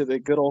TomTom up to the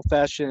good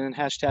old-fashioned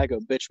hashtag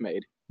of bitch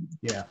made.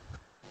 Yeah.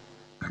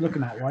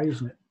 Looking that way,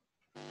 isn't it?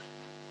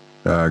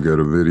 I got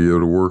a video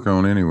to work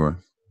on anyway.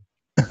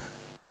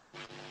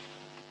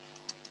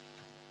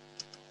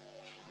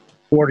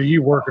 What are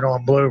you working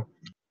on, Blue?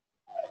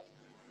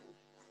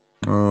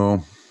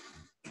 Oh,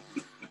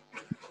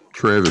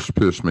 Travis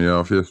pissed me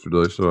off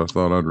yesterday, so I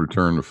thought I'd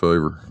return the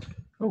favor.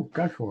 Oh,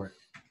 go for it.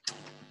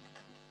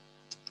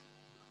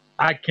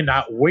 I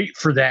cannot wait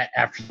for that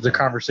after the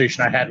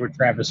conversation I had with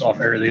Travis off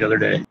air the other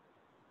day.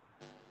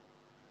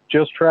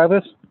 Just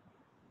Travis?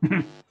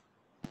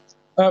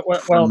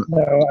 Well,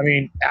 no. I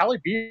mean, Allie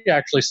B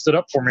actually stood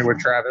up for me with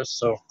Travis,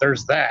 so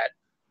there's that.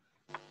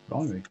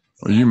 Well,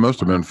 you must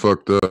have been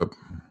fucked up.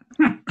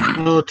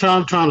 Oh,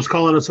 Tom's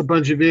calling us a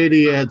bunch of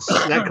idiots.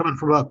 That coming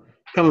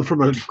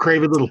from a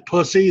craven little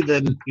pussy,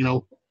 then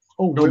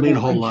don't mean a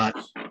whole lot.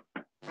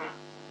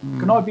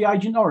 Can I be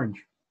Agent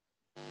Orange?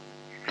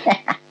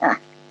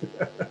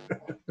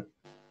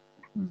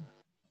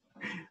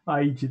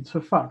 Agents,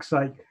 for fuck's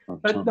sake.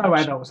 No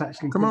adults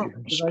actually. Come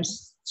on.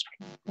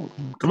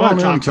 Come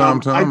on,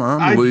 Tom.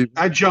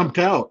 I jumped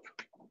out.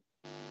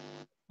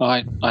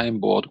 I am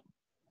bored.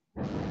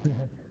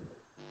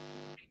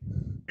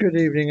 Good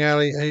evening,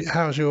 Ali.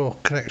 How's your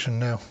connection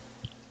now?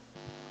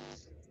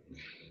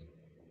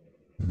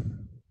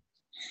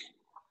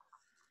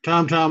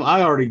 Tom,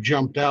 I already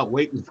jumped out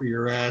waiting for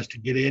your ass to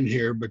get in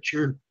here, but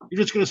you're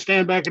just going to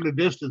stand back in the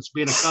distance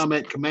being a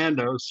comment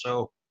commando,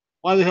 so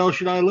why the hell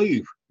should I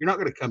leave? You're not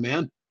going to come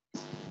in.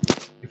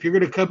 If you're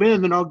going to come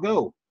in, then I'll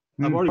go.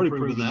 I've already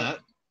proven that.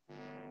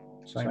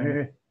 Same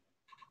here.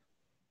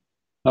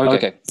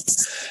 Okay.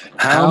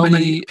 How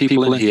many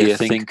people in here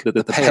think that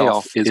the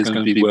payoff is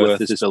going to be worth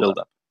this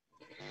build-up?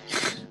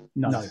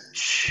 No.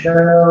 It's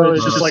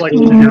just like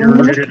your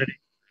virginity.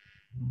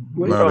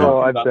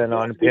 I've been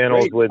on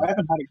panels with. I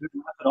haven't had a good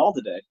laugh at all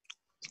today.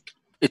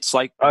 It's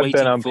like I've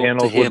been on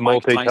panels with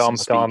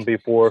multi-tom-tom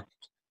before.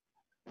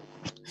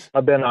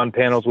 I've been on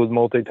panels with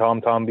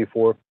multi-tom-tom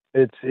before.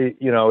 It's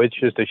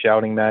just a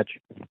shouting match.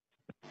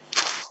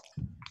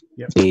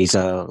 Yep. He's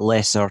a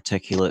less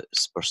articulate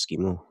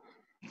Spurskimo.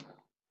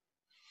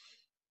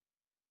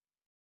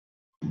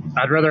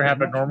 I'd rather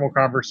have a normal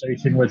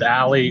conversation with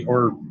Allie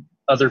or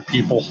other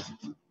people.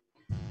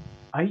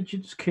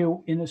 Agents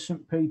kill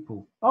innocent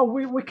people. Oh,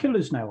 we're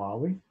killers now, are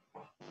we?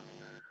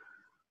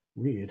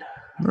 Weird.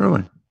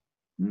 Really?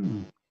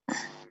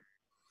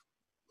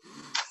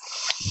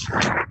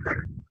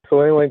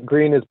 So anyway,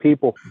 green is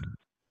people.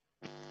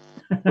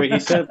 Wait, he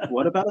said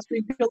what about us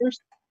being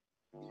killers?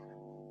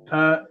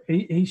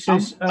 He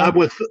says I'm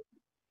with.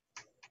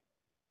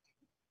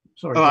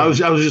 Sorry. I was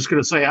just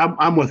going to say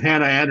I'm with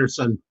Hannah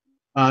Anderson.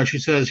 She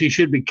says he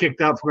should be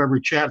kicked out from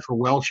every chat for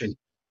welching.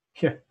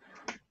 Yeah.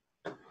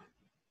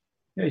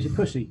 Yeah, he's a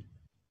pussy.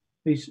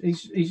 He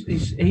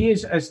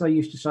is, as they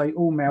used to say,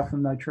 all mouth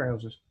and no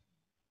trousers.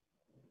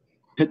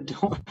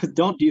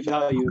 Don't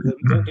devalue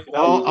them.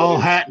 All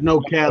hat,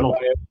 no cattle.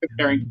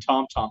 Comparing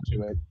TomTom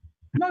to it.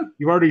 No,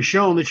 you've already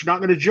shown that you're not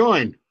going to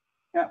join.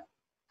 Yeah.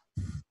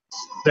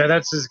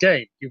 That's his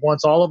game. He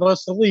wants all of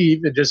us to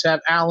leave and just have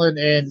Alan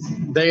and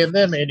they and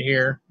them in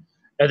here,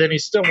 and then he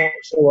still won't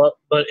show up.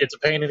 But it's a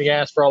pain in the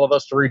ass for all of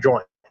us to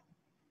rejoin.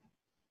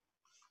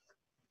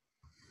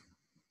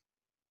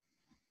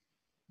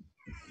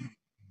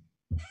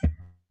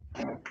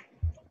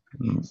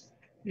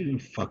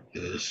 Fuck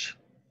this.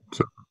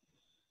 So,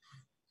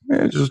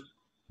 it's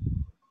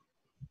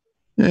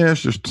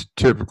just a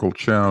typical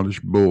childish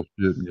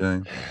bullshit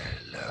game.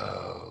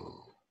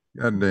 Hello.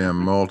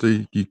 Goddamn,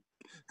 Multi.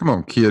 Come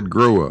on, kid,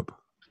 grow up.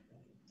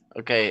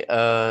 Okay,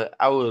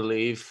 I will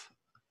leave.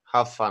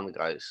 Have fun,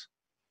 guys.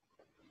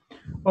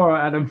 All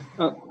right, Adam.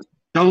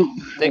 Don't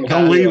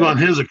leave on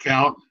his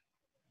account.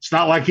 It's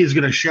not like he's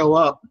going to show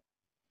up.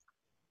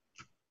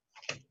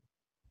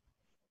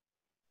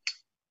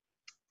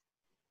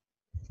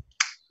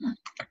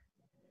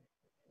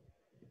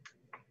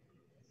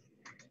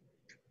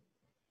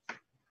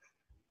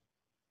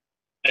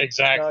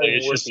 Exactly.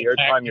 It's just the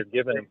airtime you're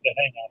giving him.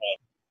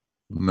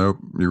 Nope,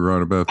 you're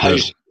right about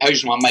that.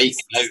 How's my mic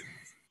now?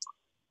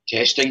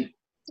 Testing.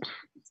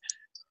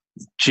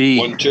 Gee.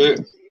 1,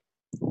 2.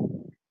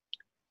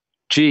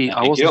 Gee,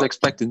 I wasn't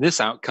expecting this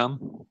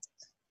outcome.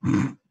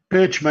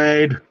 Pitch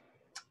made.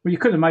 Well, you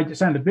could have made it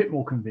sound a bit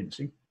more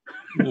convincing.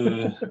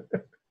 He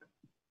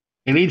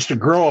needs to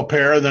grow a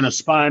pair, then a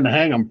spine to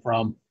hang him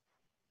from.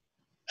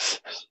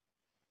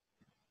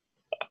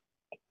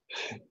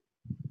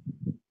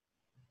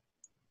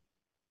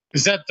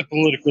 Is that the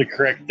politically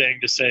correct thing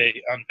to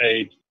say?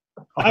 Unpaid.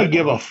 I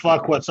give a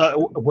fuck what's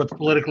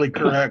politically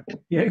correct.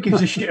 Yeah, who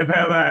gives a shit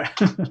about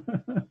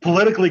that?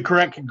 Politically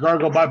correct can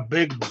gargle my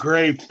big,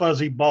 gray,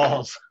 fuzzy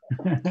balls.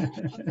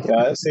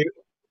 Yeah, see,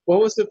 what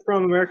was it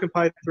from American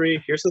Pie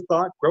 3? Here's the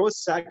thought. Grow a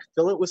sack,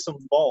 fill it with some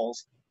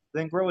balls,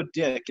 then grow a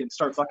dick and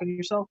start fucking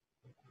yourself.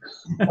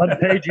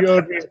 Unpaid, you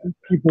owed me a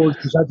keyboard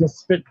because I just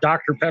spit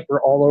Dr. Pepper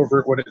all over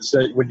it when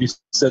you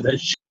said that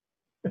shit.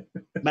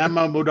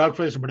 Mama Moodog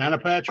face a banana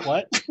patch,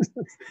 what?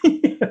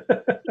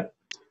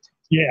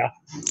 Yeah.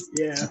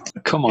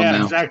 Come on yeah,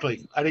 now.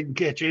 exactly. I didn't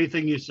catch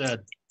anything you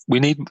said. We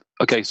need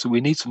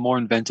some more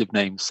inventive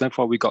names. So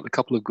far, we got a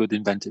couple of good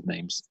inventive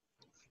names.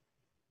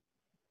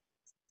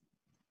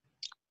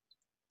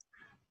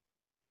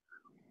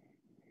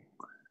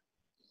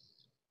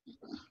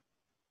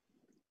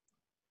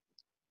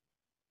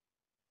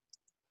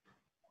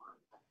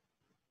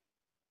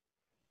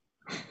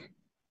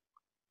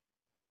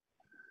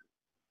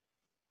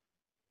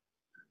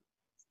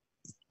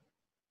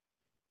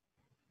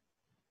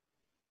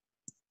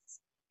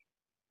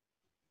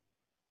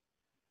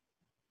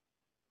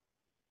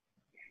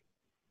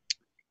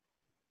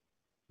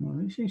 Well,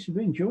 he seems to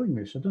be enjoying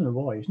this. I don't know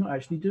why. He's not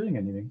actually doing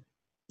anything.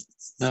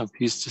 No,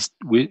 he's just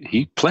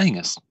he's playing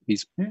us.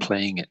 He's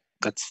playing it.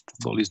 That's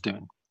all he's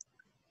doing.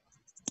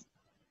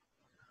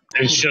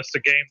 It's just a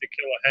game to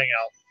kill a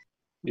hangout.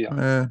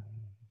 Yeah.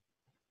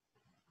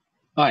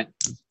 All right.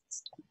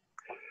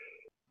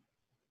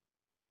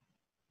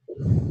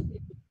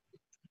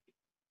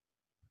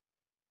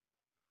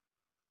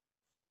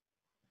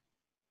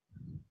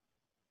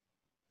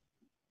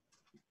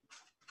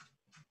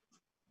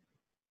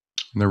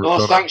 Never Oh,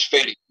 thought thanks,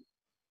 Ferry.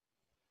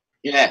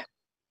 Yeah.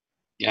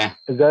 Yeah.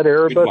 Is that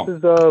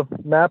Erebus's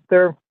map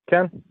there,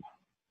 Ken?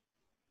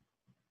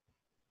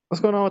 What's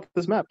going on with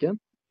this map, Ken?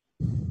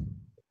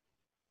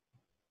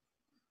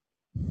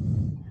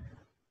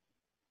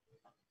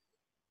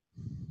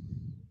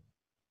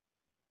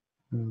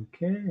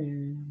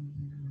 Okay.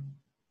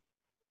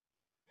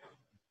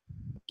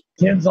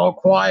 Ken's all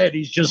quiet.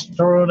 He's just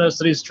throwing us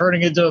that he's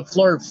turning into a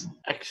flurf.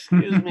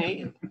 Excuse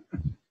me.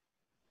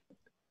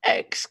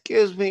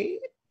 Excuse me.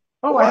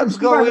 Oh, what's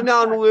going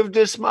on with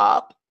this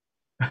map?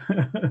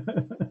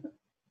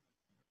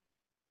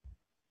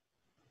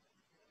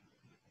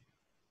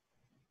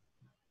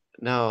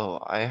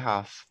 No, I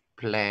have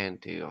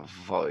plenty of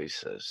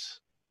voices.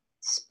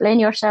 Explain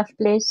yourself,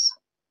 please.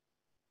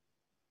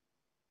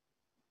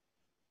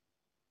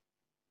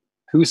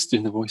 Who's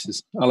doing the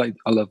voices? I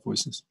love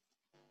voices.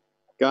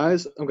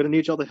 Guys, I'm gonna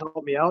need y'all to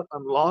help me out.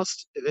 I'm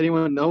lost. If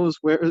anyone knows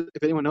where I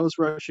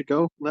should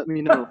go, let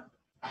me know.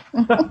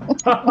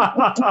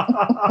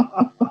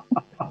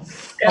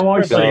 Oh,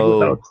 I see.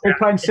 We're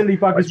playing silly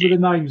buggers with the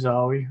names,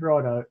 are we?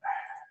 Righto.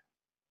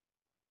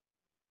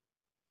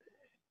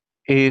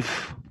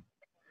 If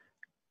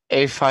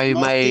I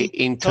may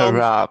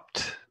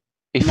interrupt,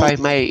 if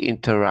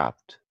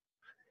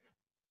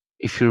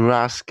you're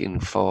asking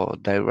for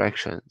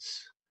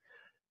directions,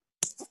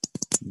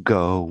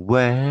 go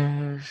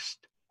west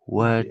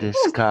where the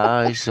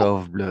skies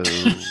of blue.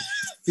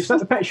 Is that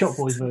the Pet Shop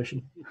Boys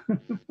version?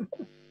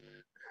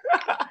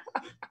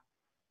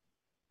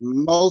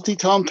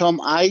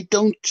 Multi-Tom, I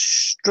don't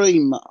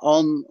stream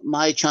on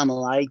my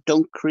channel. I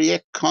don't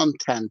create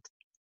content.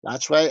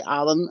 That's why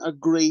Alan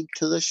agreed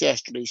to this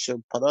yesterday.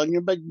 So put on your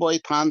big boy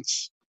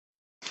pants,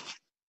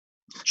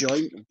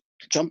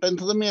 jump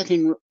into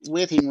the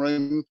waiting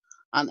room,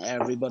 and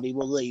everybody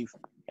will leave.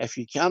 If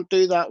you can't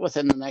do that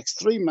within the next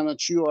 3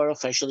 minutes, you are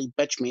officially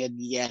bitch made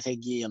yet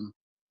again.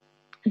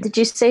 Did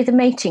you say the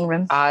mating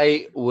room?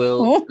 I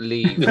will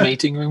leave. The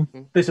mating room?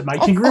 There's a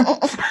mating room?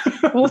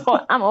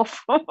 I'm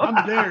off.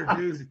 I'm there,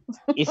 dude.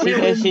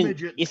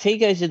 If he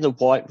goes in the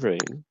white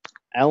room,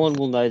 Alan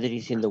will know that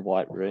he's in the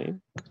white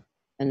room.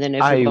 And then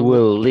everybody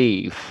will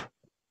leave.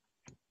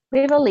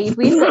 We will leave.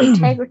 We've got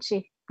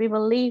integrity. We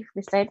will leave.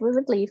 We said we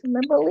would leave, and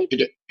then we'll leave.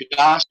 Could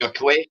I ask a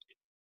question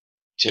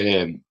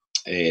to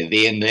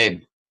they and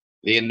them?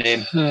 They and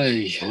them.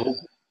 Hey.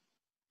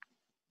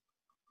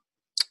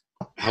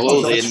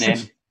 Hello, they and them.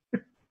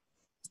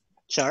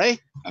 Sorry?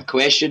 A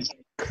question?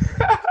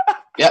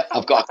 Yeah,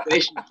 I've got a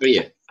question for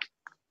you.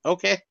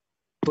 Okay.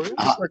 We're going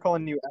to start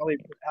calling you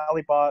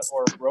Alibot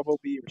or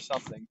RoboBee or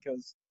something,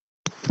 because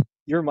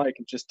your mic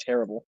is just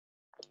terrible.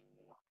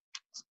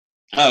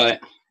 All right.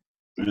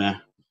 Yeah.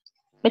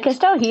 We can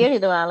still hear you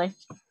though, Ali.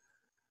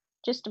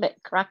 Just a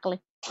bit crackly.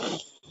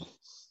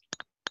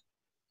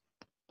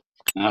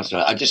 That's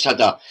right. I just had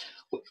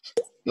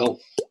well,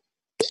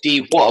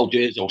 see, what I'll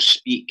do is I'll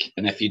speak,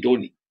 and if you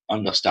don't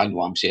understand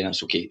what I'm saying,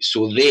 that's okay.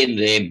 So they and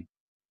them,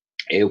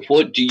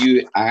 what do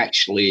you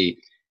actually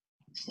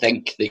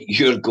think that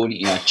you're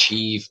going to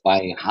achieve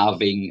by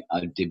having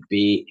a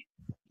debate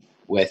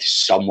with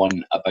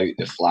someone about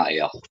the flat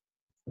earth?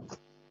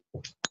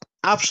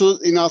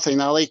 Absolutely nothing,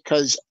 Ali,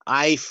 because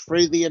I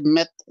freely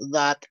admit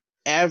that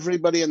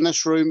everybody in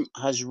this room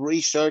has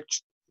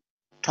researched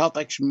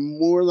topics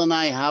more than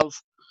I have.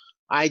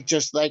 I'd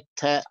just like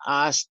to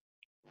ask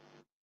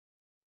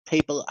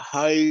people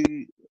how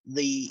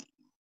the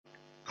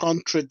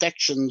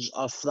contradictions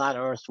of flat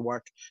earth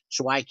work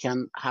so I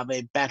can have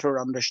a better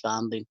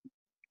understanding.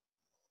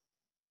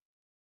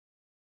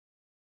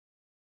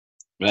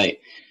 Right.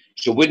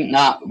 So wouldn't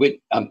that,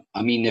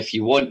 I mean, if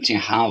you want to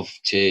have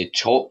to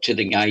talk to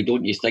the guy,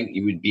 don't you think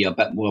you would be a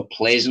bit more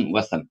pleasant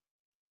with him?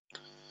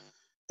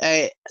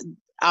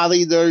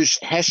 Ali, there's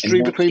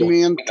history between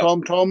me and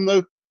Tom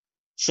though.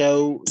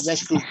 So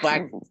this goes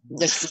back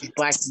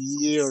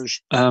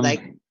years.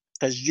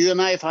 Because you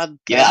and I have had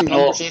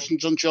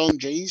conversations on Sean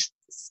G's.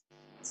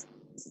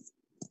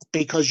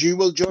 because you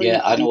will join Yeah,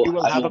 I and know. you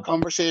will I have know. a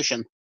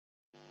conversation.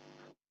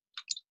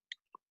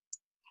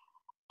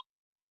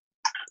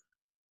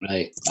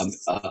 Right.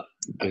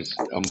 It's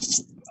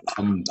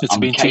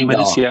been 2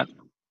 minutes yet.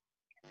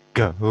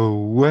 Go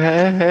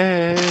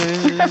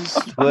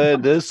west where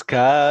the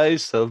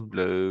skies are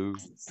blue.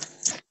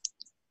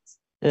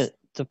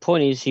 The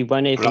point is, he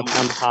won't even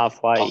come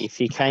halfway. If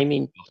he came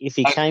into the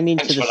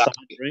side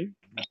room,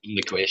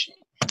 the question.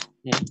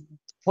 Yeah.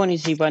 The point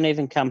is, he won't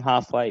even come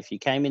halfway. If he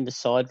came in the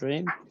side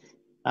room,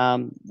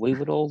 we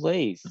would all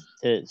leave.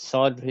 The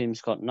side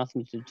room's got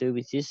nothing to do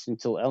with this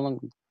until Ellen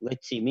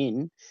lets him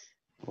in.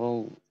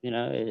 Well,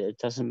 it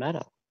doesn't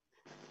matter.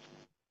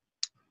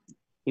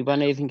 He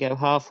won't even go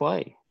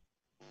halfway.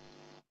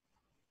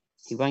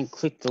 He won't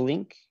click the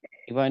link.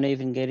 He won't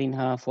even get in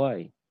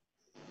halfway.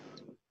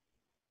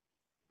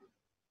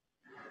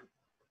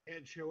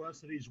 Can't show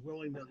us that he's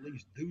willing to at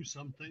least do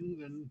something,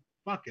 then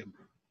fuck him.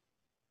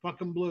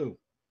 Fuck him, Blue.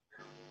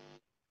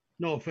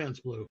 No offense,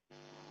 Blue.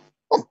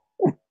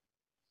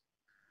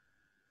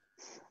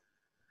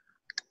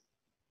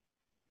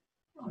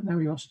 Now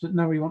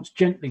he wants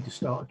gently to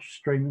start a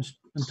stream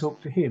and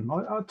talk to him.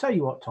 I'll tell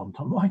you what, Tom,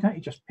 why don't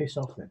you just piss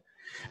off then?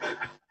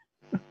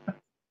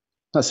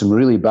 That's some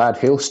really bad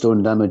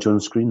hailstone damage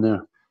on screen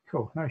there.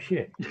 Cool, no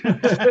shit.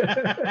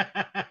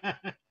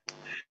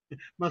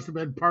 Must have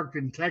been parked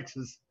in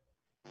Texas.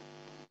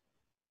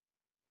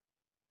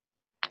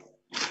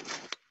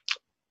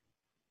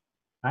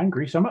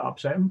 Angry, some are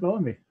upset and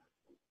blimey.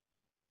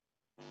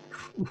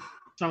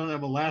 Some of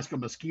them Alaska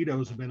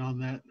mosquitoes have been on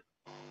that.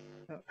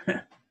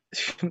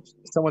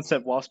 Someone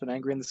said wasp and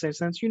angry in the same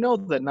sense. You know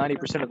that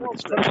 90% of the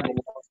destruction of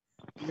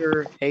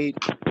fear, hate,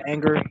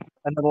 anger, and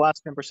then the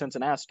last 10% is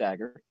an ass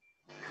dagger.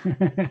 Those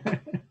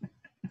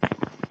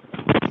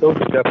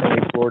are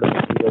definitely Florida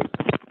mosquitoes.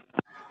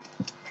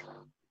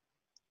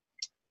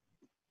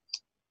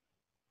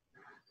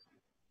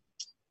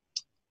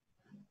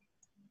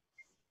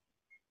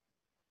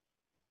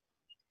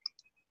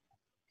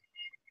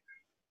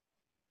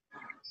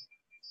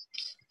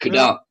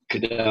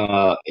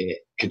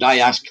 Could I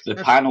ask the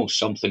panel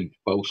something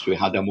whilst we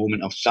had a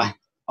moment of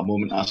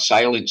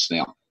silence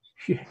there?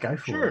 Yeah, go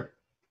for it.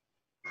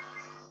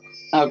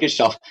 Oh, good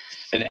stuff.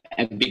 And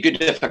it'd be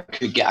good if I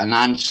could get an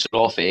answer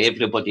off of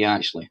everybody,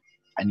 actually.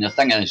 And the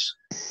thing is,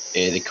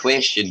 the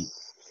question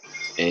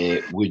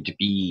would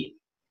be,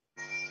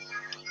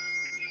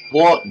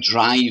 what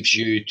drives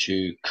you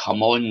to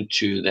come on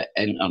to the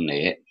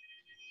internet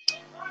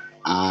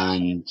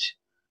and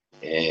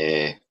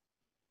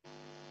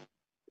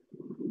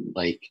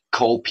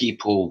call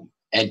people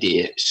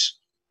idiots,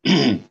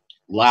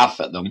 laugh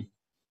at them,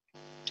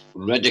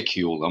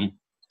 ridicule them,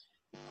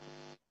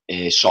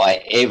 sort of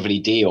every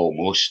day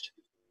almost,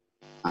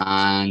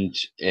 and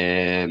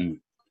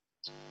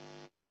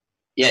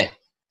yeah,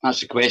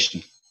 that's the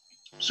question.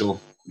 So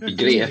it'd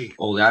be great if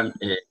all the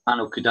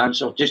panel could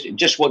answer.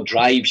 Just what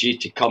drives you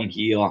to come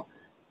here,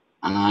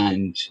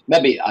 and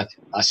maybe I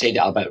said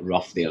it a bit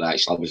rough there.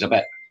 Actually,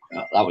 that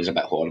was a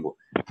bit horrible.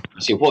 I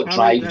say what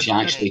drives you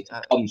actually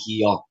to come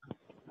here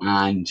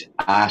and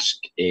ask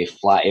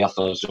flat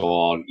earthers,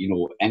 or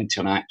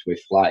interact with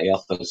flat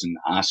earthers and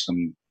ask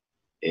them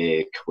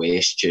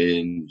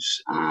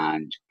questions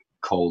and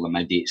call them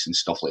idiots and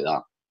stuff like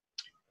that.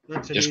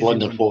 Just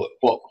wondered what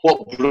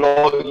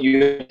brought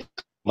you.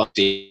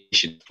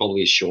 Conversation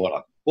probably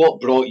shorter.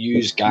 What brought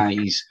you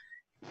guys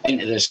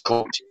into this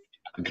conversation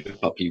a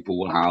group of people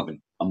were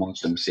having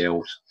amongst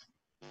themselves?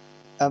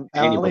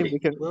 Anybody?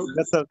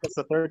 That's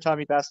the third time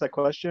you've asked that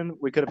question.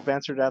 We could have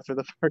answered it after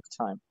the first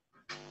time.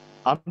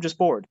 I'm just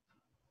bored.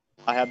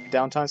 I have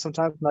downtime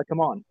sometimes, and I come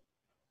on.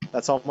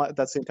 That's all.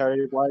 That's the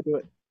entirety of why I do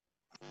it.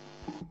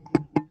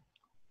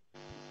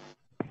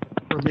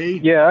 For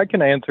me, yeah, I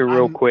can answer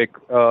real quick.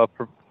 Go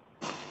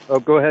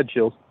ahead,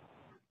 Chills.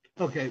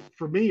 Okay,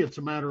 for me, it's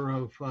a matter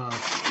of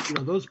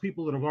those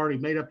people that have already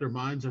made up their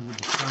minds and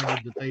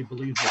decided that they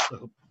believe that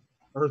the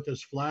Earth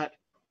is flat.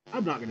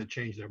 I'm not going to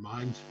change their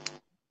minds,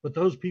 but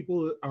those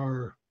people that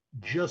are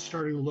just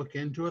starting to look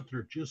into it,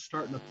 they're just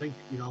starting to think,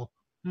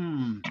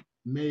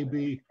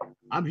 maybe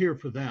I'm here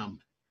for them,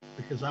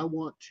 because I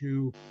want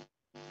to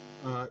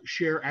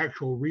share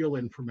actual real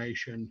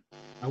information.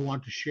 I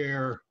want to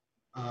share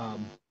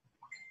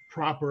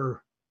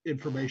proper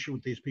information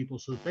with these people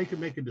so that they can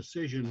make a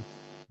decision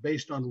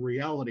based on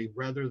reality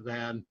rather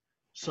than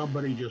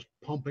somebody just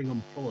pumping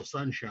them full of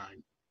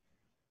sunshine.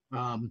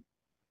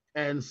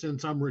 And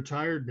since I'm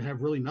retired and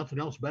have really nothing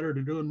else better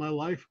to do in my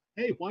life,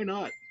 hey, why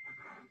not?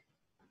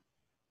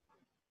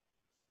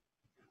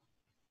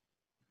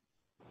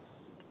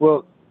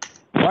 Well,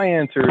 my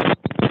answer is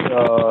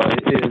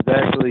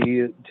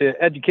actually to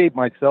educate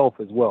myself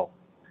as well.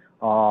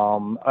 A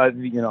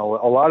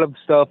lot of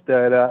stuff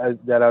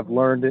that I've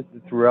learned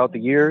throughout the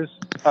years,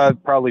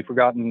 I've probably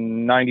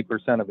forgotten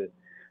 90% of it.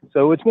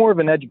 So it's more of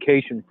an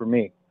education for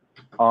me.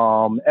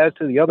 As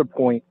to the other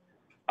point,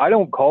 I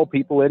don't call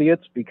people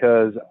idiots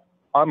because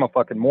I'm a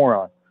fucking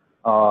moron.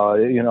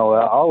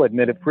 I'll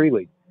admit it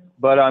freely,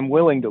 but I'm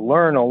willing to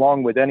learn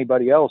along with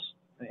anybody else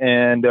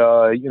And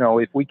you know,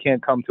 if we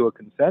can't come to a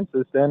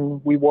consensus,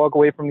 then we walk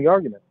away from the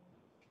argument.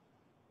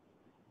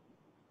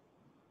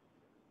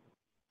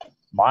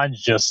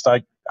 Mine's just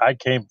like I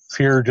came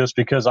here just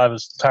because I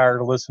was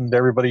tired of listening to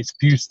everybody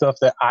spew stuff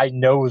that I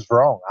know is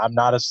wrong. I'm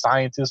not a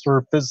scientist or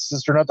a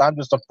physicist or nothing. I'm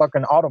just a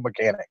fucking auto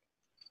mechanic.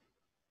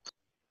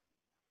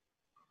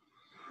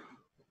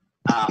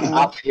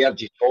 I've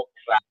heard you talk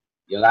crap.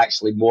 You're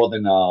actually more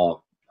than a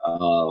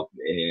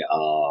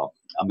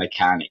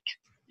mechanic.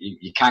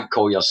 You can't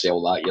call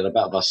yourself that. You're a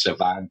bit of a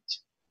savant.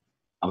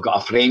 I've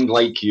got a friend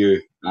like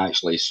you,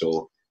 actually,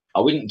 so I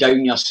wouldn't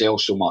down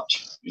yourself so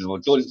much. You know,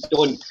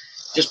 don't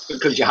just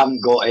because you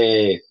haven't got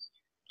a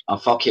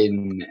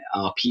fucking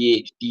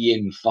PhD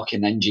in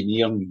fucking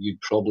engineering,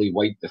 you'd probably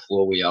wipe the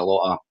floor with a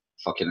lot of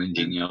fucking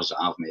engineers that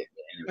I've met.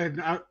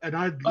 Anyway. And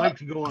I'd like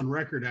to go on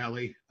record,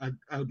 Ali. I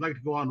would like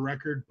to go on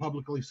record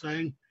publicly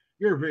saying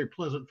you're a very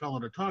pleasant fellow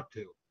to talk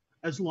to,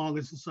 as long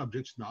as the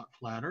subject's not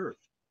flat Earth.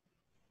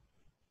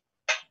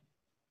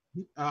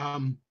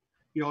 You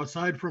know,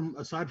 aside from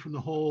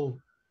the whole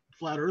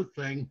flat Earth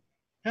thing,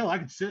 hell, I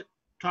could sit,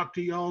 talk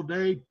to you all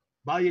day,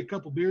 buy you a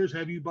couple beers,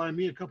 have you buy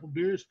me a couple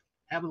beers,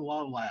 having a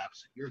lot of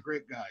laughs. You're a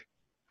great guy.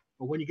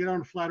 But when you get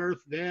on flat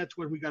Earth, that's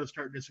when we got to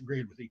start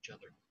disagreeing with each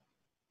other.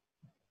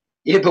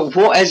 Yeah, but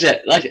what is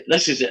it?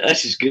 This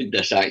is good.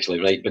 This actually,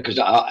 right? Because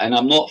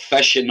I'm not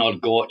fishing or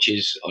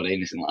gotchas or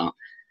anything like that.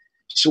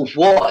 So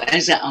what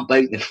is it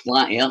about the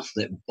flat Earth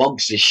that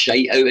bugs the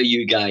shite out of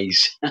you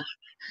guys?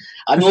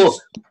 I know.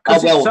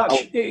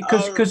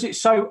 Because it's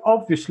so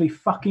obviously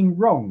fucking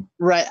wrong.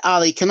 Right,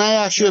 Ali, can I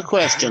ask you a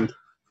question?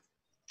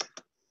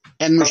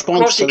 In response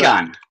of course to you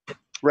that? can.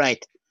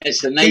 Right.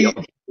 It's the night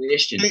of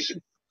questions.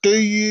 Do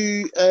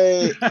you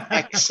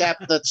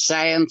accept that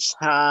science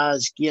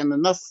has gained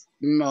enough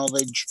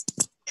knowledge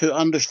to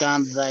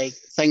understand like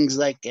things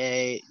like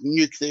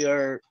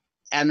nuclear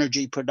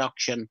energy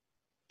production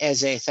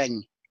as a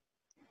thing?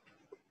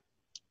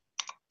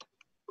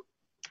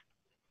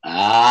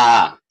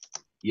 Ah,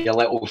 you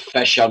little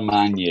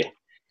fisherman, you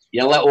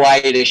little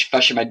Irish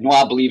fisherman. No,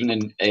 I believe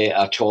in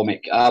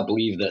atomic. I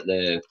believe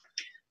that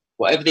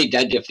whatever they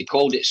did, if they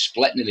called it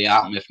splitting of the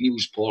atom, if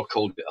Niels Bohr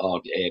called it,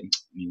 or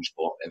Niels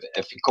Bohr,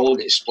 if he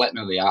called it splitting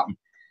of the atom,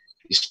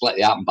 they split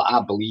the atom. But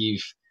I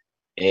believe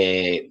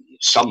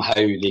somehow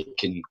they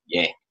can,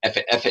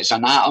 if it's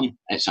an atom,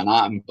 it's an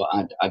atom.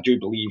 But I do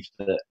believe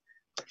that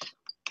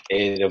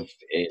they've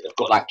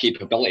got that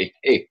capability.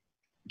 Hey,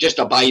 just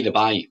a by the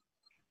by,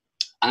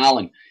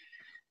 Alan,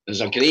 there's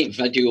a great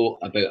video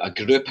about a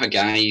group of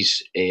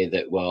guys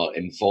that were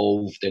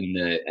involved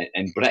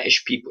in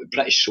British people,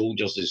 British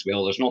soldiers as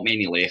well. There's not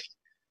many left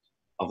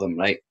of them,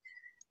 right?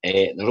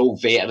 They're all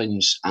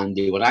veterans, and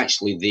they were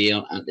actually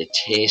there at the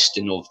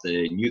testing of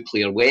the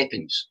nuclear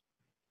weapons,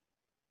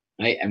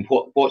 right? And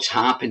what's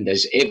happened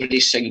is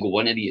every single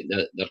one of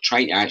they're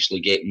trying to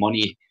actually get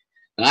money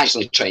and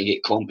actually try to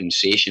get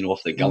compensation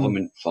off the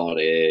government for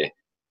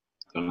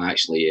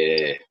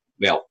actually,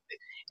 well,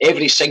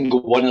 every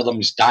single one of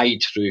them's died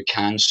through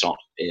cancer,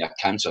 a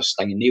cancer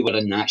sting, and they were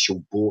in the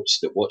actual boats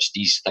that watched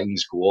these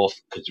things go off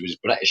because there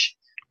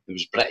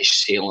was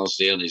British sailors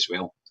there as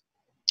well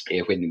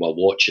when they were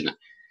watching it.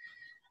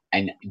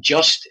 And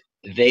just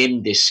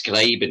them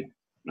describing,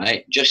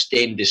 right? Just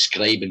them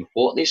describing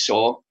what they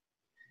saw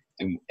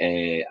and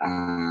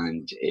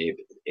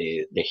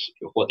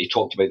what they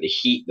talked about, the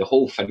heat, the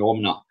whole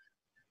phenomena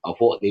of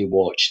what they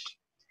watched.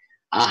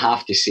 I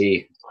have to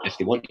say, if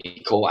they want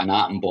to call it an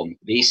atom bomb,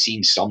 they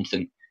seen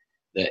something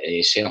that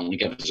certainly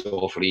gives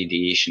off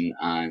radiation,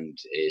 and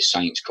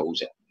science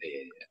calls it,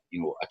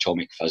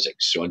 atomic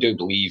physics. So I don't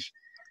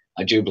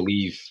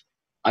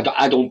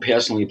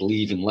personally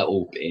believe in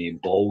little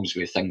balls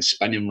with things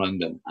spinning around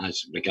them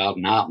as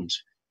regarding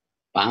atoms,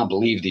 but I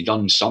believe they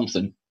done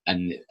something,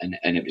 and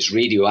it was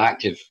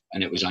radioactive,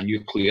 and it was a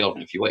nuclear,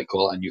 if you want to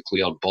call it a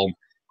nuclear bomb,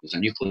 it was a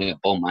nuclear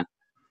bomb, man.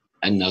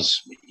 And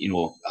there's,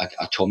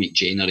 atomic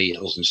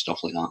generators and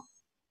stuff like that.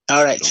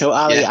 All right. So,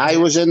 Ali, I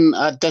was in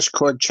a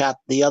Discord chat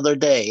the other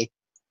day,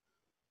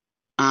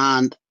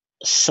 and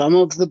some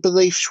of the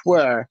beliefs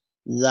were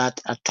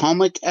that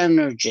atomic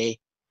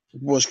energy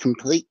was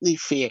completely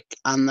fake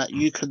and that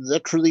you could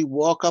literally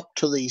walk up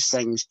to these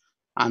things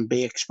and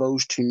be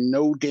exposed to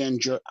no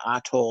danger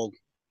at all.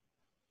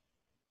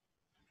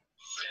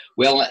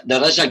 Well,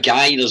 there's a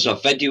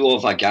video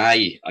of a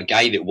guy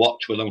that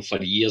worked with them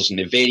for years in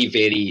the very,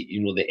 very,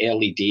 the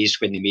early days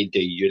when they made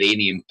the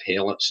uranium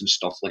pellets and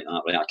stuff like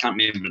that, right? I can't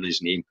remember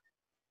his name.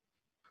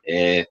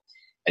 And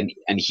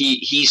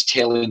he's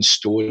telling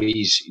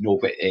stories,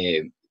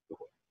 when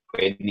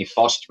it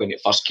first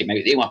came out,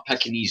 they were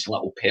picking these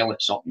little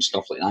pellets up and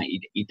stuff like that.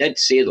 He did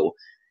say, though,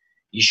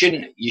 you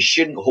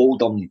shouldn't hold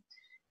them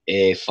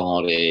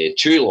for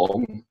too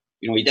long.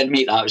 He did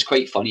make that. It was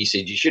quite funny. He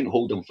said you shouldn't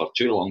hold them for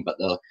too long, but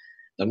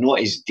they're not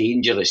as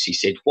dangerous. He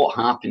said what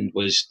happened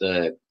was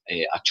the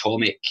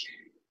atomic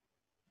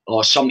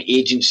or some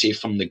agency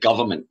from the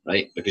government,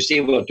 right? Because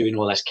they were doing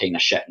all this kind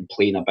of shit and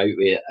playing about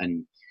with it,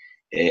 and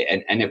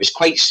it was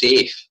quite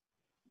safe.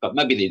 But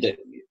maybe they did.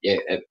 yeah,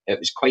 it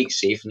was quite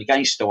safe, and the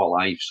guy's still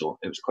alive, so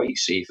it was quite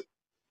safe.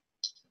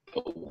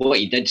 But what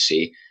he did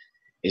say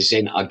is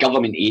then a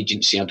government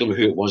agency, I don't know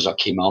who it was that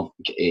came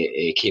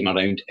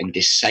around and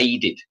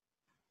decided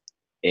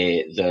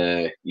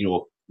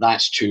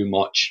that's too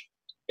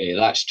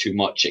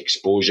much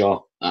exposure,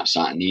 that's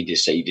that, and they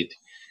decided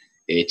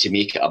to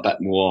make it a bit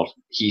more,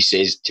 he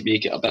says, to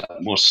make it a bit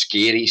more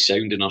scary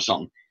sounding or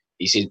something.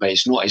 He says, but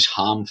it's not as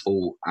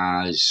harmful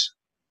as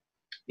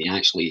they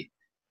actually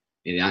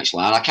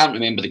are. I can't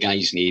remember the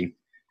guy's name,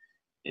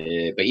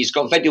 but he's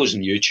got videos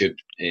on YouTube,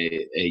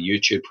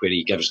 where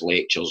he gives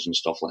lectures and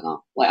stuff like that,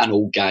 like an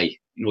old guy.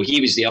 You know,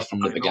 he was there from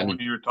the beginning. I know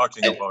who you're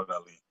talking about,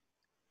 Ali.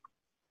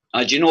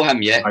 Do you know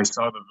him? Yeah, I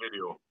saw the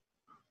video.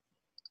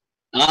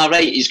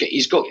 Right.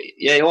 He's got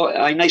yeah.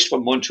 Oh, nice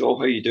one, Montreal.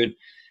 How you doing?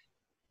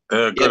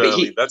 Good,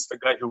 Ali. That's the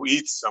guy who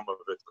eats some of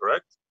it,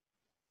 correct?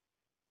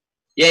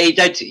 Yeah, he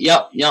did.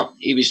 Yeah.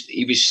 He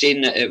was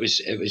saying that it was.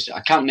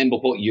 I can't remember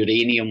what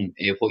uranium.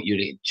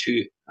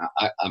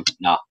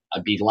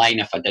 I'd be lying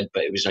if I did,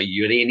 but it was a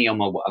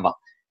uranium or whatever.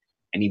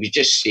 And he was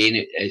just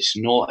saying it's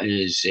not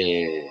as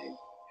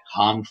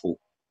harmful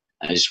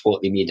as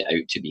what they made it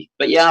out to be.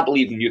 But yeah, I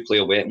believe in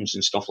nuclear weapons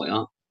and stuff like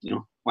that. You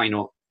know, why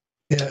not?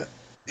 Yeah.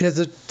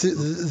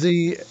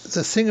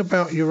 The thing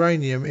about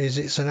uranium is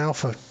it's an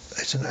alpha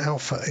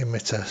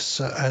emitter,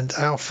 so, and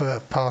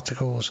alpha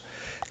particles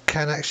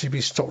can actually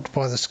be stopped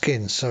by the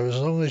skin. So as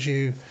long as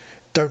you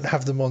don't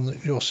have them on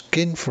your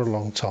skin for a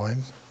long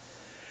time.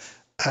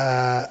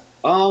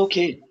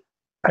 Okay.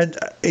 And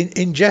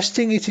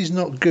ingesting it is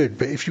not good,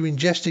 but if you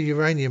ingest a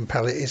uranium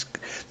pellet,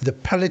 the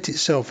pellet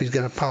itself is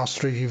going to pass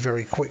through you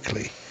very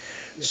quickly.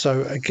 Yeah.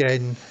 So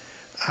again,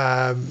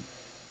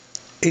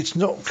 it's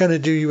not going to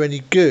do you any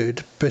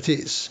good, but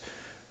it's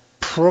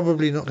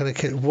probably not going to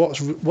kill.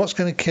 What's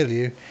going to kill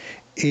you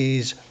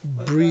is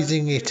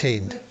breathing it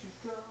in,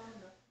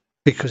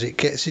 because it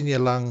gets in your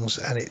lungs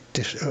and it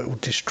will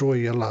destroy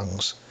your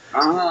lungs.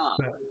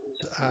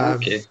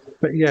 Okay.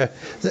 But yeah.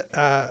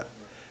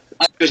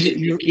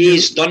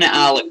 He's done it,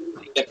 Alex.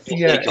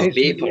 Like a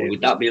vapor,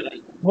 would that be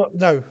right?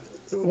 No.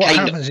 What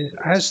happens is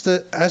as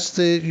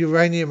the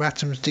uranium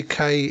atoms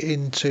decay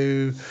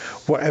into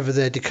whatever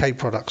their decay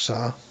products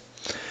are,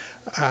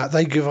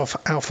 they give off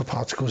alpha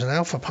particles, and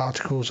alpha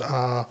particles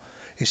are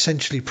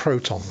essentially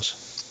protons.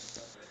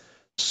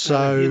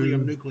 So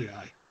helium nuclei.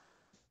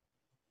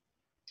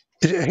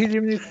 Is it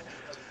helium nuclei?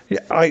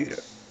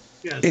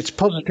 Yeah, it's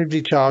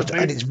positively charged,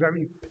 and it's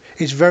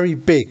very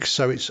big.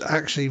 So it's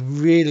actually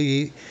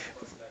really,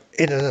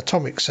 in an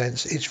atomic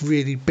sense, it's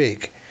really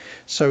big.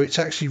 So it's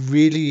actually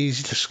really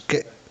easy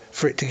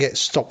for it to get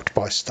stopped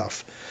by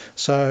stuff.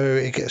 So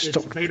it gets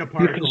stopped. You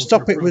can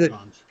stop it with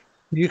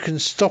You can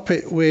stop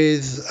it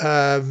with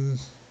a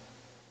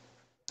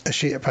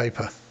sheet of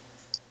paper.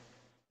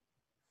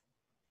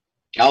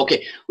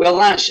 Okay, well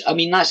that's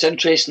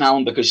interesting,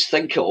 Alan, because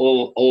think of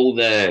all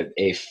the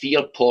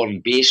fear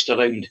porn based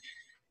around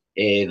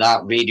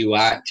that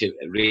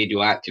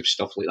radioactive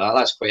stuff like that.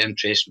 That's quite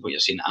interesting what you're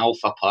saying.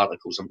 Alpha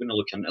particles. I'm going to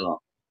look into that.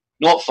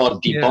 Not for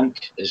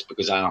debunk, it's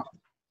because I'm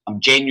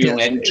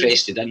genuinely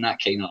interested in that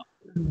kind of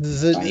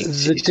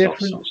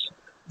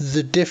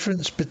the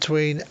difference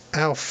between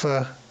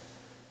alpha,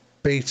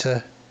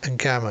 beta, and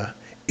gamma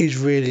is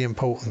really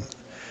important,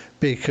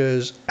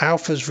 because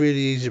alpha is really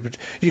easy. But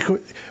you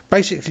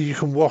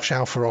can wash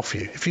alpha off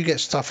you if you get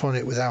stuff on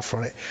it with alpha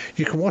on it.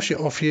 You can wash it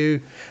off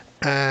you,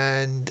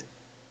 and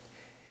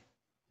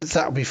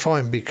that'll be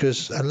fine,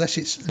 because unless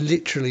it's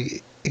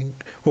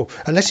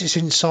unless it's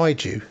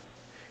inside you,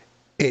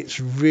 it's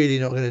really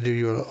not going to do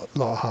you a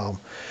lot of harm.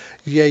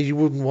 Yeah, you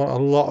wouldn't want a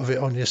lot of it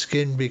on your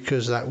skin,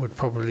 because that would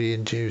probably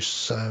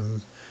induce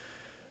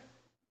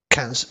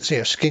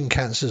cancer, skin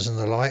cancers and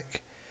the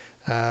like.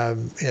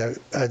 And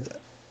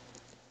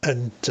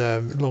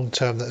long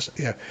term, that's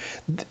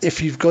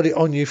if you've got it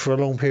on you for a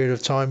long period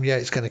of time,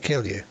 it's going to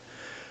kill you.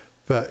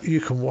 But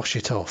you can wash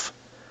it off.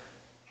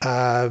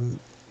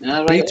 Beta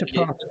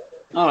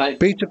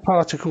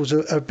particles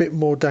are a bit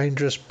more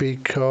dangerous,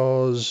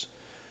 because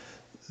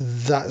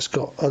that's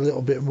got a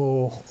little bit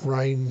more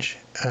range.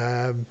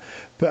 But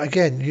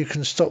again, you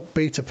can stop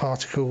beta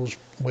particles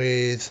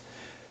with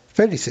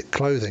fairly thick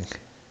clothing.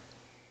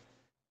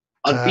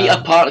 Are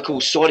beta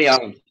particles, sorry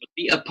Alan,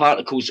 beta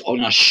particles on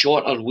a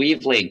shorter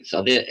wavelength?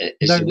 Are they?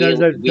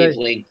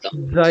 Wavelength?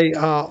 They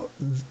are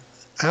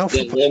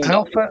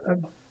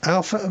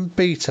alpha and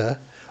beta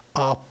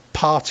are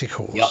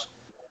particles. Yep.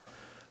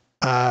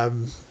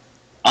 Right.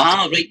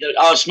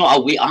 It's not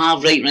a weight.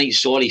 Right.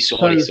 Sorry.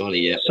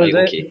 Yeah.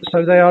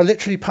 So they are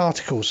literally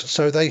particles.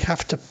 So they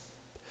have to.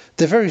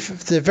 They're very,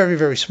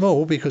 very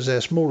small, because they're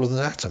smaller than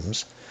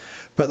atoms,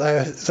 but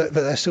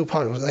they're still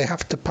particles. They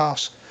have to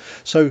pass.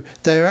 So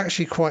they're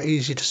actually quite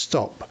easy to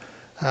stop.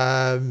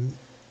 A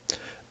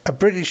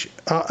British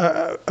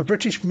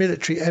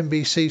military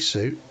NBC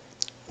suit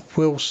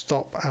will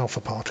stop alpha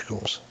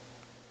particles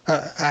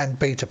and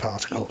beta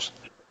particles,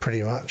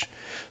 pretty much.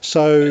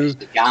 So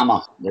the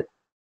gamma.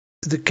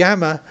 The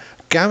gamma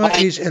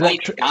is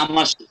electric.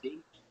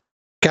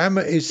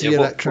 Gamma is the what's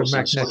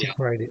electromagnetic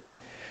radiation.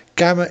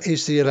 Gamma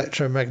is the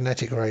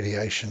electromagnetic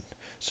radiation.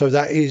 So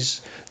that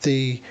is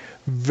the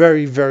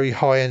very, very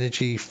high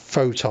energy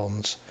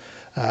photons,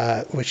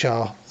 which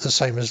are the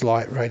same as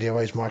light, radio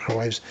waves,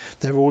 microwaves.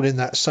 They're all in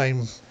that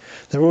same.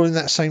 They're all in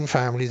that same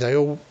family.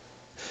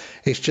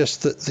 It's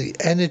just that the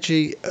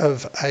energy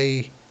of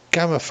a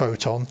gamma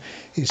photon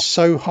is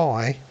so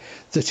high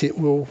that it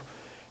will,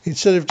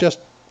 instead of just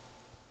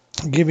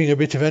giving a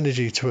bit of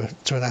energy to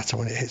an atom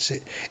when it hits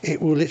it, it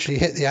will literally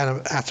hit the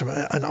atom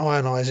and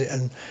ionize it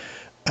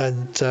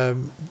and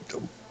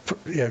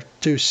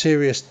do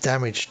serious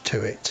damage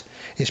to it,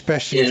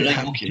 especially if it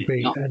happens to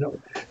be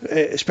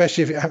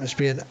especially if it happens to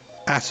be an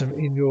atom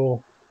in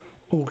your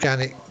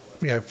organic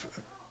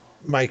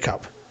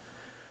makeup.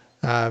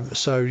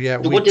 So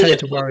we tend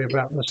to worry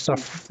about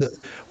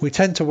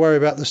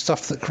the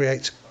stuff that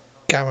creates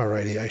gamma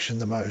radiation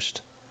the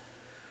most.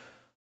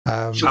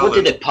 So what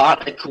do the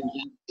particles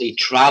they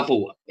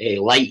travel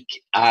like?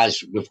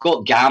 As we've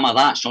got gamma,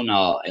 that's on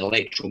a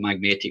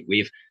electromagnetic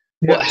wave.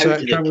 Yeah, so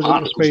it travels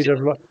at the speed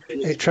of light.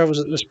 It travels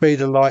at the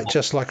speed of light,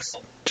 just like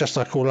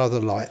all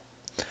other light.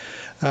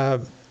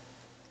 All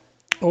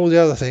the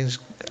other things,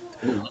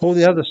 all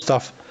the other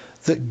stuff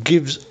that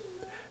gives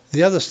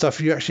the other stuff,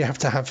 you actually have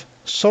to have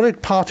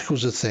solid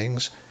particles of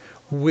things,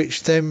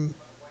 which then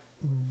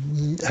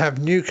have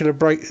nuclear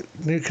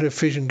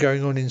fission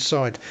going on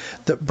inside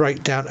that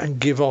break down and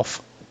give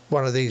off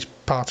one of these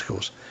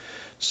particles.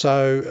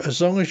 So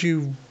as long as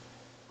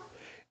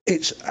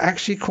it's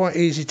actually quite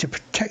easy to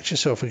protect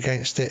yourself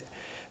against it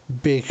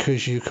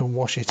because you can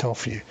wash it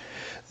off you.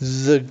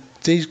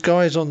 These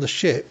guys on the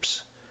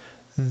ships,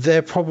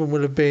 their problem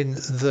would have been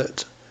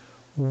that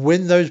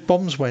when those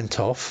bombs went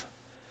off,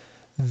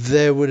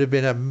 there would have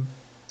been a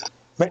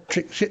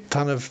metric shit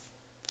ton of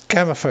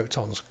gamma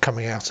photons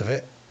coming out of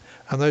it,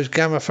 and those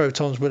gamma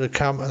photons would have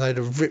come and they'd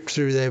have ripped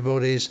through their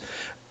bodies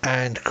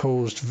and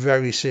caused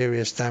very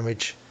serious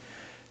damage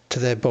to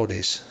their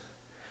bodies.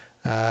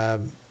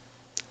 And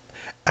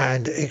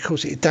of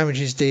course it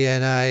damages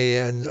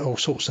DNA and all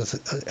sorts of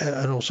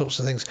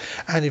things,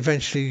 and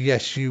eventually,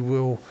 yes, you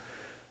will.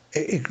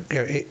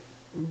 It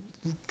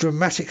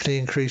dramatically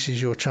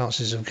increases your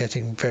chances of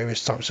getting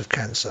various types of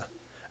cancer,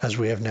 as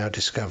we have now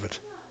discovered.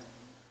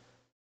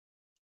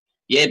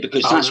 Yeah,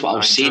 because that's what I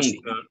was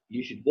saying.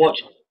 You should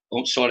watch.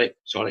 Oh, sorry.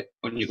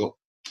 On you go.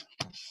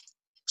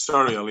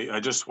 Sorry, Ali. I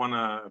just want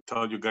to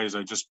tell you guys,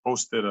 I just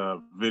posted a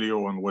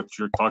video on what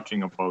you're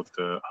talking about,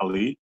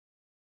 Ali.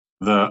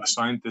 The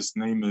scientist's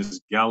name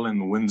is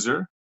Galen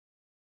Windsor.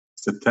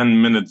 It's a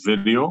 10-minute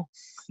video.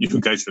 You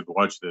guys should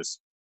watch this.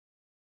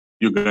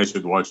 He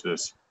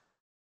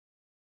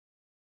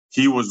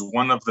was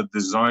one of the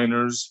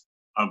designers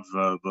of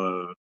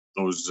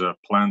those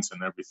plants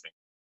and everything.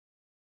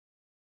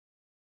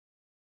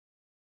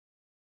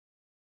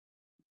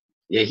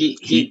 Yeah,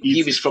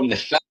 he was from the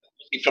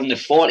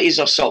 40s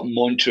or something,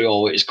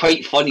 Montreal. It was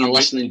quite funny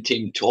listening to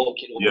him talk.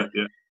 Yeah.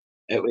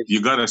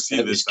 You gotta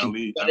see this,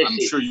 Ali. I'm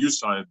sure you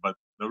saw it, but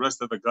the rest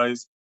of the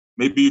guys,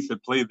 maybe you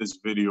should play this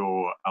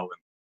video, Alan.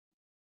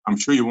 I'm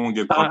sure you won't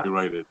get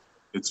copyrighted.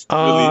 It's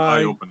really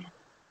eye-opening.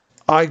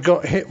 I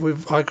got hit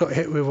with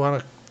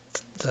one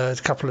a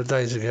couple of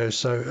days ago.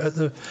 So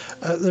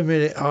at the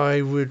minute,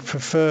 I would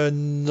prefer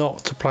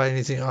not to play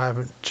anything I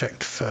haven't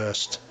checked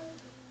first.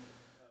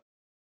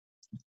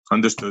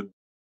 Understood.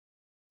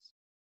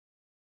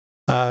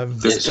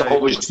 It's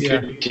always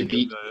good to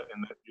be.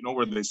 You know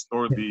where they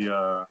store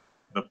the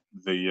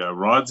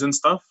rods and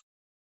stuff?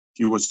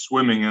 He was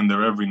swimming in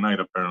there every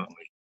night,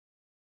 apparently.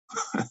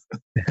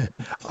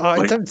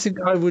 I don't think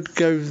I would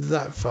go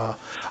that far.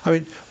 I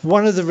mean,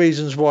 one of the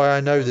reasons why I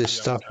know this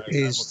stuff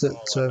is that.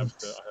 I have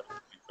to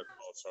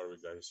call. Sorry,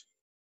 guys.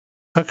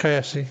 Okay,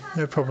 I see.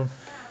 No problem.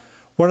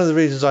 One of the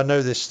reasons I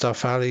know this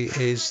stuff, Ali,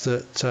 is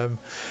that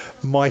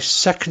my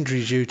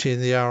secondary duty in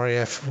the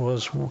RAF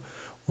was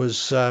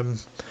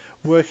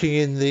working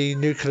in the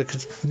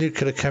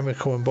nuclear,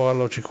 chemical and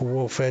biological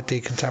warfare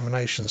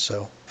decontamination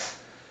cell.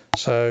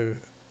 So,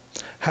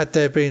 had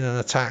there been an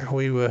attack,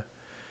 we were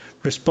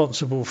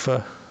responsible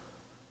for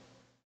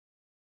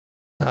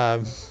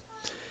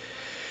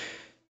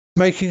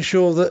making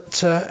sure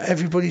that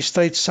everybody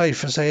stayed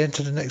safe as they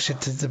entered and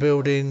exited the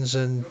buildings,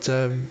 and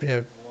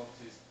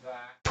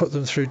put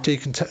them through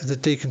the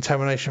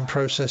decontamination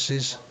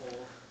processes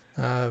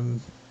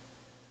to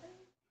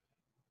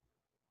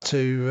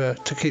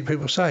keep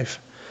people safe.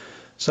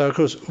 So of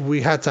course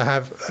we had to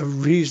have a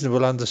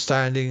reasonable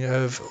understanding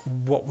of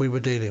what we were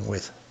dealing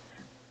with,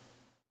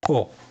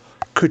 or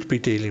could be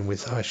dealing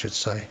with, I should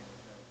say.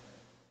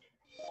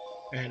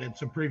 And in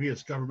some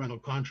previous governmental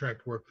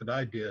contract work that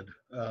I did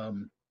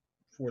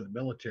for the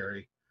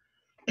military,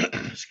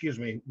 excuse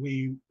me,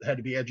 we had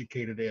to be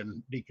educated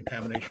in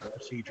decontamination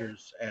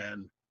procedures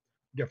and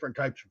different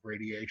types of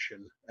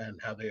radiation and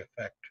how they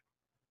affect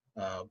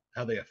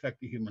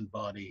the human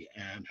body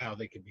and how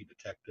they can be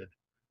detected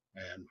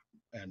and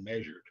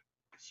measured.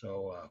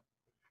 So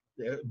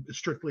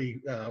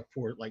strictly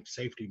for like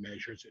safety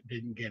measures, it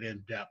didn't get in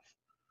depth.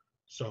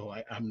 So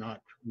I'm not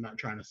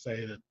trying to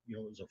say that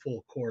it was a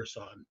full course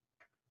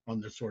on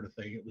this sort of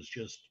thing. It was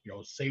just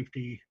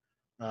safety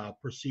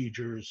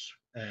procedures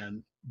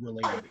and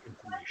related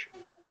information.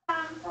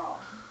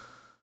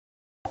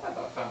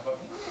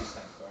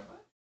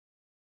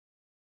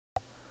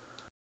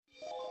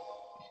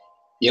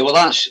 Yeah, well,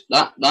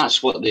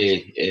 that's what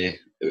they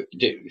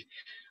do.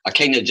 I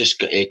kind of just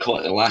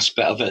caught the last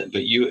bit of it,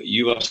 but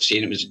you were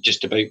saying it was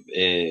just about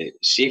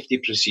safety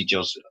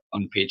procedures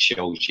on paid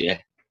shells, yeah?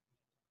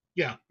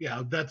 Yeah.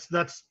 That's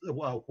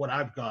what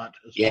I've got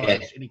as Yeah, far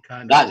as any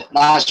kind of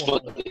that's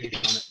what. information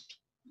on it.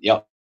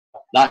 Yep,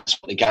 that's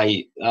what the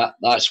guy.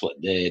 That's what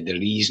the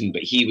reason.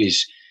 But he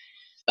was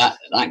that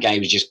guy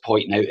was just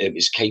pointing out it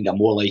was kind of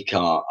more like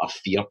a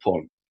fear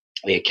porn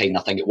kind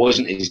of thing. It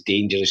wasn't as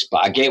dangerous,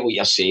 but I get what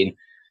you're saying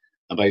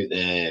about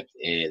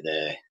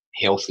the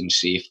health and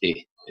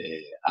safety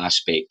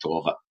aspect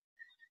of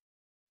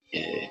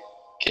it,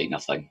 kind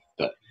of thing.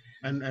 But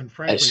and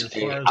frankly, as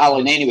far as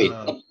Alan, anyway.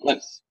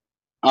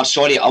 Oh,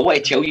 sorry, I want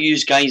to tell you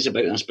guys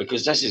about this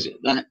because this is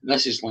like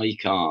this is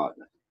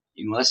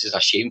a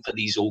shame for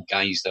these old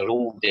guys. They're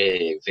old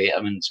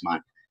veterans,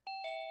 man,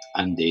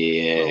 and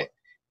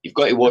you've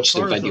got to watch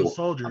the video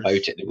soldiers, about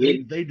it.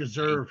 They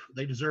deserve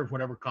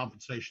whatever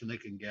compensation they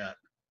can get.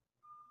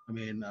 I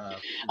mean,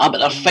 but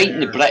they're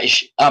fighting the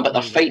British. But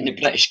they're fighting the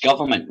British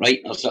government,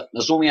 right?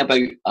 There's only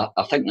about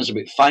I think there's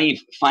about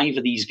five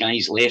of these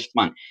guys left,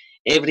 man.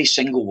 Every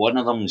single one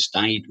of them's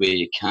died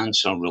with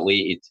cancer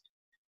related,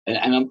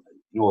 and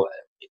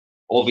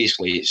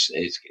obviously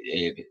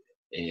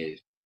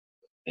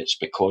it's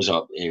because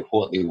of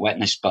what they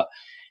witnessed. But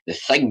the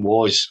thing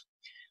was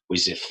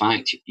the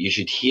fact you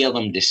should hear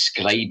them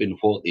describing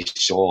what they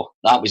saw.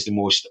 That was the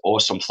most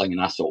awesome thing,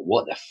 and I thought,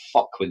 what the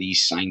fuck were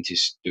these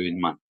scientists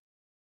doing, man?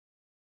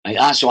 Like,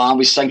 that's what I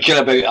was thinking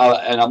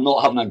about, and I'm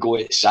not having a go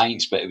at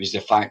science, but it was the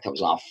fact I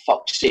was like,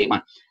 fuck's sake,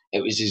 man.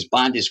 It was as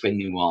bad as when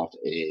they were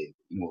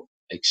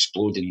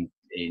exploding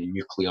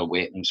nuclear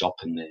weapons up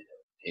in the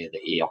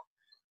air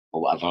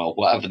or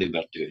whatever they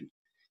were doing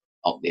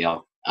up there.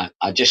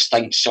 I just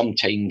think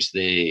sometimes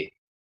that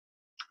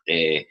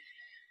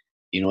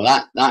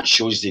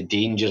shows the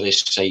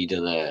dangerous side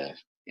of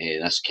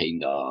this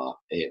kind of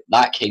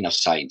that kind of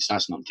science.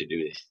 That's nothing to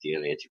do with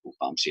theoretical,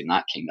 but I'm saying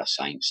that kind of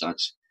science.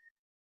 That's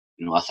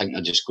I think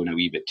they're just going a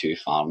wee bit too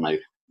far now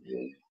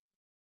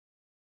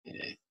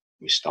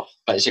with stuff.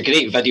 But it's a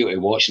great video to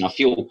watch, and I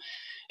feel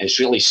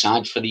it's really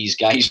sad for these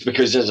guys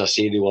because, as I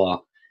say, they were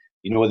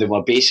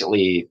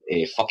basically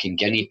fucking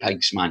guinea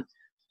pigs, man.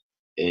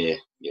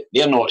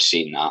 They're not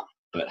saying that,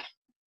 but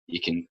you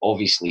can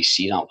obviously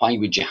see that. Why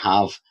would you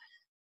have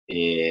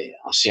a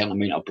certain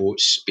amount of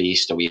boats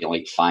spaced away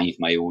like 5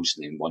 miles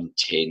and then 1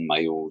 10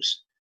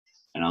 miles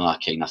and all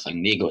that kind of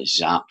thing? They got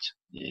zapped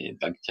big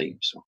time.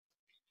 So,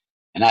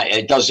 and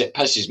it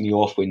pisses me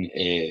off when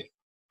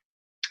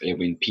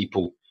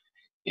people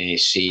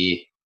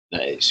say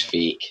that it's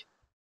fake.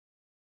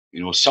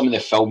 Some of the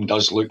film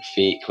does look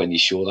fake when they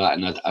show that,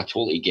 and I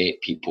totally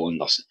get people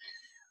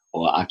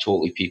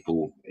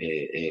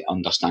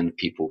understand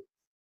people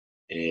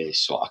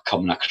sort of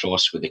coming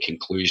across with the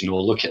conclusion,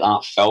 oh, look at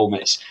that film,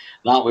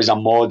 that was a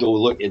model,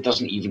 look, it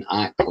doesn't even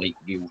act like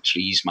real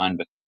trees, man.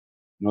 But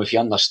if you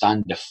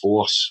understand the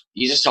force,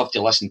 you just have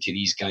to listen to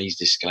these guys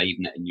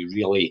describing it, and you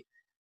really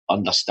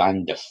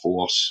understand the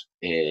force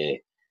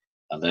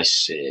of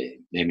this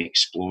them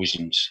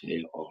explosions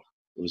or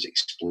those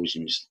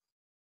explosions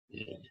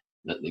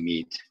that they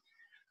made.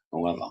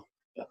 However,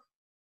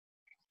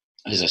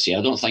 as I say,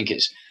 I don't think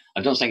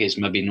it's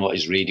maybe not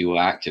as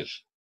radioactive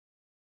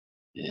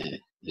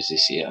as they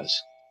say it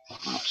is,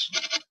 perhaps,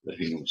 but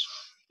who knows?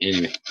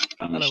 Anyway,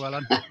 hello,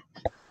 Alan.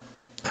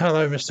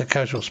 Hello, Mr.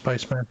 Casual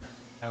Spaceman.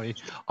 How are you?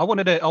 I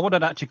wanted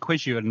to actually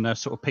quiz you and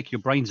sort of pick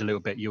your brains a little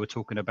bit. You were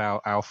talking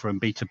about alpha and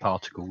beta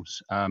particles,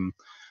 and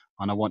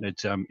I wanted,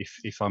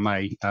 if I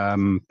may,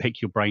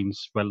 pick your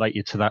brains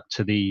related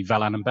to the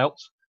Van Allen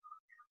belts.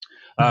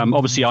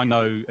 Obviously, I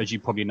know, as you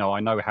probably know, I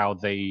know how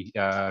they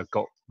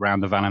got around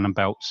the Van Allen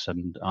belts,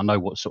 and I know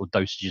what sort of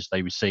dosages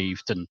they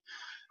received and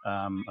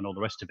all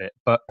the rest of it.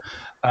 But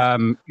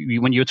when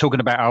you were talking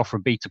about alpha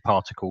and beta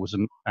particles,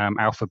 and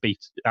alpha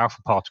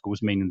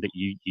particles meaning that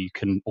you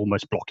can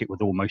almost block it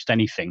with almost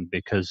anything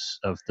because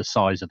of the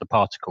size of the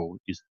particle.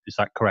 Is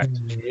that correct?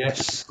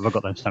 Yes. Have I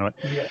got that understand right?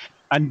 Yeah.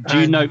 And do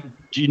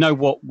you know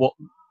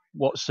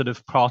what sort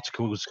of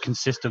particles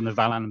consist of the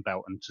Van Allen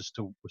belt, and just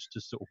sort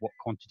of what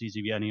quantities?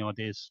 Have you any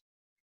ideas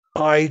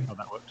how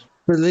that works?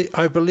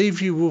 I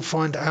believe you will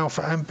find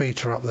alpha and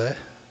beta up there.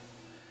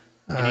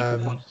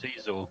 Any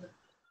quantities or?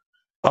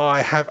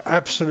 I have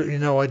absolutely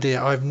no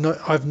idea.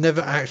 I've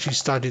never actually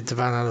studied the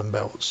Van Allen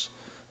belts,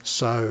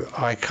 so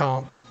I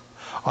cannot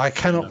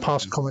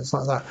pass comments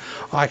like that.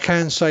 I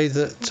can say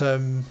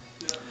that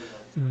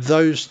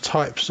those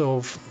types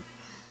of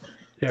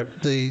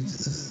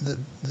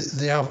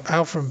the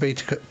alpha and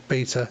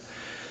beta,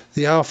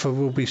 the alpha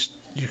will be,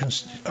 you can,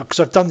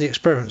 because I've done the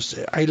experiments,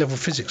 A-level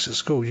physics at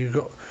school.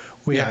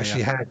 We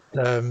actually had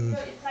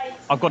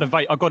I've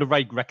got a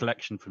vague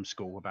recollection from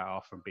school about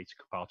alpha and beta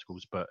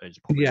particles, but it's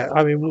probably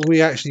I mean,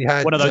 we actually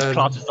had one of those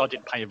classes I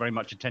didn't pay very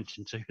much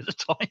attention to at the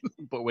time,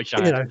 but wish I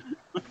you had.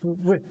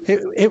 know,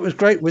 it was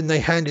great when they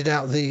handed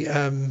out the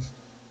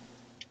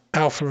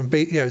alpha and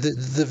beta, you know,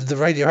 the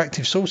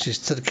radioactive sources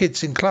to the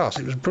kids in class.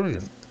 It was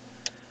brilliant.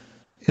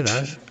 You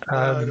know,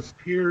 it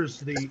appears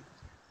the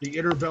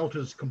inner belt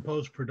is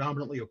composed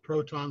predominantly of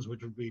protons,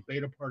 which would be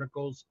beta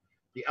particles.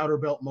 The outer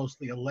belt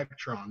mostly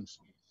electrons,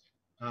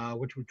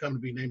 which would come to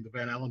be named the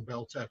Van Allen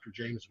belts after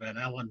James Van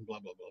Allen. Blah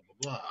blah blah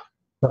blah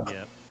blah.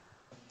 Yeah.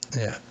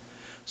 Yeah.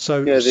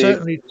 So Yeah,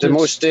 certainly the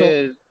most.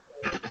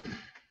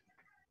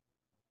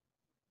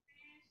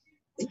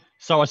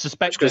 So I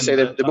suspect. I was going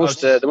to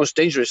say the most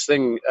dangerous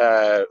thing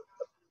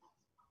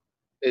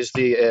is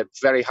the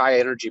very high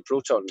energy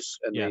protons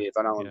in the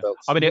Van Allen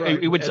belts. I mean,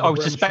 I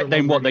would suspect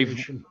then what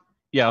they've.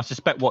 Yeah, I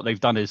suspect what they've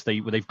done is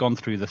they've gone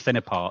through the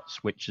thinner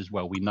parts, which as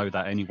well we know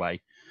that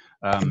anyway.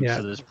 So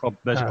there's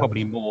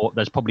probably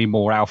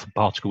more alpha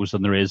particles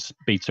than there is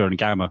beta and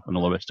gamma and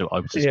all the rest of it. I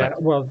would suspect.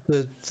 Yeah, well,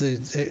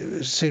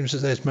 it seems that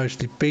there's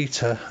mostly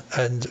beta,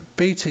 and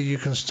beta you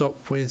can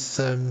stop with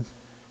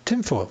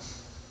tinfoil.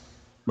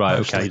 Right.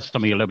 Mostly. Okay.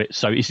 Something a little bit.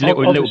 So it's a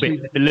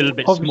little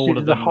bit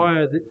smaller than.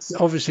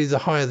 Obviously, the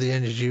higher the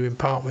energy you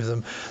impart with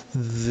them,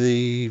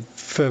 the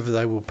further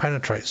they will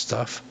penetrate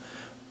stuff.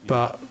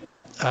 But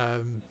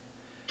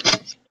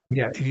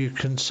you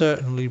can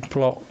certainly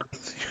block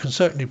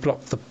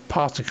the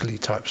particle-y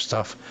type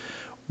stuff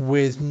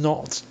with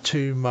not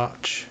too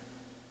much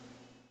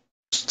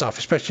stuff,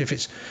 especially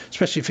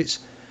if it's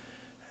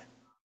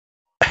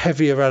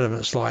heavier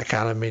elements like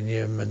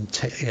aluminium and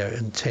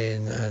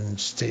tin and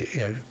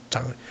steel.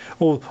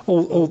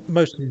 All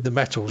mostly the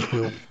metals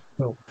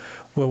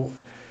will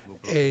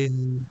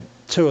in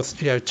 2 or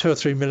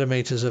 3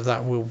 millimeters of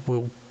that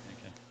will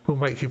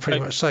make you pretty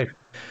much safe.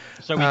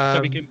 So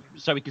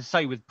we can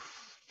say with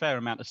fair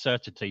amount of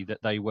certainty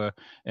that they were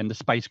in the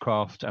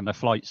spacecraft and the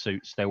flight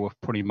suits. They were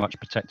pretty much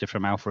protected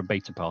from alpha and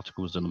beta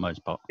particles in the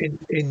most part.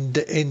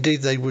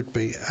 Indeed, they would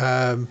be.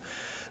 The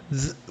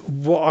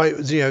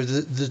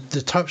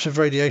types of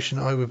radiation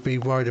I would be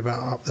worried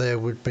about up there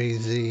would be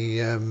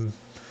the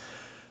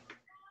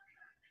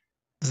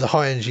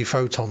high energy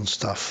photon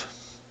stuff.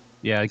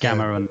 Yeah,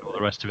 gamma and all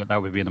the rest of it.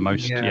 That would be the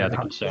most the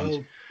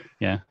concerns.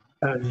 Yeah.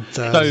 And,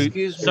 so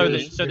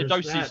the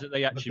doses that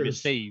they actually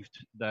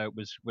received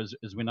was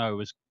as we know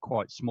was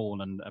quite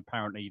small, and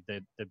apparently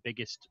the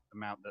biggest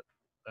amount that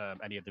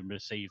any of them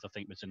received, I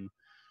think, was in,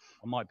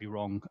 I might be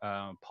wrong,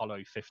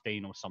 Apollo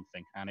 15 or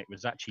something, and it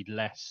was actually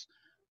less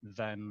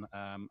than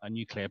a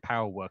nuclear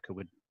power worker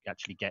would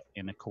actually get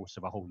in the course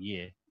of a whole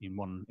year in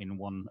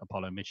one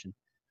Apollo mission,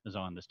 as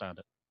I understand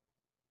it.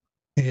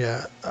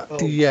 Yeah,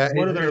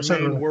 One of their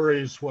main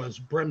worries was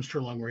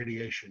Bremsstrahlung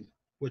radiation,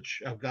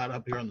 which I've got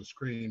up here on the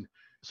screen.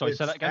 Sorry, it's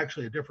say that again?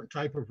 Actually a different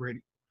type of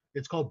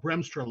It's called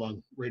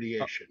Bremsstrahlung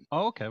radiation.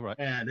 Oh, okay, right.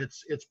 And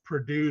it's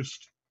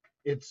produced.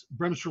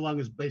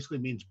 Bremsstrahlung basically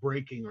means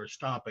breaking or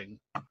stopping.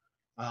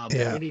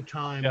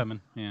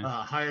 Anytime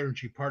high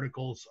energy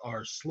particles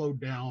are slowed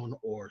down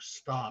or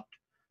stopped,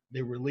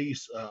 they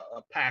release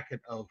a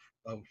packet of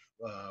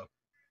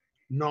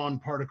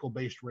non-particle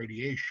based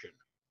radiation,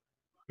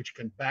 which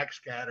can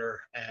backscatter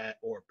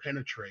or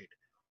penetrate.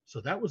 So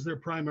that was their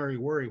primary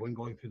worry when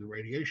going through the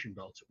radiation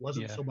belts. It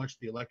wasn't so much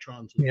the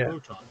electrons and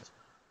protons,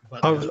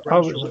 but the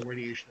Bremsstrahlung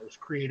radiation that was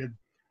created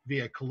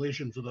via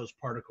collisions of those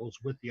particles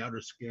with the outer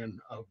skin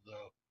of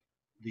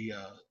the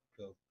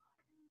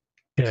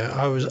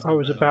I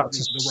was about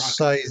to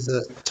say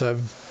that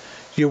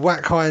you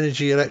whack high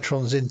energy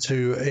electrons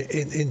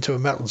into a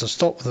metal to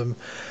stop them,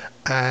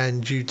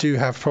 and you do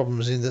have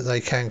problems in that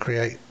they can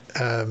create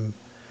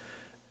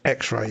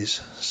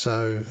X-rays.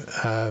 So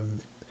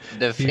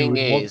the thing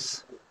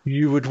is,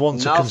 you would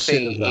want to consider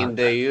that. Nothing in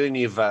the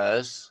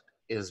universe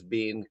is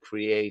being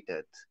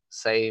created,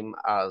 same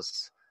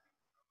as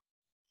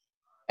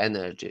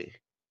energy.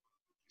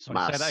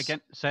 Sorry,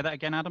 say that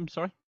again, Adam.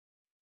 Sorry.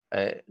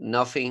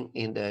 Nothing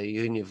in the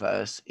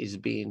universe is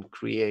being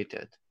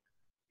created.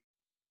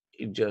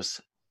 It just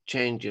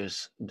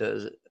changes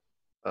the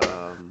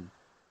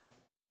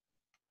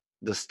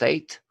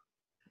state.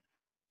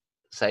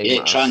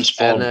 Same as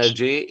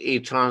energy,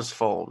 it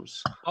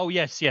transforms. Oh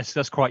yes,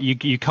 that's correct.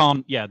 You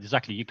can't. Yeah,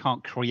 exactly. You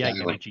can't create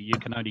energy. You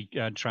can only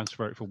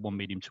transfer it from one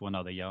medium to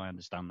another. Yeah, I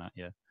understand that.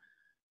 Yeah.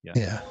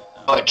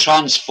 But it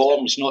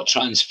transforms, not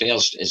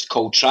transfers. It's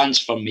called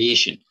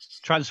transformation.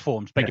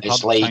 Transforms. Beg your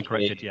pardon. Stand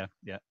corrected. Yeah.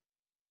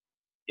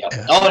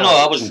 Oh no,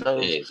 I wasn't. I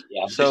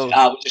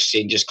was just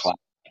saying, just clap.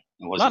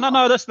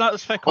 No.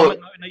 That's fair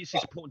comment. It's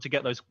important to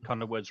get those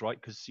kind of words right,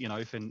 because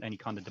if in any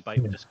kind of debate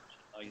or discussion.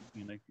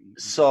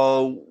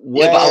 So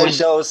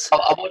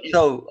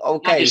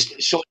okay.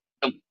 So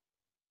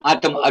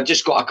Adam, I've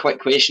just got a quick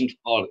question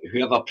for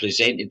whoever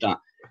presented that.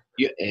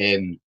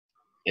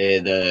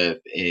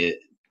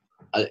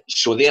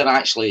 So they're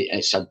actually,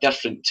 it's a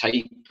different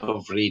type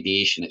of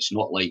radiation. It's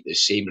not like the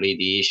same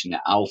radiation.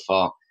 The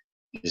alpha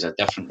is a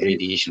different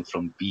radiation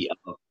from beta.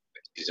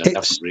 It's a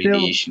different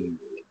radiation.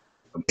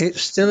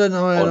 It's still an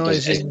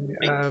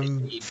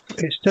ionizing.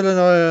 It's still an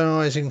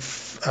ionizing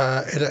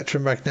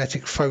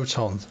electromagnetic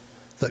photon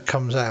that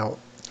comes out.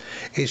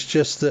 It's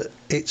just that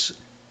it's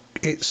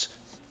It's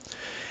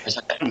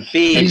a different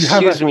phase.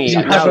 Excuse me.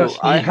 No,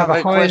 I have a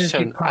high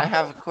question. energy I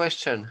have a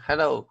question.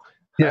 Hello.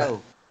 Yeah.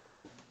 Hello.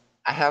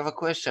 I have a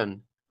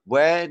question.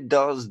 Where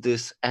does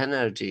this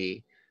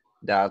energy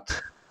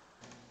that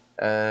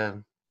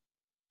can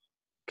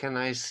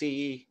I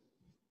see?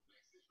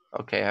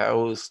 Okay, I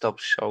will stop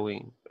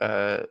showing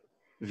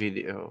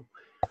video.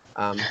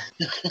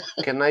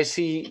 Can I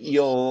see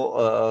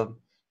your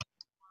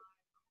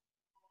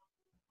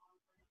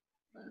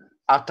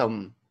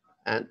atom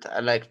and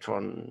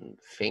electron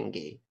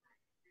thingy?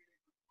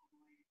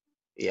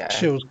 Yeah.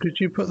 Shields, could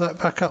you put that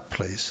back up,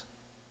 please?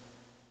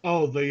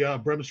 Oh, the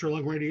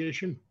Bremsstrahlung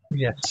radiation?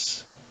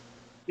 Yes.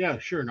 Yeah,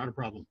 sure, not a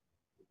problem.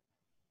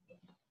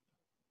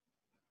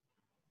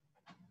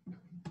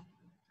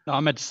 No, I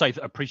meant to say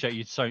that I appreciate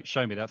you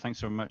showing me that. Thanks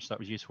very much. That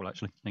was useful,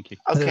 actually. Thank you.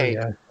 Okay.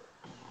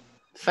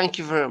 Thank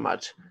you very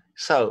much.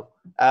 So,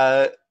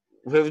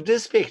 with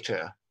this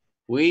picture,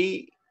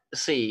 we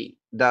see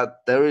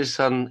that there is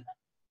some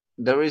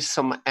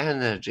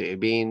energy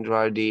being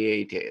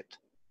radiated.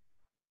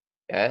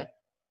 Yeah.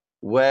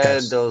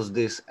 Where does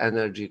this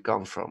energy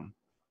come from?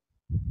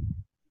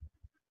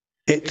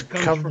 It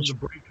comes from the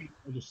breaking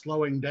or the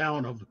slowing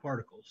down of the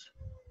particles.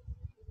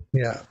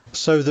 Yeah.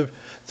 So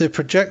the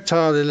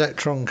projectile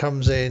electron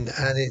comes in,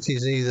 and it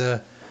is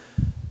either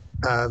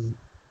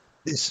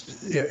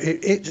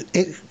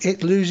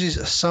it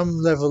loses some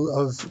level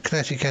of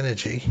kinetic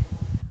energy,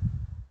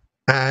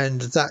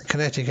 and that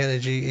kinetic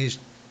energy is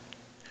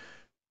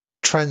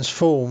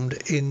transformed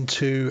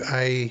into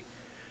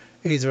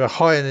either a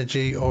high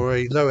energy or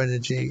a low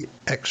energy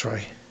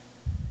X-ray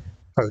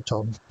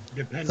photon.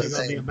 Depending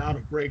on the amount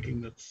of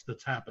breaking that's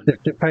happened.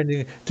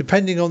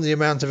 Depending on the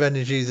amount of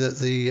energy that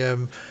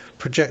the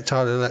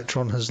projectile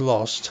electron has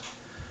lost,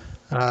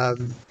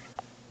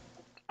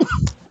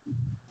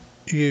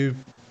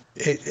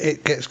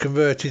 it gets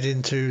converted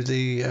into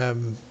the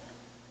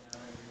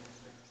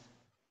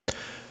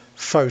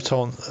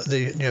photon,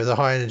 the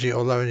high energy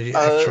or low energy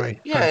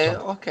X-ray Yeah.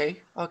 photon.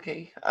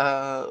 Okay.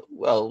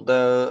 Well,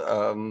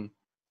 the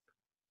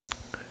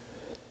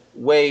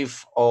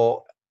wave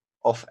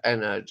of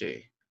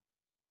energy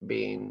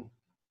being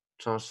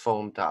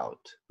transformed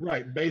out.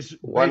 Right.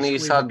 One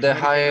is at the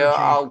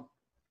higher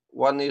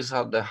one is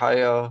at the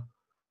higher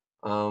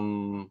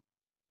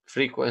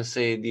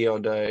frequency, the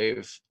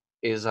other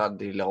is at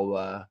the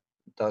lower.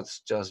 That's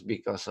just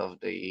because of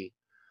the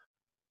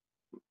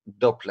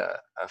Doppler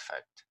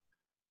effect.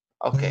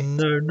 Okay.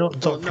 No, not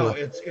Doppler. Well,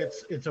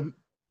 no,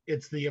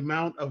 it's the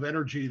amount of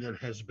energy that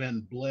has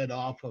been bled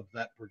off of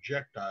that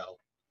projectile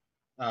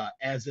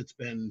as it's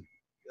been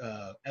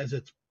as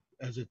its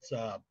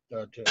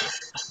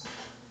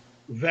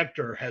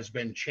vector has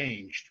been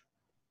changed.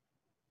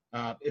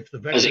 If the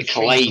vector As it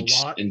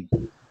collides,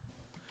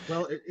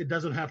 well, it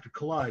doesn't have to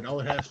collide. All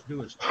it has to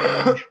do is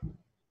change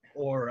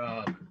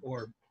or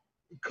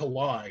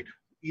collide,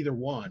 either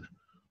one.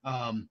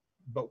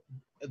 But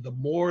the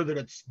more that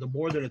its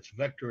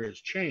vector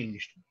is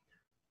changed,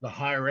 the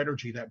higher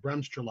energy that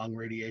Bremsstrahlung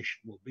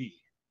radiation will be.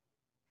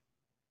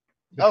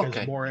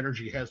 Because more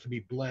energy has to be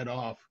bled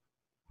off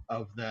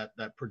of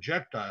that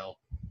projectile,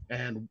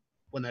 and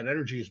when that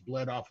energy is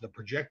bled off the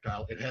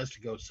projectile, it has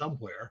to go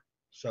somewhere.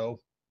 So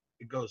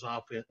it goes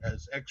off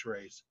as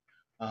X-rays,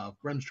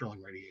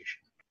 Bremsstrahlung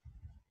radiation.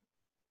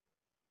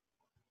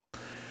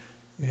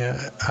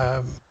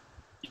 Yeah.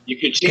 You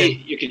could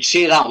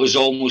say that was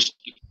almost,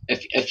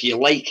 if you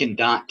likened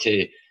that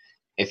to,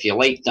 if you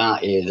like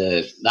that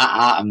that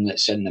atom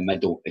that's in the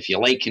middle, if you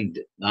likened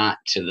that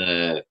to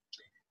the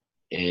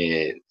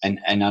and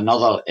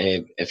another,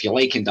 if you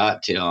likened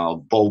that to a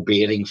ball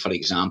bearing, for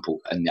example,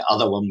 and the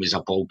other one was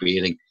a ball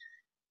bearing,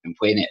 and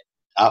when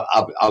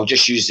I'll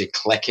just use the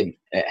clicking,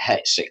 it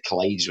hits, it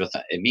collides with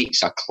it, it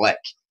makes a click.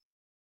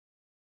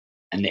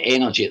 And the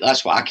energy,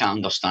 that's what I can't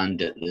understand,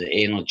 that the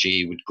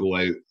energy would go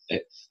out.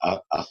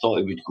 I thought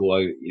it would go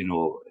out,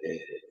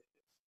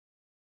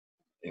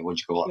 what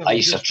do you call it,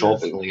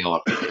 isotropically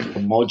or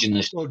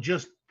homogeneous. Well,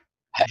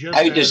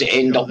 how does it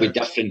end up with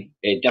different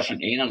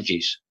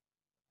energies?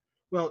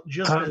 Well,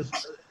 just as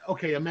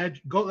okay,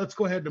 let's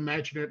go ahead and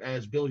imagine it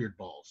as billiard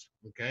balls.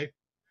 Okay,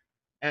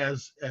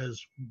 as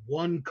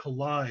one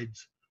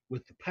collides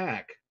with the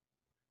pack,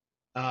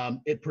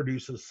 it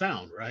produces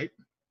sound, right?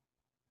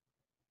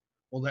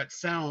 Well, that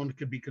sound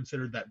could be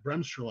considered that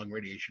Bremsstrahlung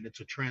radiation. It's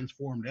a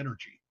transformed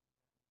energy.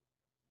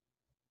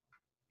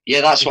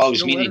 Yeah, that's what I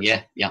was meaning.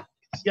 Yeah.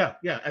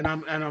 And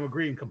I'm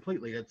agreeing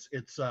completely. It's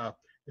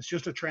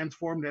just a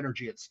transformed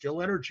energy. It's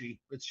still energy.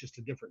 It's just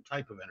a different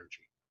type of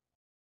energy.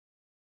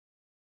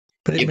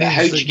 But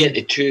how do you get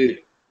the two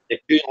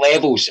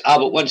levels?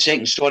 But 1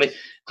 second, sorry,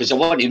 because I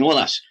want to know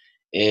this.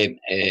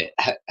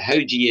 How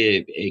do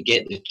you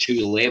get the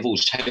two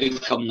levels? How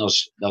come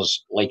there's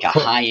like a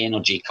high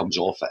energy comes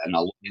off it and a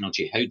low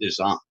energy? How does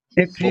that?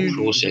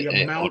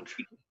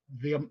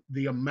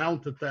 The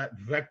amount that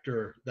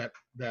vector that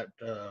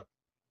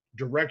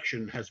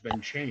direction has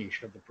been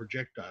changed of the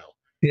projectile.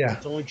 Yeah. If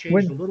it's only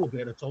changed a little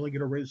bit, it's only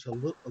going to raise a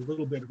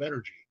little bit of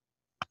energy.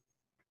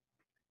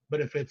 But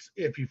if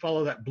you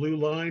follow that blue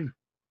line,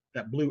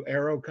 that blue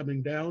arrow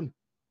coming down,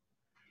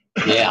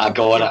 yeah, I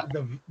got it.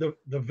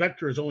 The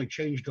vector is only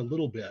changed a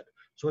little bit,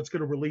 so it's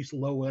going to release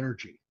low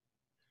energy.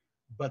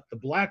 But the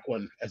black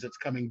one, as it's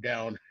coming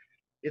down,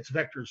 its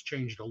vector has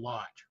changed a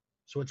lot,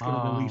 so it's going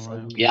to release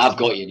yeah, I've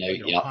got you now.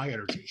 Yeah, high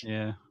energy.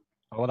 Yeah.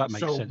 Oh, well, that makes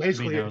so sense.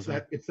 Basically, to me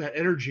now it's that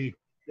energy.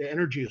 The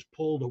energy is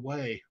pulled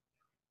away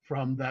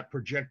from that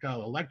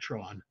projectile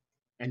electron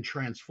and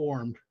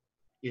transformed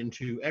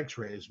into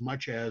X-rays,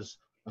 much as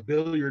a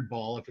billiard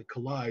ball, if it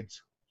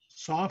collides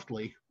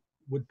softly,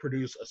 would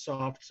produce a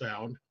soft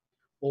sound,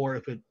 or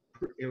if it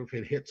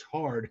hits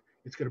hard,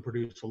 it's going to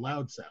produce a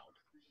loud sound.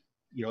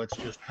 It's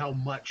just how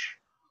much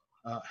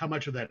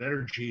of that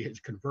energy is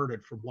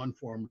converted from one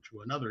form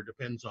to another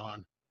depends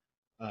on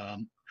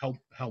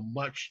how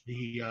much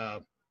the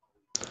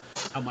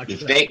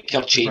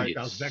vector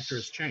changes. Vector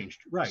has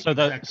changed. Right. So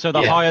the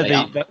higher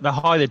the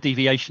higher the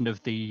deviation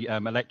of the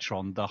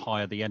electron, the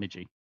higher the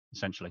energy,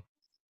 essentially.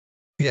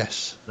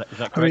 Yes. Is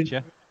that correct?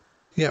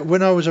 Yeah.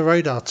 When I was a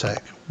radar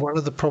tech, one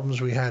of the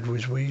problems we had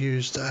was we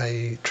used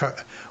a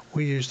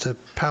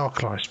power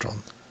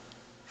klystron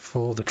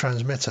for the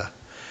transmitter,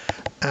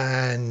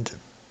 and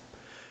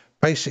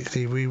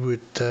basically we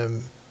would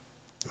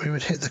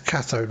hit the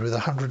cathode with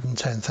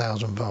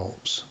 110,000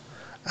 volts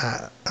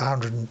at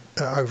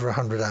over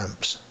 100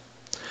 amps,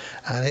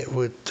 and it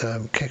would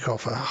kick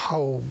off a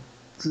whole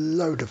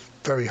load of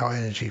very high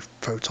energy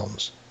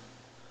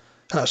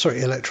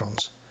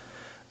electrons,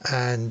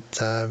 and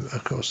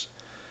of course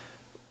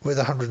with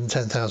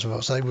 110,000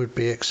 volts they would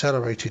be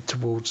accelerated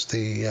towards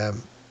the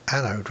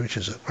anode, which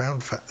is at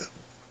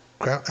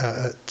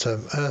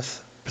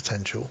earth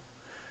potential,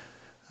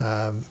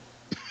 and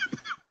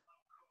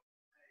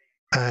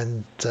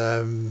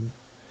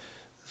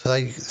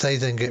they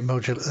then get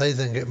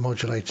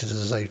modulated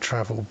as they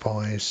travel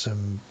by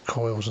some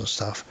coils and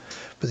stuff.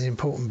 But the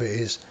important bit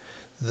is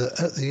that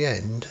at the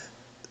end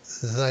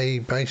they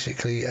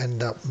basically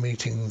end up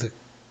meeting the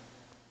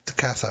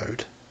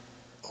cathode,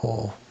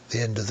 or the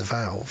end of the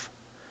valve,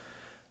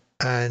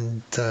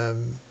 and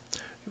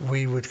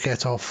we would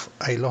get off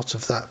a lot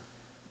of that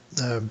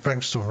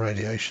brainstorm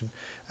radiation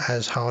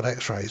as hard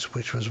X-rays,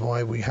 which was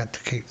why we had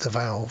to keep the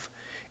valve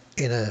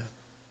in a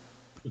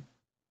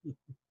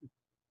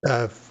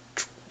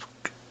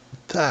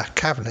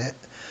cabinet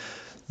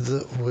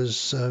that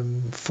was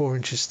 4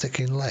 inches thick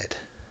in lead.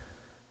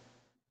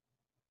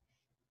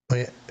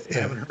 I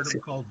haven't heard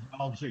them called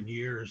valves in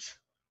years.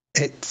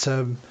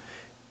 The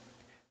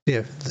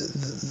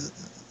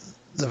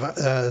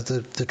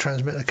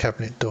transmitter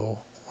cabinet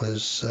door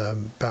was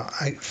about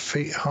 8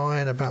 feet high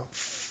and about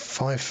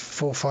 4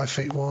 or 5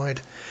 feet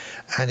wide,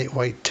 and it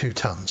weighed 2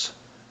 tons,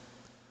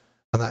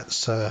 and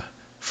that's British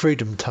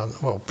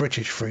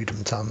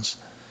freedom tons,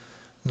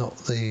 not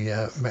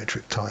the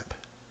metric type.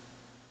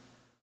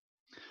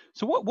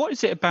 So what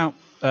is it about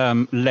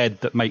lead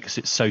that makes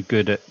it so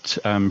good at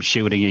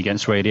shielding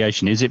against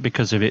radiation? Is it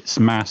because of its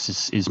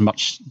mass is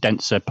much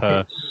denser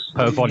per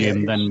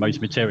volume than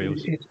most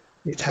materials?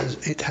 It has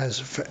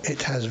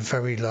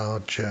very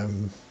large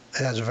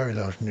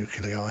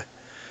nuclei.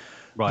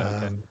 Right.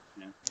 Okay.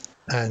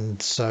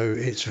 And so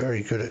it's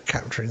very good at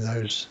capturing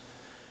those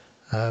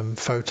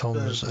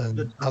photons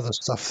and other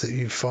stuff that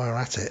you fire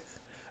at it,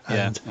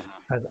 and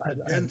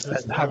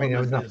having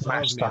enough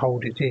mass to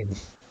hold it in.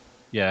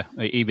 Yeah,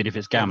 even if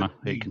it's gamma,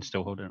 it can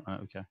still hold it. Right,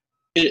 okay.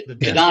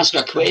 Can I ask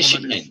a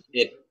question then?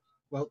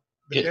 Well,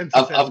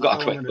 I've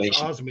got a quick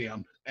question.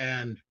 Osmium,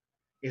 and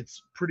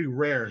it's pretty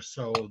rare.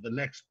 So the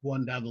next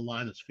one down the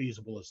line that's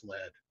feasible is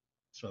lead.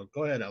 So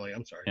go ahead, Ellie.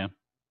 I'm sorry. Yeah.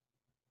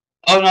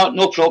 Oh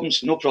no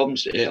problems. I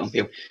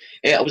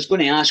was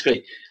going to ask,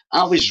 right?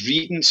 I was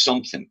reading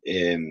something,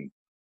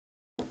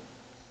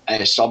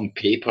 some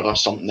paper or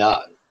something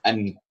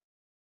and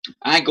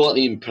I got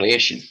the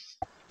impression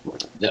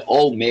that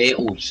all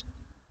metals,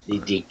 they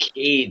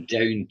decay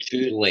down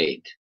to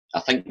lead.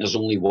 I think there's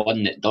only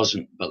one that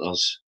doesn't,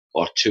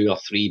 or 2 or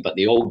 3, but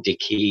they all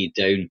decay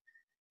down.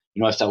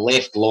 If they're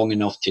left long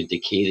enough to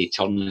decay, they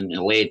turn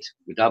into lead.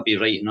 Would that be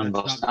right in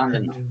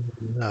understanding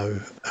that? No.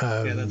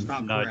 That's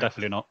not no, correct.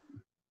 Definitely not.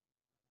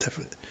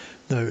 Definitely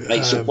no.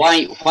 Right. So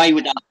why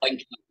would I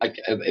think?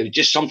 It was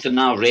just something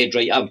I read.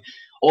 Right.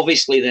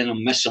 Obviously, then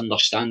I'm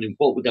misunderstanding.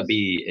 What would I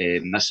be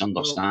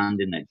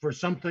misunderstanding then? For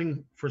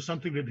something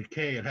to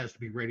decay, it has to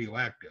be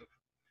radioactive,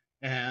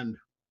 and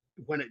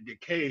when it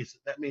decays,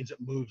 that means it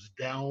moves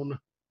down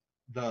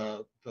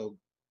the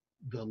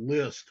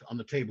list on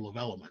the table of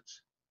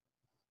elements.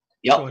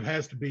 Yep. So it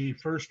has to be,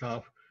 first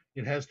off,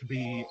 it has to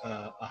be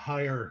a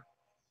higher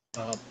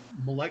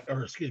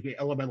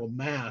elemental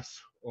mass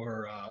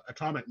or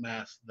atomic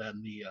mass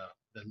than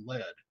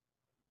lead.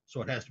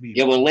 So it has to be.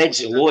 Yeah, well, lead's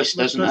the lowest,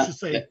 let's isn't it? Just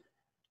say,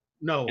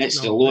 no, it's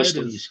the lowest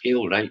on the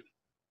scale, right?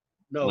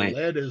 No,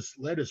 lead is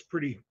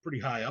pretty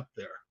high up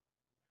there.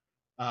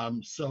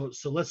 So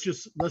let's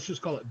just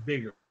call it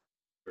bigger.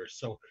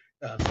 So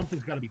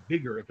something's got to be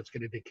bigger if it's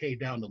going to decay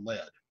down to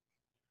lead.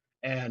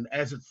 And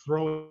as it's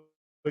throwing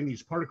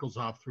these particles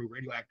off through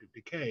radioactive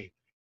decay,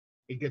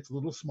 it gets a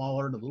little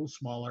smaller and a little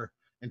smaller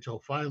until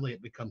finally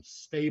it becomes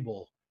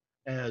stable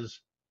as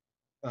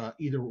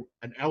either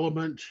an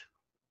element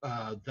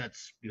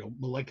that's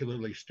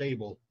molecularly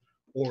stable,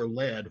 or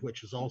lead,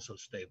 which is also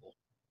stable.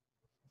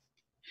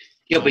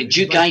 Yeah, but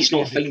do you guys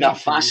not find that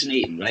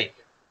fascinating, right?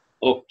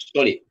 Oh,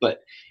 sorry,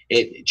 but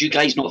do you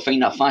guys not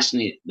find that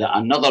fascinating that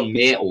another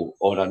metal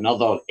or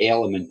another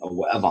element or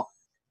whatever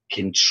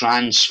can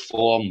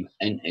transform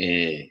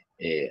into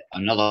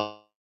another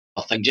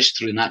thing just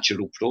through a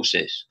natural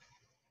process?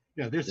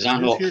 Yeah, this is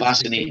that not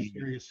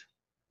fascinating?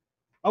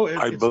 Oh,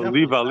 I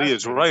believe Ali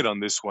is right on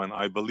this one.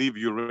 I believe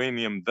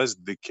uranium does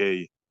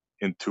decay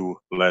into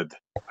lead.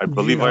 I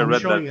believe I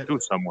read that too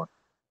somewhere.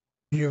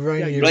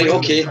 Uranium, right?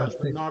 Okay,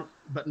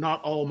 but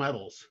not all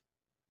metals.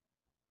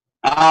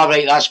 Ah,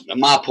 right. That's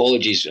my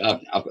apologies.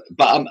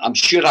 But I'm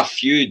sure a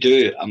few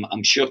do.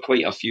 I'm sure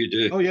quite a few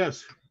do. Oh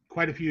yes,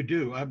 quite a few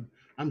do. I'm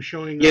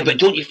showing. Yeah, but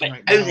don't you think?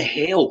 How the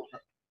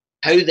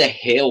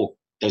hell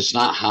does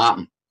that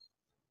happen?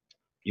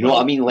 You know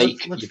what I mean?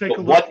 Like, let's you've take got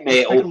a look. one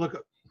metal.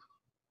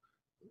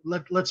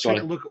 Let's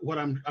take a look at what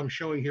I'm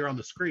showing here on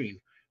the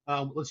screen.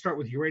 Let's start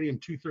with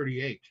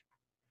uranium-238.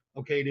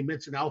 Okay, it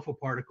emits an alpha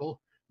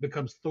particle,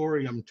 becomes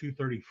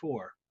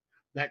thorium-234.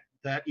 That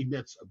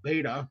emits a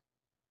beta,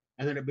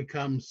 and then it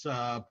becomes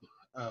what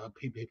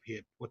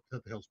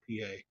the hell's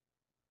PA?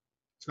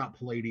 It's not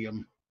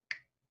palladium.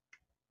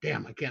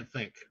 Damn, I can't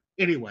think.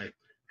 Anyway,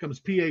 becomes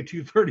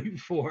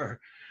Pa-234.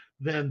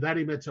 Then that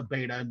emits a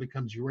beta and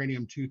becomes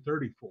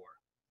uranium-234.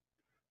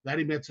 That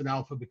emits an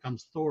alpha,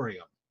 becomes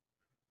thorium.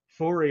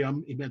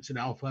 Thorium emits an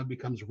alpha and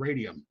becomes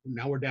radium.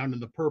 Now we're down in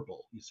the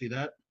purple. You see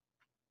that?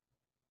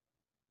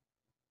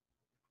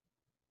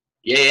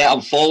 Yeah,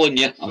 I'm following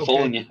you. I'm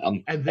following you.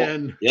 And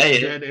then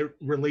it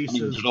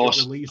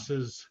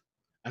releases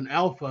an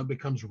alpha,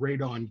 becomes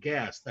radon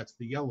gas. That's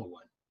the yellow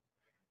one.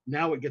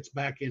 Now it gets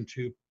back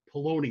into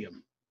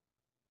polonium.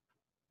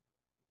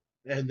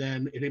 And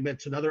then it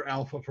emits another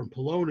alpha from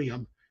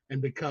polonium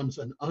and becomes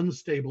an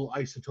unstable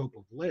isotope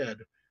of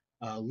lead,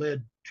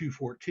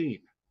 lead-214.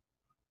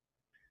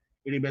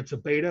 It emits a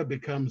beta,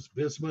 becomes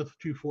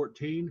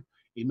bismuth-214.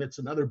 Emits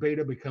another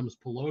beta, becomes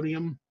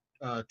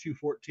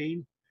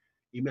polonium-214.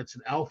 Emits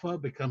an alpha,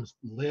 becomes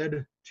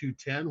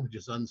lead-210, which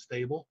is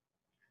unstable.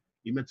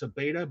 Emits a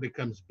beta,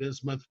 becomes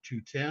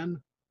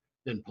bismuth-210,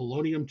 then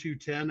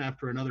polonium-210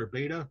 after another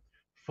beta.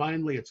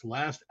 Finally, its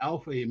last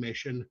alpha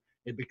emission,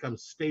 it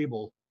becomes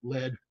stable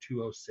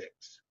lead-206.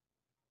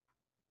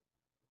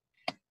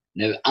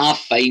 Now, I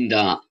find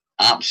that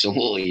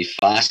absolutely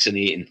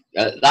fascinating.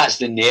 That's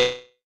the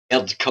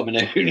nerd coming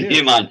out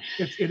here, man.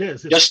 It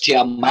is. Just to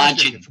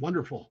imagine. It's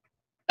wonderful.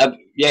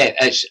 Yeah,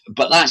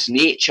 but that's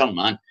nature,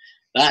 man.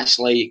 That's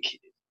like,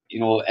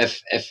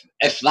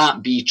 if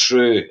that be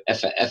true,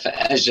 if it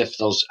is, if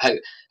there's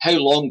how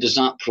long does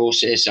that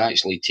process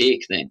actually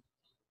take then?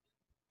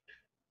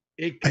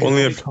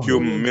 Only a few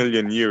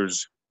million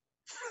years.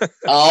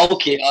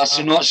 Okay,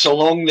 so not so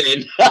long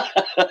then.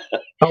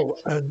 Well,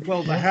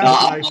 the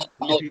half-life.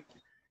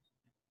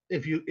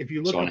 If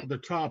you look up at the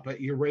top at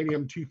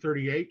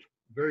uranium-238,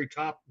 very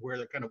top where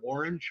they're kind of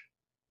orange,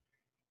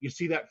 you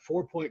see that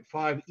 4.5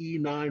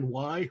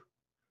 E9Y.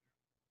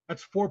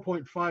 That's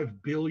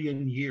 4.5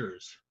 billion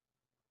years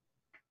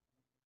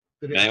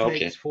that it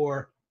takes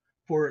for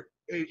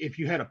if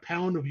you had a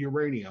pound of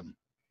uranium,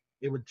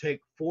 it would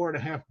take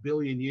 4.5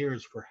 billion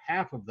years for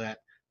half of that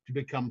to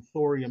become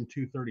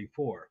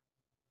thorium-234,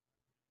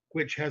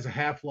 which has a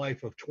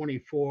half-life of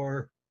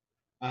 24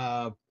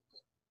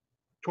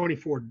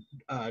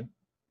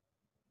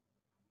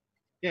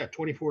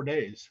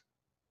 days.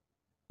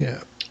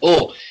 Yeah.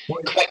 Oh,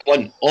 quick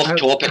one off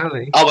topic.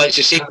 It's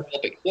the same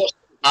topic. What's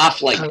the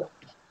half-life?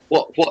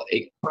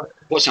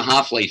 What's a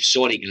half-life?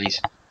 Sorry, guys.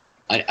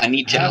 I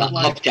need to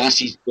have to ask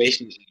these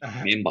questions.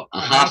 Remember, a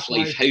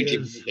half-life. How do you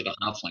measure a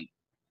half-life?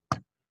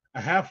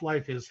 A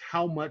half-life is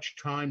how much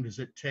time does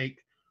it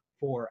take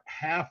for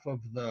half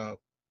of the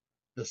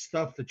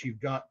stuff that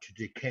you've got to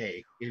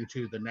decay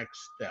into the next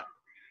step.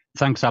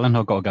 Thanks, Alan.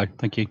 I've got to go.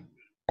 Thank you.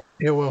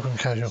 You're welcome,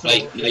 Casual.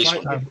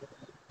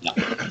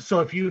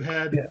 So if you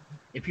had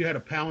a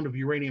pound of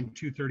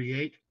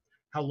uranium-238,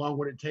 how long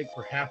would it take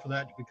for half of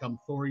that to become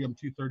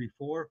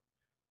thorium-234?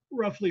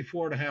 Roughly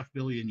 4.5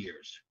 billion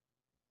years.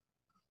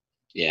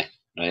 Yeah.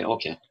 Right.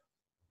 Okay.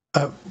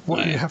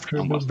 What you have to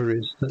remember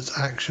is that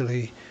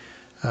actually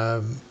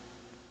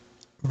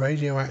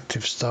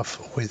radioactive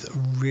stuff with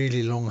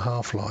really long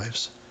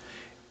half-lives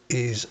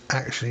is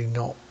actually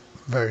not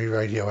very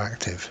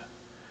radioactive,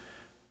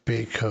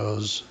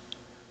 because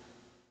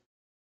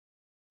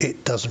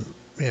it doesn't,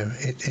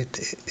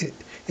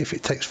 if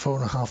it takes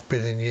 4.5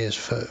 billion years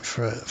for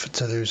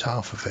to lose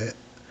half of it,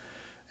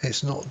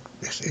 it's not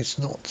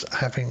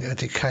having a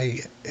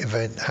decay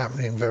event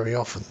happening very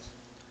often.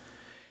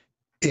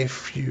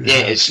 If you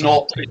it's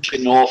not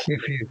pushing off.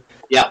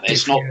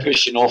 It's not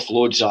pushing off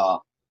loads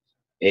of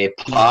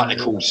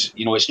particles.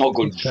 You know, it's not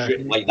going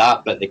Exactly. like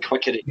that, but the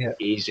quicker it Yeah.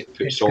 decays, it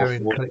puts It's off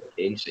going more click.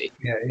 intensity.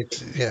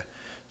 Yeah.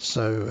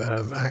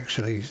 So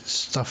actually,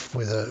 stuff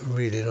with a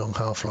really long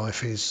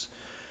half-life is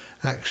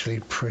actually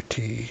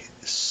pretty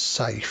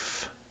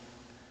safe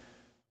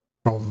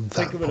from that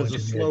Think of it as point a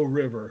of slow view.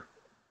 river.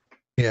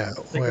 Yeah.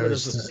 Think of it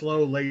as a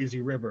slow,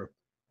 lazy river.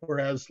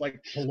 Whereas,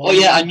 like polonium, Oh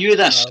yeah, I knew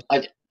this.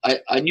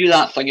 I knew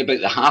that thing about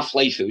the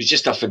half-life. It was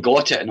just I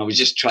forgot it, and I was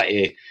just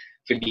trying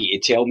for you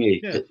to tell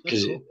me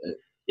because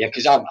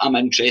because I'm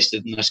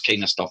interested in this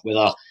kind of stuff.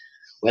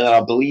 Whether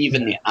I believe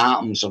in the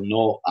atoms or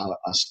not,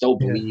 I still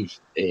believe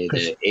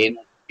the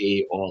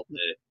energy or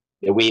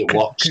the way it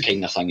works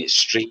kind of thing. It's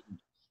strange.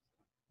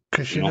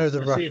 Because you know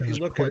the See, if you Russians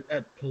look put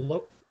at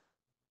polonium.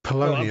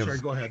 Oh, I'm sorry.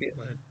 Go ahead.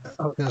 Go ahead.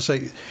 I was going to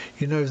say,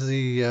 you know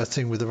the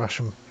thing with the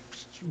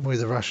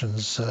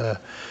Russians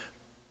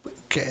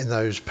getting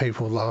those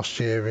people last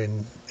year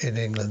in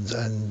England,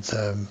 and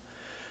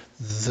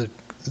the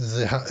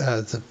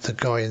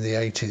guy in the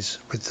 80s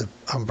with the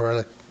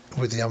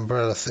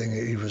umbrella thing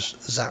that he was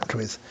zapped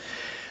with.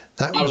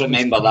 I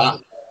remember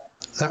that.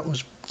 That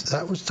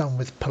was done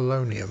with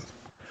polonium,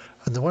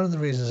 and one of the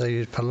reasons they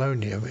use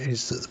polonium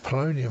is that the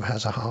polonium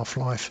has a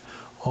half-life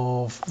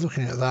of,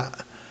 looking at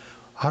that,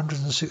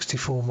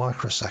 164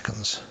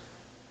 microseconds.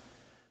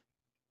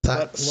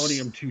 That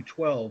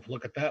polonium-212.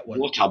 Look at that one.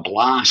 What a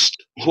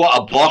blast! What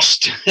a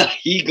burst!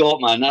 He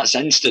got, man. That's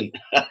instant.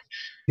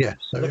 Yeah.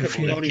 So look at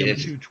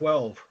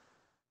polonium-212.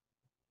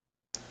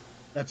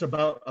 That's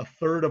about a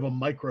third of a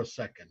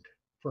microsecond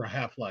for a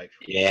half-life.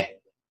 Yeah.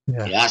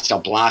 That's a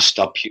blast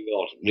of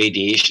pure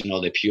radiation, or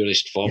the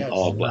purest form,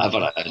 or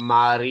whatever it is.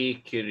 Marie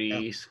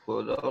Curie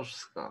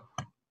Skłodowska.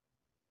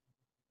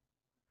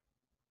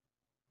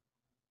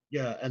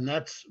 Yeah, and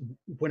that's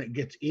when it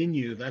gets in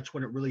you. That's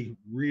when it really,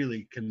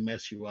 really can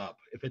mess you up.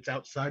 If it's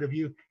outside of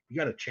you, you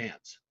got a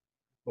chance.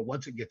 But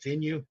once it gets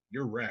in you,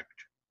 you're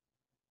wrecked.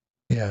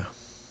 Yeah.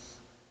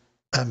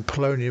 And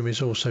polonium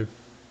is also,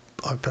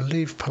 I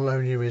believe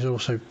polonium is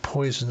also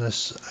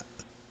poisonous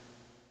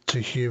to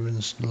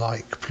humans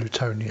like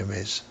plutonium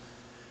is.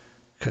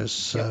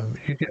 Because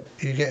you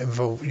get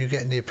involved, you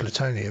get near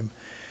plutonium,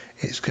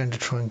 it's going to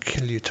try and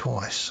kill you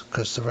twice,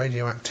 because the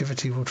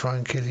radioactivity will try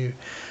and kill you,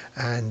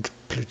 and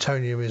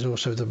plutonium is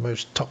also the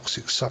most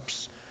toxic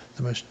substance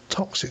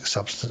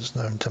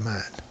known to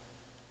man.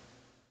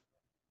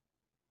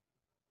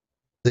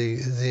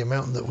 The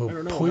amount that will I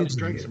don't know. poison I've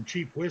drank you. some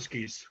cheap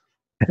whiskeys.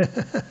 Yeah,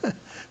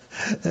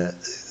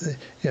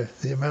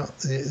 the amount,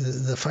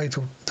 the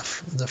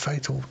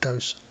fatal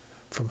dose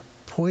from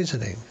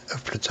poisoning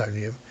of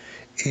plutonium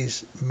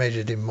is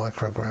measured in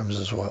micrograms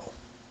as well.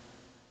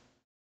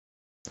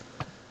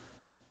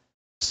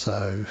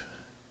 So,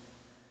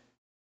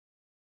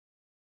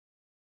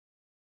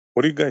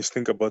 what do you guys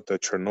think about the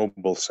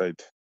Chernobyl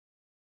site?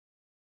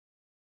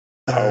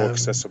 How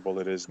accessible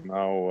it is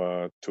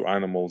now to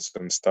animals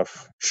and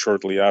stuff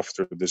shortly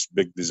after this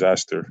big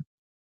disaster?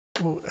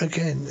 Well,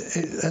 again,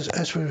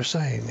 as we were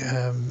saying,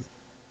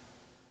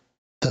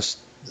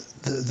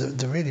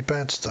 the really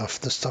bad stuff,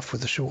 the stuff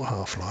with the short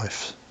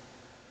half-life,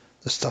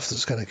 the stuff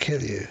that's going to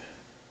kill you,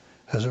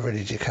 has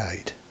already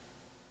decayed,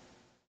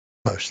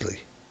 mostly.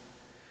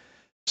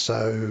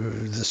 So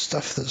the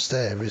stuff that's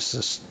there is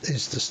the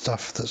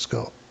stuff that's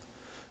got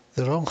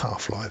the long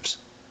half-lives,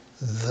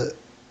 that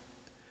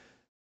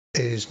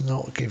is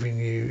not giving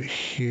you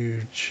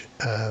huge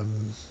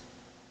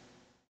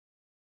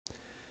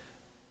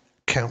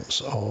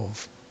counts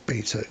of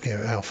beta,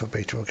 alpha,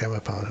 beta, or gamma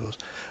particles.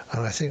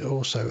 And I think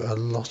also a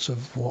lot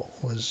of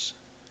what was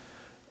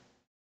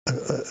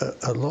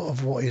a lot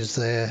of what is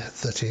there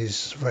that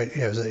is that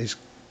is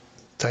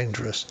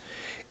dangerous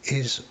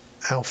is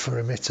alpha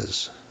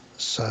emitters.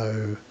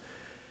 So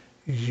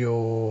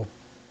you're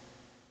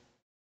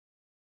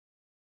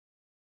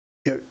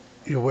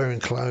wearing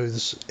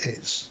clothes.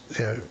 It's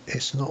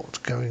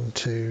not going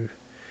to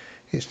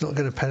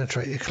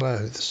penetrate your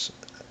clothes.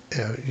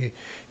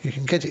 You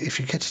can get it if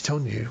you get it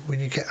on you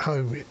when you get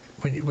home.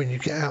 When you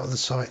get out of the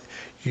site,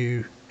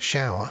 you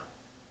shower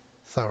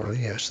thoroughly.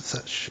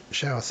 Yes,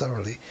 shower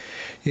thoroughly.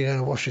 You're going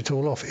to wash it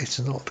all off. It's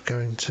not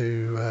going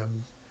to.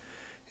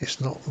 It's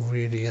not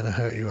really going to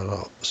hurt you a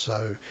lot.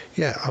 So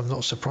yeah, I'm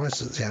not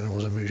surprised that the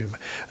animals are moving.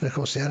 And of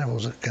course, the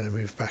animals are going to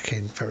move back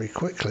in very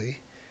quickly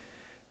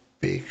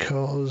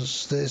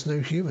because there's no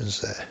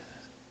humans there.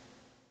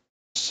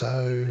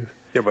 So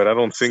yeah, but I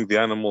don't think the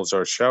animals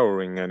are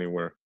showering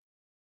anywhere.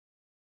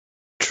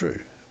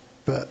 True,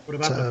 but what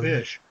about the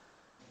fish?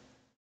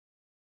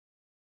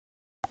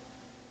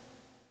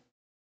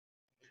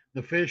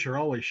 The fish are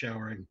always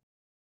showering.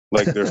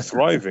 Like they're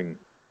thriving.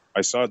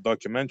 I saw a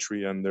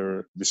documentary, and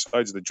they're,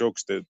 besides the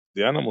jokes, that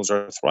the animals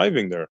are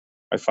thriving there.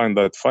 I find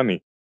that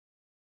funny.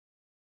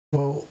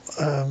 Well,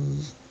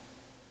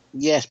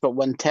 yes, but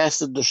when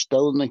tested, there's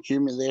still an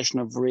accumulation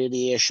of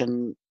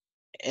radiation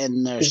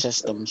in their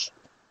systems.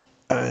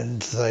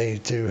 And they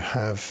do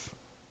have,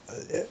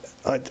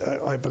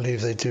 I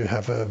believe they do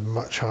have a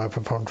much higher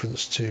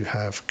preponderance to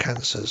have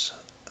cancers.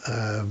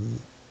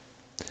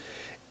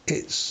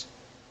 It's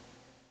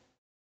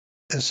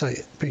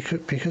say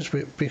because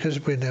we're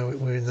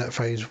in that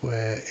phase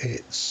where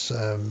it's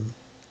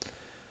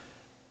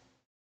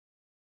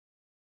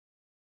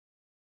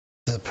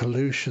the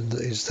pollution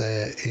that is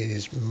there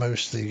is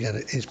mostly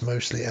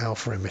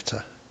alpha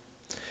emitter.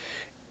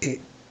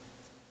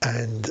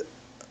 And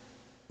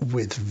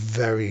with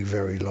very,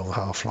 very long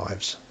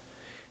half-lives.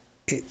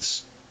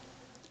 It's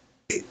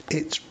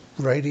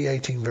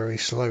radiating very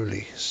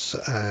slowly,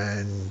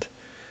 and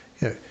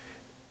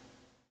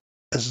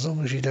as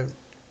long as you don't,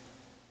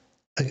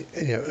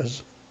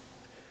 as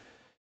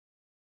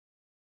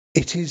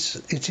it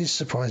is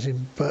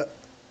surprising, but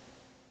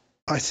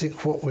I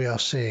think what we are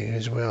seeing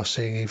is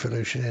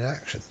evolution in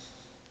action,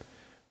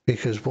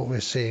 because what we're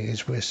seeing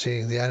is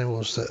the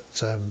animals that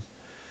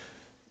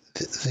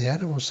the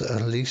animals that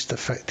are least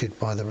affected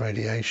by the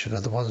radiation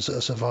are the ones that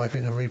are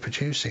surviving and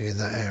reproducing in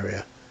that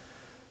area.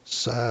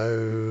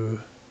 So,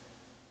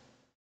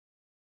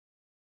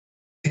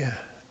 yeah,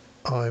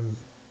 I'm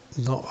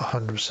not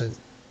 100%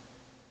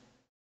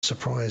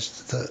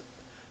 surprised that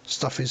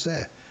stuff is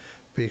there,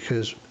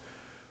 because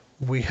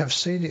we have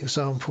seen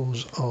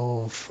examples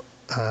of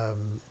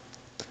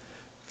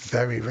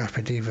very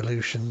rapid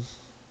evolution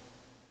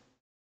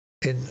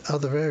in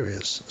other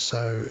areas.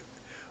 So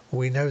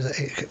we know that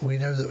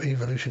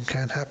evolution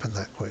can happen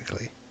that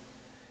quickly,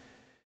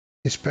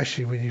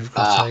 especially when you've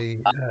got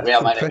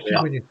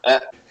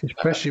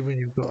especially when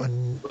you've got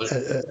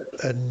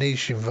a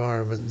niche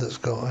environment that's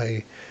got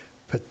a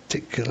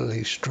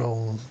particularly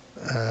strong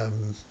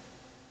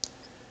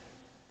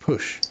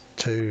push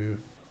to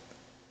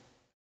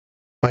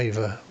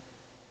favour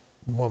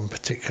one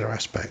particular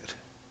aspect.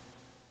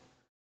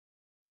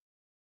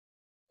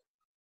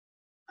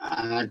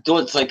 I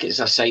don't think it's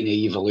a sign of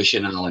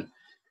evolution, Alan.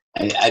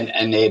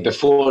 And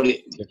before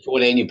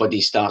anybody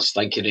starts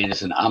thinking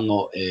anything, I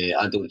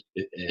don't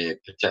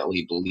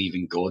particularly believe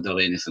in God or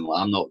anything.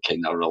 I'm not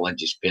kind of a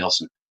religious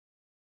person,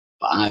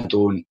 but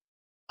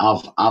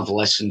I've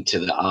listened to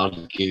the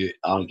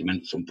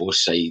argument from both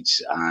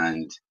sides,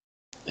 and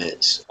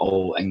it's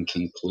all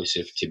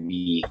inconclusive to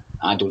me.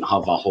 I don't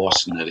have a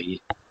horse in the race.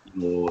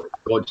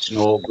 God's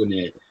not going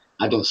to.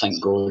 I don't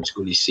think God's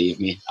going to save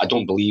me. I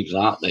don't believe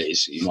that. That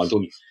is,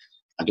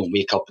 I don't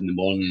wake up in the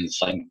morning and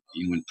think,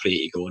 and pray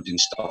to God and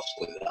stuff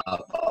like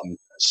that. But I'm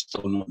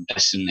still not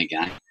dissing the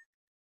guy.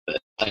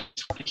 But I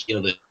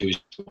hear the news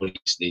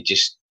stories.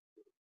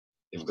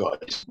 They've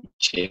got as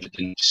much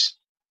evidence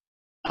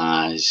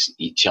as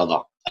each other,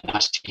 and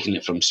that's taking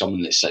it from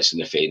someone that sits on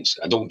the fence.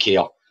 I don't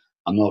care.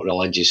 I'm not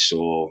religious,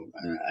 so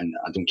and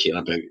I don't care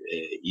about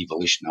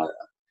evolution.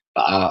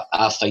 But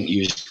I think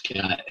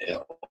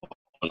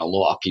a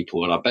lot of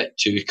people are a bit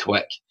too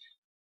quick.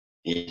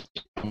 You're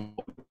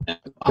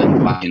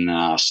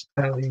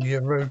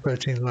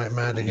roboting like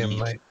mad again,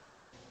 mate.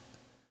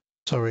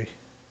 Sorry,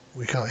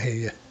 we can't hear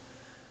you.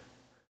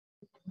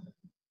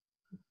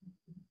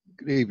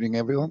 Good evening,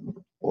 everyone,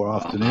 or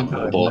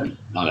afternoon.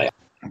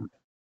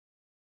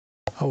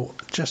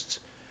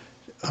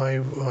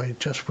 I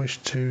just wish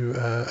to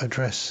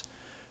address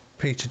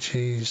Peter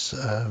G's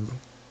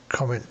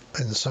comment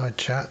in the side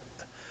chat.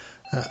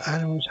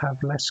 Animals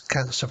have less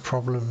cancer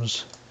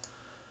problems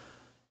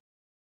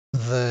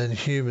than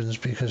humans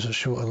because of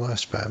shorter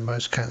lifespan.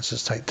 Most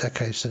cancers take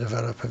decades to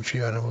develop, and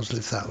few animals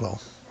live that long.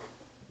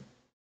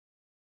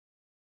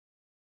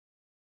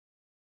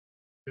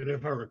 And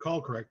if I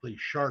recall correctly,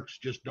 sharks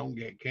just don't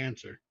get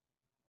cancer.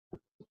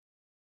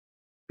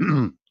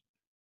 Hello,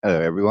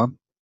 everyone.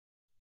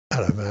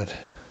 Hello, Mad.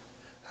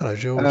 Hello,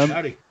 George.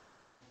 Howdy.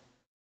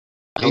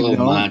 Hello,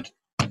 Mad.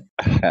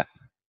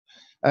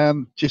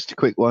 Just a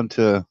quick one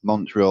to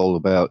Montreal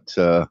about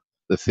the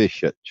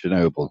fish at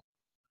Chernobyl.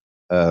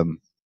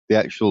 The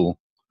actual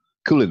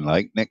cooling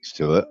lake next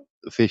to it,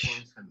 the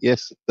fish,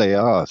 yes, they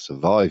are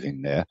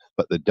surviving there,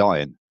 but they're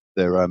dying.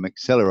 They're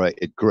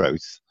accelerated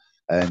growth,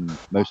 and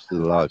most of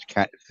the large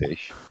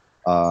catfish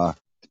are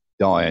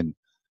dying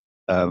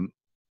a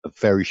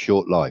very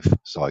short life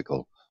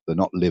cycle. They're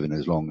not living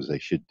as long as they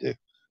should do,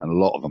 and a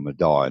lot of them are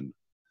dying.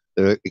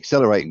 They're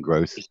accelerating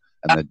growth,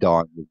 and they're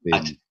dying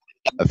within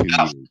a few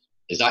years.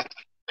 Is that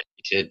what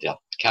you said there?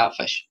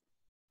 Catfish?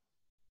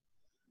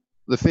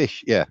 The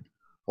fish, yeah.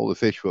 All the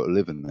fish were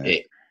living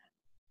there.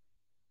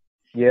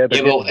 Yeah,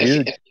 but well, wait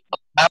a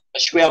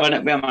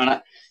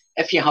minute.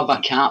 If you have a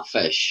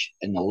catfish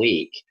in the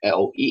lake,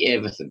 it'll eat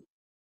everything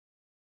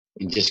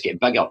and just get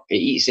bigger. It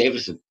eats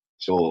everything.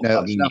 So, no,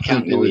 I mean, you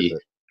can't really...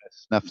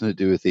 It's nothing to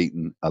do with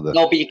eating other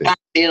No, but you fish. can't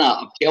say that.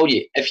 I'll tell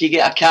you. If you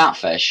get a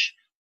catfish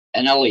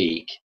in a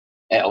lake,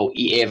 it'll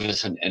eat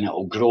everything, and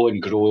it'll grow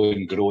and grow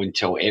and grow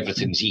until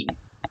everything's eaten.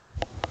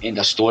 End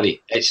of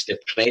story. It's the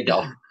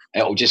predator.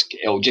 It'll just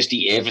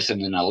eat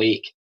everything in a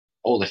lake.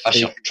 All the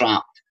fish are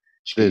trapped.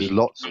 So there's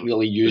lots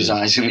really use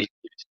that as an...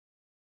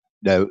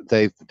 No,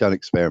 they've done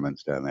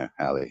experiments down there,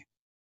 Hallie.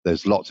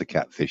 There's lots of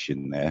catfish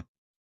in there,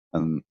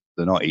 and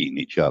they're not eating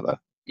each other.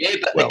 Yeah,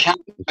 but the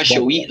catfish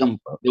will eat them.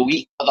 They'll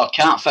eat other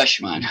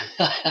catfish, man.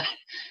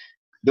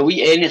 They'll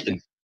eat anything.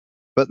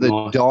 But they're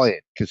No. dying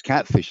because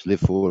catfish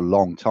live for a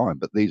long time,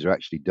 but these are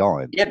actually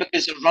dying. Yeah,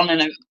 because they're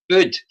running out of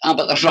food.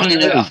 But they're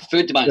running out of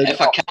food, man. They're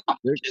If I not. can't.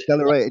 They're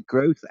accelerated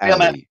growth, Wait a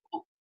minute.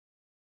 Ali.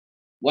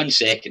 1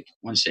 second,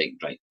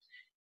 right?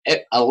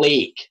 A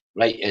lake,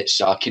 right? It's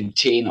a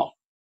container,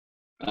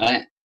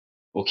 right?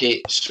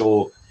 Okay,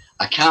 so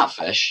a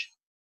catfish,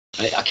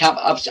 right?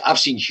 I've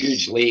seen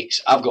huge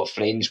lakes. I've got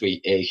friends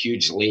with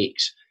huge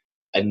lakes,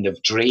 and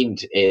they've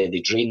drained.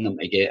 They drain them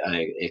to get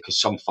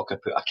because some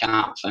fucker put a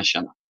catfish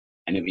in it,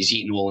 and it was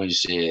eating all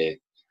his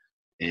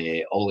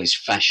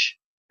fish,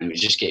 and it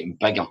was just getting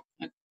bigger.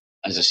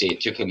 As I say, it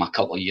took him a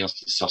couple of years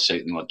to suss out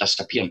and they were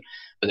disappearing.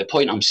 But the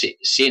point I'm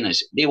saying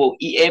is they will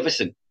eat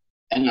everything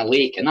in the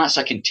lake, and that's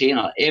a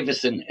container.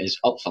 Everything is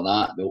up for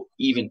that. They'll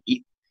even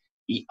eat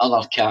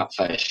other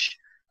catfish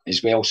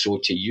as well. So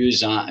to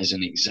use that as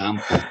an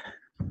example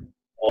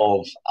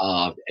of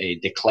a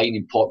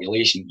declining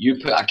population, you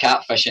put a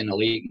catfish in the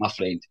lake, my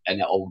friend, and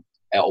it'll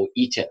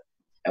eat it.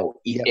 It'll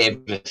eat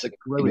everything.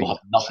 You'll have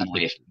nothing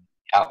left.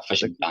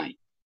 Catfish will die.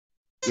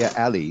 Yeah,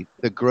 Ali,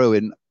 they're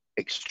growing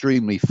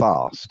extremely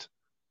fast.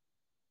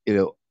 You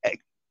know,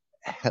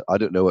 I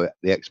don't know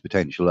the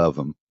exponential of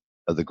them,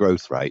 of the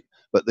growth rate,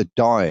 but they're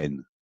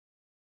dying.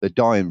 They're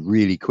dying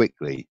really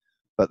quickly,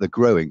 but they're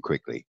growing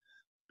quickly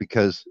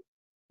because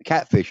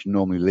catfish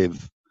normally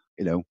live,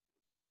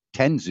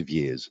 tens of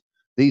years.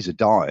 These are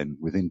dying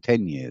within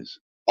 10 years.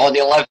 Oh,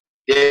 they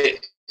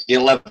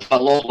live a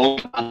lot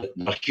longer and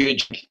they're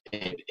huge.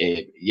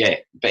 Yeah,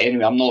 but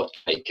anyway, I'm not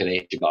quite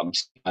correct, but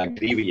I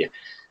agree with you.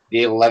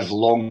 They live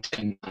long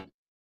time.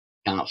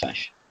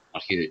 Catfish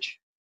are huge.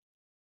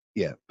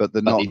 Yeah, but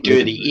they're But not. they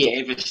do. They eat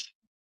everything.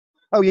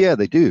 Oh yeah,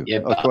 they do. Yeah,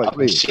 I but quite I'm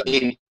agree.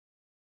 saying,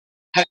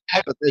 how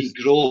do they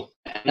grow?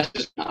 And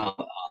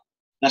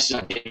this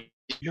is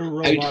You're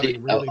how do roboting they,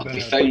 really have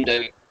we bad. found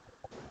out?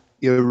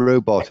 You're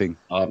roboting.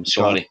 I'm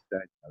sorry.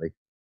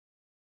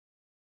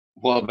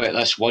 What about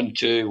this? 1,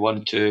 2,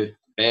 1, 2.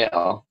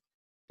 Better.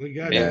 We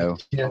got better.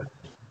 Yeah.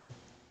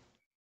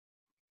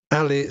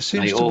 Ali, it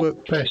seems to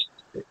work best.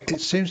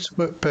 It seems to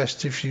work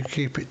best if you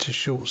keep it to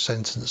short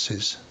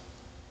sentences.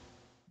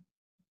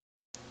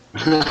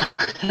 I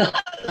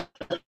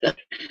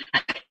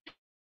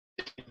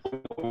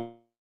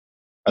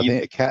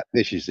think a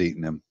catfish is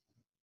eating them.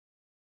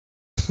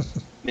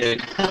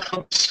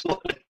 I'm sorry.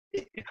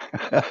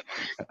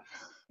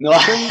 No,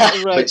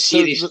 But right. So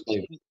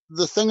seriously.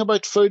 the thing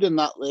about food in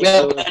that lake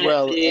Well, though, as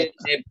well.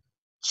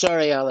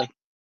 Sorry, Ali.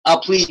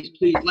 Please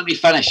let me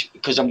finish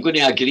because I'm going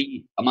to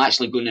agree. I'm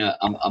actually going to.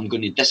 I'm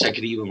going to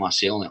disagree with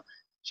myself now.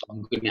 So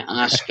I'm going to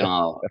ask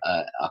a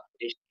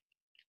question.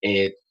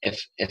 If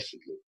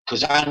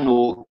because I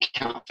know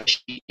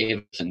catfish eat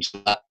everything, so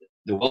that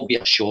there will be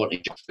a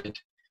shortage of food.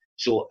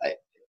 So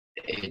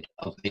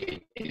have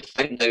they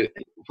found out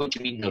what do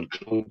you mean they're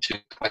growing too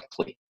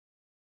quickly?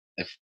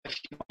 If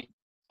you know,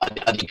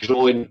 are they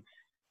growing?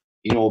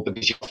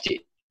 Because you have to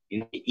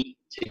eat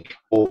to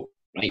grow,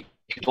 right?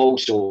 You could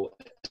also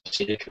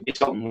say there could be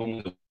something wrong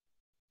with them.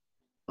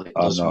 It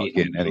I'm does not make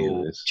them getting any of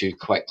grow this. too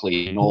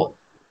quickly. Not.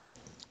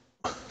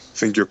 I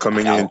think you're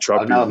coming in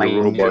choppy.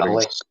 You're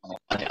roboting.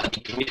 I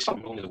think there is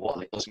something wrong with the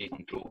water. It does make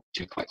them grow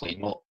too quickly.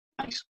 Not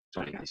nice.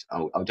 Sorry, guys.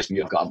 I'll just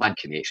mute. I've got a bad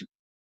connection.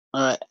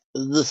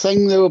 The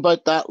thing though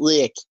about that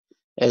lake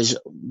is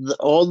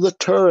all the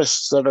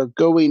tourists that are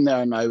going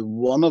there now,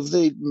 one of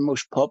the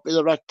most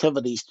popular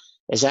activities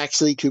is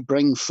actually to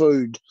bring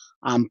food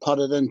and put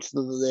it into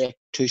the lake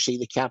to see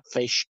the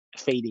catfish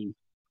feeding.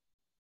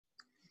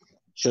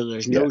 So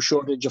there's no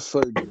shortage of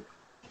food.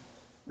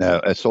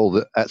 No, that's all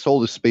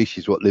the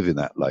species what live in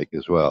that lake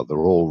as well. They're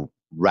all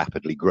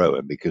rapidly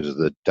growing because of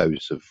the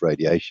dose of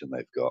radiation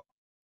they've got,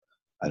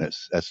 and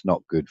that's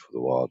not good for the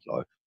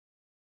wildlife.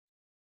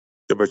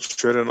 Yeah, but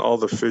shouldn't all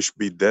the fish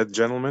be dead,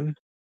 gentlemen?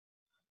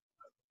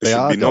 They There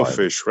should are be no dying.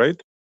 fish,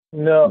 right?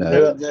 No,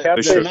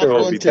 catfish are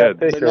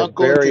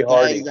very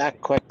hardy.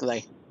 That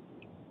quickly.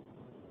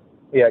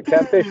 Yeah,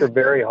 catfish are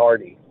very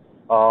hardy.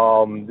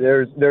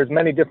 There's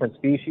many different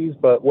species,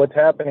 but what's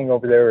happening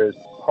over there is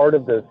part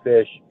of the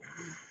fish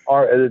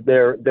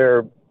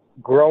they're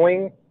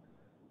growing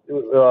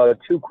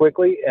too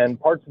quickly, and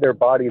parts of their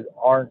bodies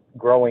aren't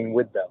growing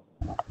with them.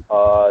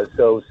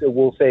 So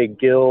we'll say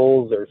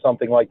gills or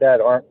something like that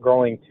aren't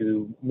growing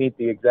to meet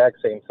the exact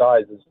same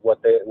size as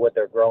what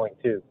they're growing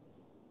to.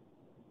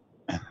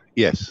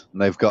 Yes,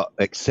 and they've got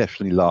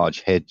exceptionally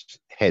large heads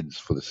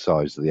for the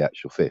size of the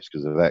actual fish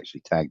because they've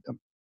actually tagged them.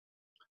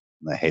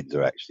 And their heads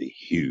are actually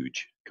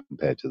huge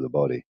compared to the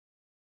body.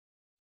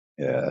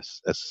 Yeah,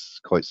 that's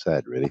quite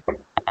sad, really.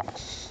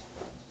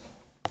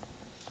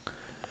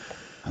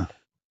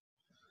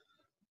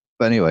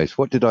 But anyways,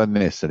 what did I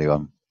miss,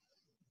 anyone?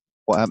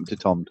 What happened to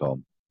Tom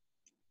Tom?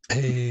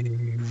 He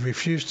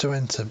refused to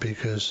enter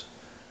because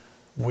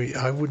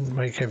I wouldn't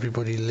make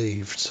everybody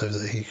leave so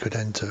that he could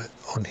enter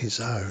on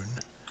his own,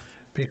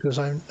 because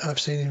I've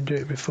seen him do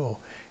it before.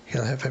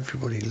 He'll have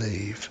everybody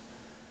leave,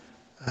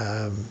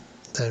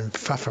 then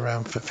faff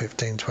around for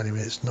 15-20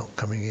 minutes not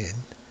coming in,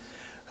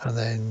 and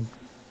then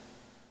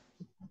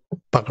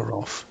bugger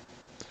off,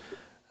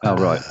 Oh,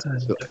 right.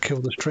 And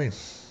kill the stream.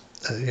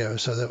 So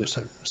that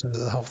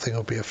the whole thing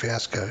will be a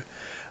fiasco,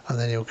 and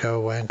then he'll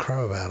go away and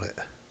crow about it.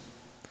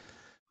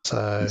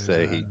 So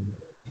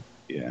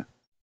yeah,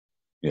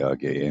 I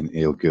get you. And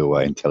he'll go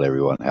away and tell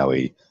everyone how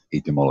he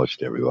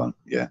demolished everyone.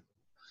 Yeah.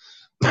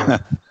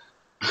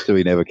 So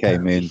he never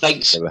came in. He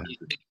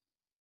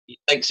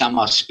thinks I'm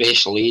a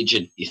special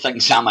agent. He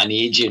thinks I'm an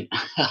agent.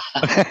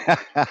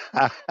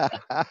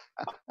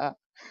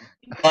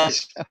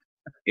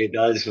 He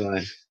does,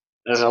 man.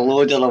 There's a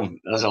load of them.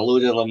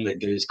 That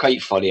do. It's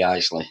quite funny,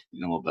 actually.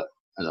 But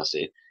as I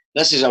say,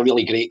 this is a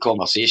really great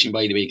conversation,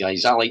 by the way,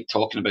 guys. I like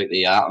talking about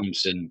the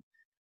atoms and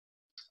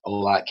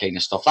all that kind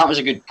of stuff. That was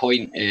a good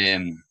point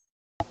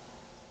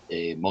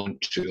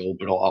Montreal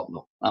brought up,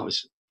 though. That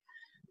was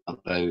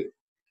about,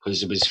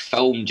 because it was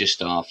filmed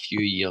just a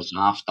few years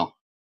after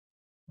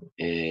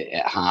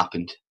it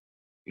happened.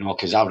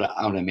 Because I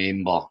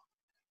remember,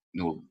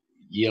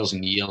 years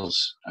and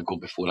years ago,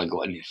 before I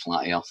got into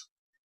Flat Earth,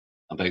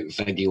 about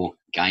video,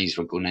 guys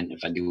were going into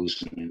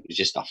videos and it was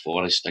just a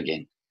forest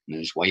again, and there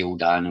was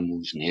wild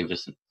animals and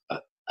everything.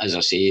 But as I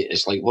say,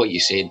 it's like what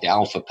you said, the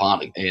alpha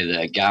particle,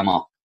 the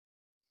gamma,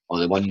 or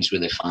the ones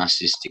with the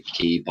fastest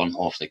decay burnt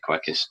off the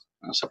quickest,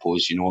 I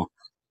suppose.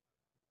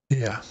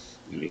 Yeah.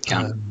 You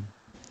can't.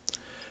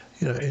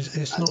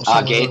 It's not.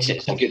 I get it.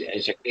 It's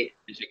a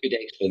good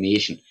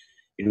explanation.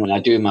 And I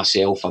do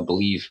myself, I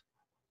believe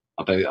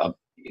about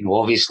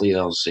obviously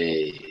there's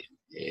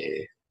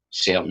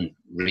certain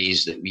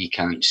rays that we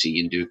can't see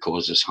and do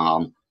cause us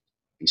harm,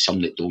 and some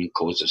that don't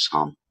cause us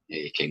harm,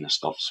 kind of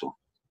stuff. So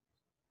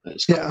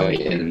it's quite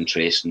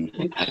interesting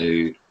how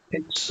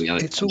it's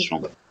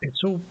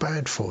all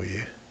bad for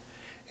you.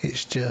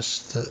 It's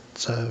just that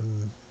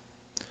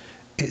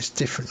it's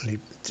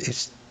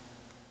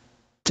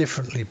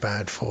differently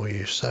bad for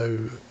you.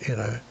 So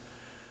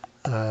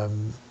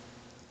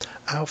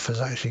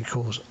alphas actually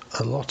cause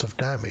a lot of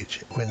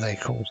damage. When they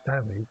cause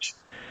damage,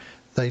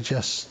 they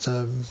just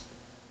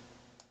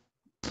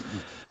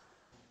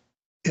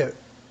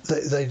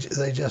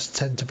they just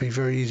tend to be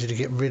very easy to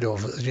get rid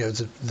of.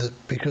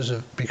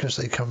 Because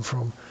they come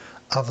from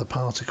other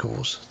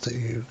particles that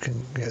you can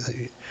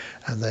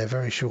and they're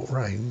very short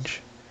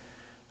range.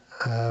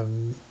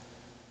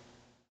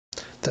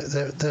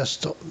 They're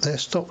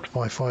stopped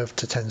by 5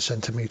 to 10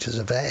 centimeters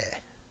of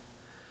air.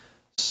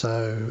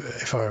 So,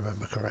 if I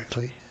remember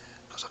correctly.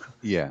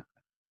 Yeah,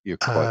 you're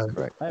quite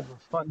correct. I have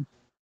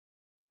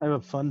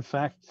a fun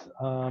fact.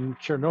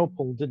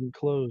 Chernobyl didn't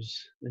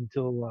close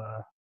until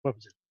what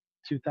was it,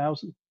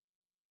 2000?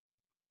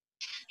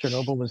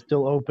 Chernobyl was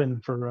still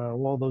open for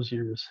all those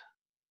years.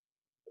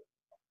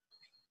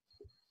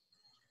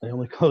 They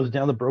only closed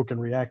down the broken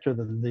reactor,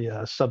 then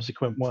the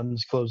subsequent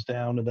ones closed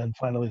down, and then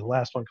finally the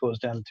last one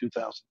closed down in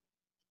 2000.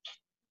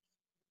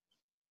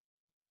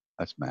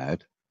 That's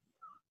mad.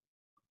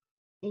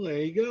 Well, there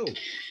you go.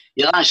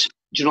 Yeah, that's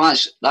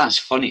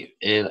funny.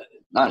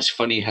 That's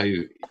funny how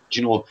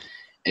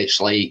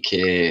it's like.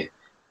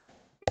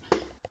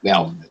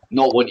 Well,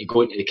 not want to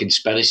go into the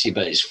conspiracy,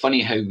 but it's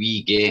funny how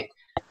we get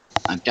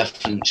a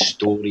different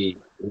story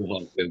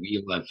over where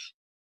we live,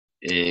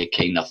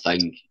 kind of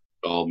thing,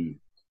 from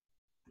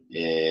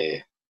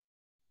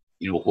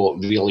what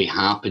really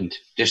happened.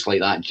 Just like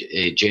that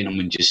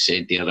gentleman just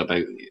said there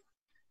about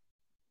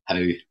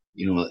how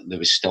there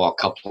was still a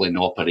couple in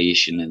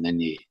operation and then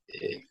they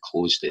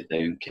closed it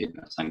down, kind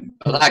of thing.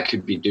 But that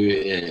could be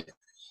due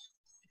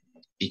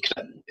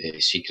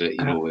to secret,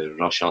 with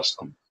Russia or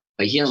something.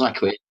 But here's a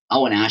question I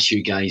want to ask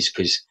you guys,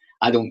 because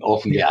I don't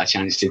often get a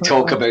chance to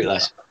talk about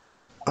this.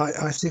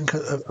 I think.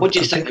 What do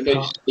you think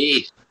about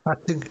space?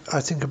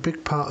 I think a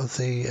big part of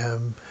the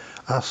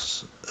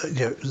us,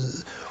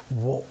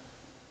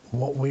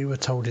 what we were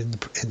told in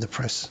the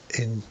press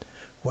in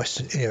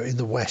Western, in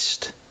the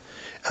West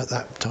at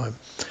that time,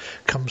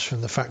 comes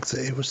from the fact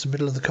that it was the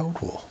middle of the Cold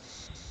War.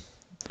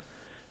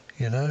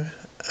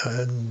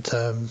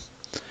 And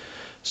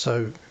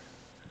so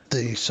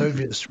the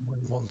Soviets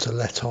wouldn't want to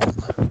let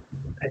on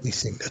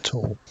anything at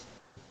all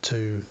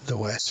to the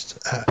West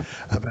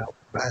about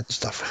bad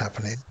stuff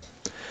happening,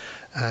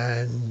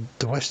 and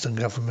the Western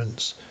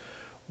governments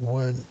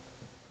weren't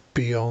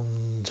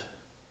beyond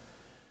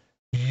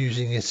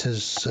using it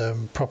as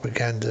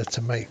propaganda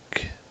to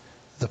make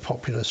the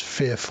populace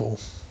fearful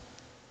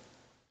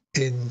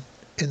in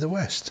the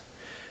West.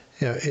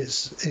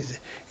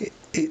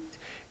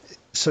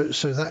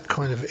 So that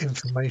kind of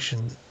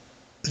information,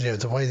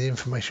 the way the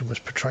information was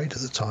portrayed at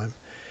the time,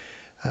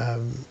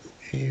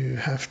 you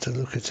have to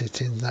look at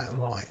it in that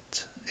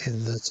light,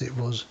 in that it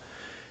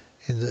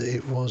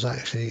was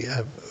actually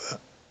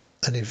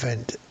an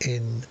event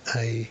in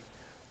a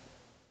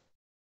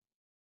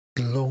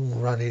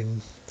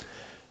long-running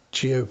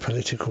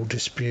geopolitical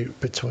dispute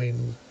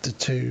between the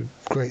two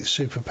great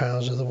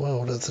superpowers of the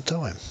world at the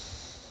time.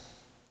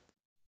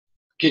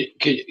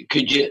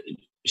 Could you?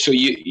 So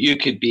you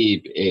could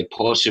be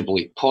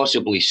possibly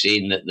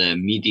saying that the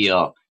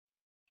media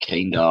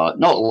kind of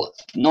not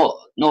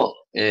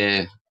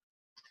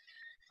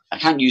I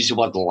can't use the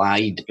word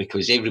lied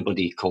because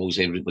everybody calls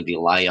everybody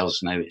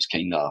liars now. It's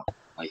kind of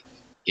like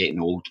getting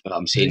old. But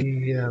I'm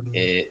saying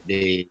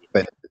the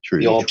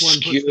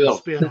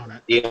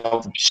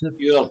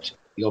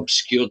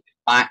obscured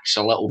facts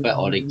a little bit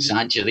or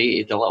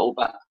exaggerated a little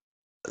bit.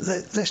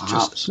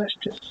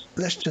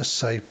 Let's just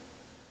say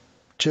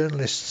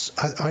journalists.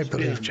 I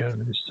believe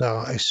journalists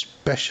are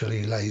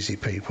especially lazy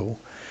people,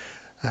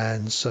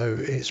 and so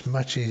it's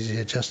much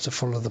easier just to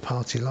follow the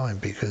party line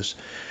because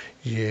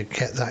you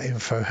get that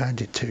info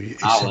handed to you,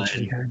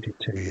 essentially handed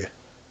to you.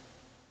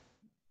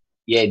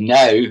 Yeah,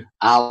 now,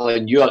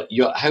 Alan, you're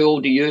how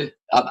old are you?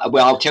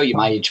 Well, I'll tell you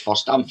my age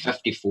first. I'm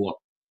 54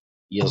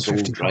 years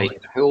old,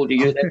 right? How old are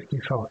you?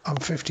 I'm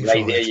 55.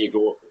 Right, there you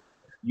go.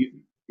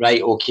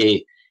 Right,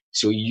 okay.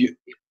 So you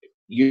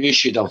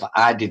should have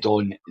added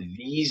on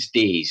these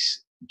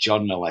days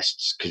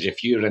journalists, because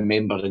if you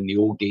remember in the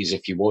old days,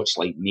 if you watch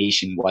like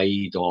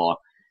Nationwide or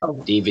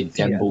David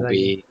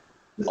Dimbleby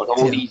or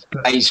all these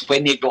guys,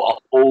 when they got a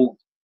hold,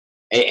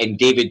 and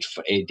David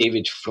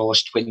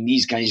Frost, when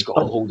these guys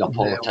got a hold of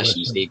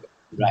politicians,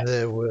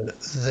 there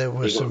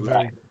were some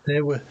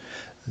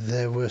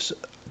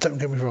don't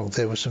get me wrong,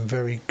 there were some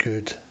very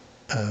good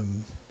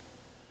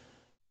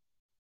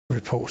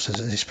reporters,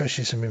 and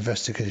especially some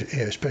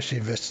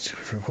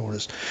investigative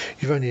reporters.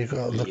 You've only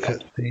got to look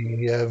at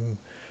the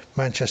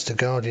Manchester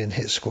Guardian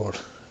hit squad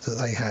that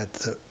they had.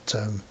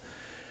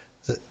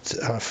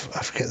 I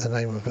forget the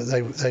name of it, but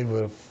they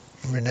were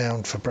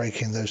renowned for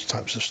breaking those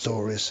types of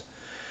stories.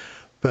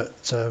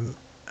 But on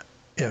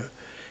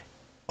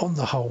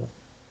the whole,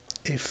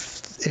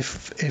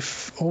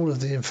 if all of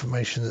the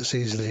information that's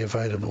easily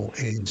available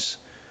is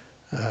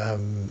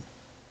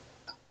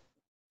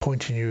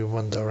pointing you in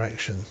one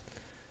direction,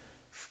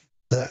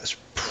 that's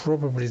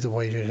probably the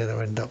way you're going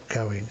to end up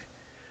going,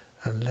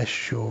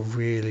 unless you're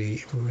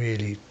really,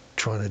 really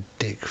trying to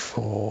dig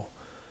for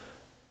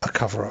a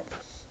cover-up.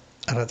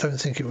 And I don't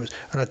think it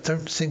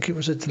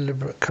was a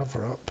deliberate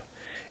cover-up.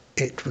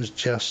 It was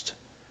just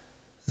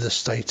the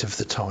state of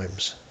the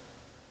times.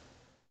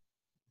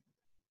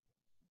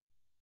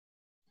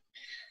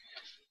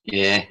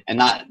 Yeah,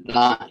 and that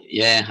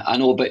yeah, I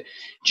know, but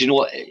do you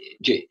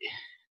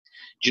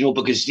know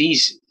because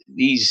these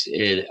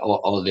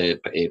or the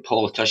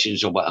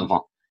politicians or whatever,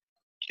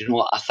 you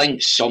know, I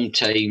think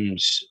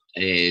sometimes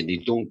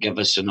they don't give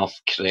us enough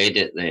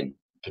credit then,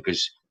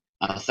 because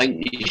I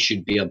think they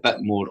should be a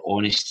bit more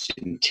honest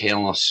and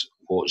tell us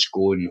what's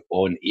going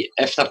on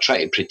if they're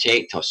trying to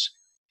protect us.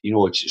 You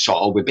know,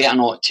 we better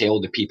not tell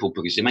the people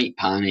because they might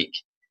panic.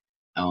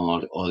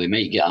 Or they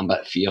might get a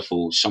bit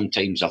fearful.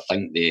 Sometimes I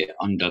think they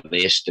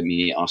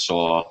underestimate us,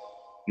 or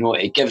you know,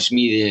 it gives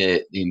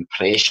me the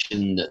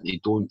impression that they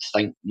don't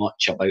think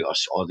much about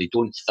us, or they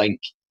don't think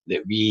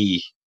that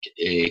we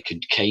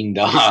could kind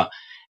of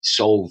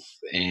solve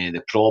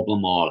the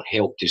problem or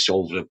help to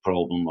solve the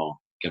problem or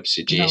give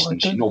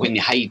suggestions. You know, when they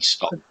hide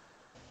stuff.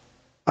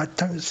 I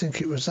don't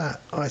think it was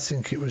that. I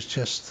think it was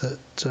just that.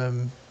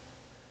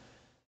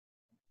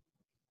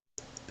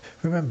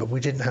 Remember, we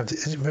didn't have.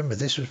 Remember,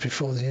 this was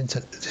before the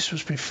internet. This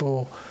was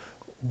before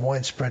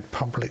widespread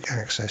public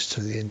access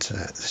to the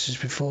internet. This is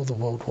before the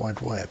World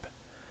Wide Web.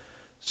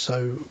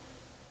 So,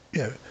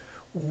 you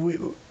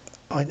know,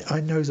 I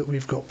know that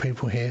we've got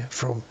people here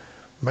from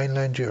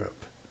mainland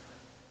Europe,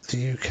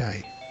 the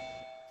UK,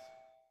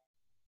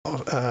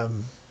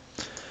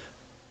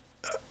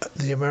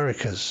 the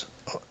Americas,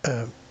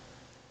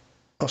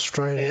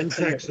 Australia, and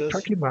Texas,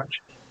 pretty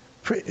much.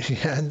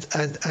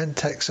 And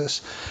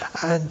Texas,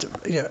 and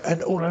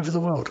and all over the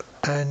world,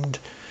 and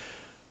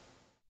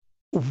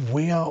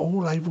we are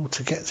all able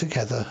to get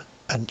together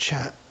and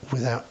chat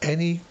without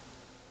any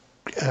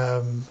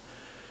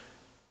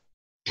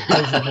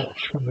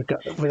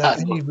overwatch without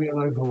any real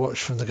overwatch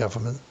from the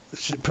government,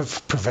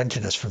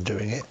 preventing us from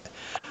doing it.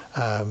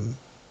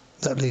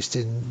 At least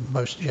in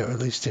most, at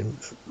least in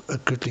a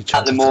goodly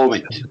chunk at the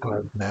moment of the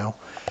globe now.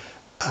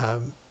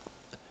 At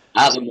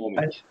the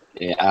moment.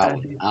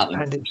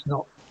 And it's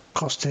not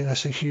costing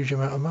us a huge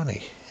amount of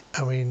money.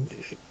 I mean,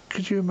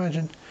 could you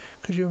imagine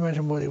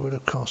what it would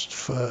have cost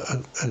for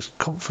a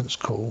conference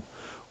call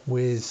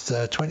with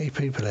 20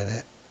 people in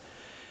it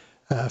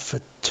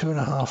for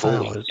 2.5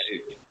 hours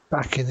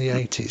back in the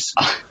 80s?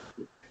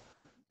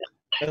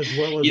 As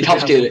well as you'd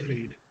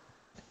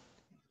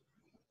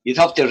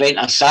have to rent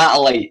a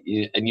satellite,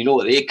 and you know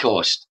what they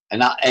cost.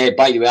 And that,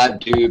 by the way, I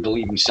do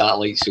believe in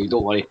satellites, so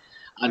don't worry.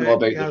 I know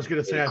about. I was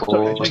going to say, I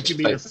think you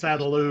mean a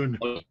Saddaloon.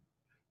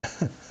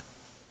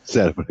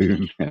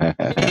 Saddaloon.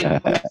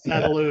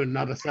 Saddaloon,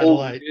 not a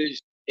satellite.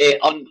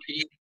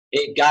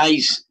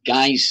 Guys,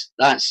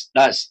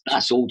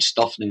 that's old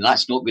stuff now.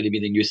 That's not going to be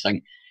the new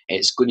thing.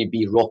 It's going to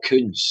be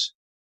raccoons.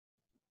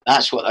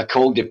 That's what they're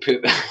called. They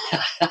put.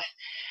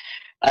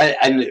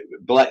 And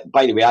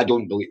by the way, I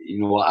don't believe. You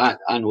know,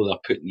 I know they're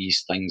putting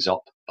these things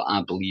up, but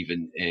I believe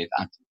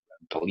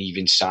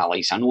in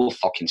satellites. I know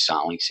fucking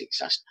satellites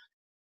exist.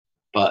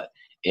 But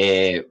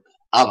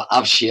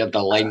I've shared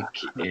a link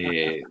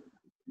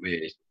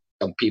with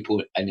some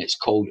people, and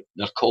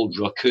they're called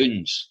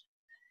raccoons,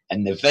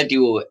 And the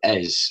video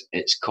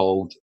it's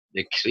called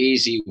The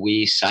Crazy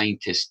Way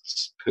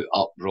Scientists Put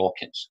Up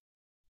Rockets.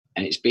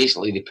 And it's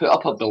basically they put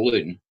up a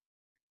balloon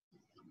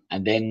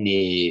and then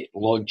they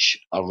launch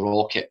a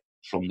rocket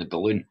from the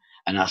balloon.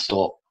 And I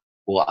thought,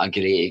 what a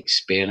great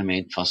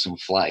experiment for some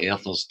flat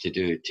earthers to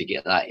do to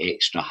get that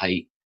extra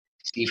height.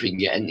 See if we can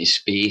get into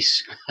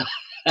space.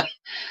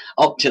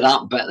 Up to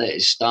that bit that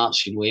it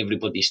starts,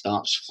 everybody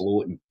starts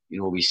floating.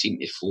 We seem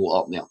to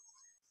float up there.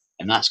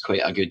 And that's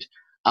quite a good.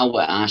 I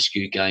want to ask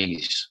you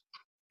guys,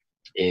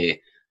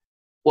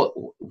 what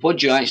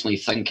do you actually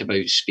think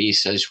about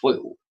space is?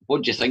 What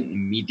do you think the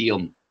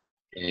medium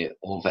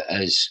of it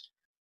is?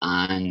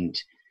 And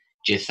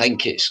do you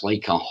think it's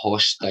like a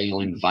hostile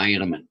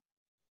environment?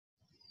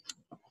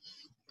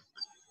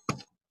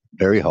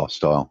 Very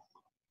hostile.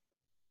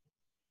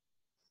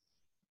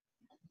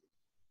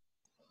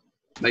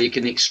 But you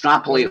can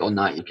extrapolate on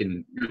that. You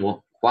can,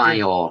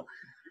 why or,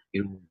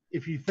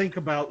 If you think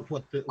about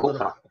what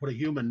a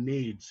human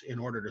needs in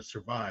order to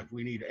survive,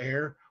 we need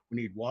air,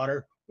 we need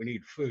water, we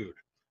need food.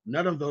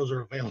 None of those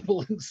are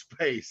available in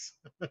space.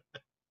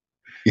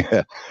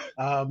 Yeah.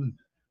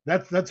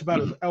 That's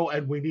about as. Oh,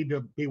 and we need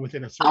to be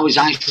within a certain. I was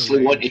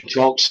actually wanting to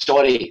talk.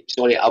 Sorry.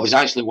 I was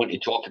actually wanting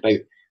to talk about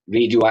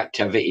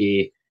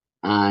radioactivity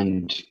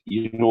and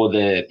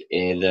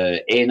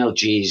the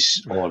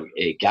energies or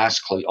gas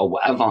cloud or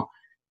whatever.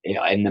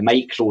 And the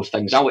micro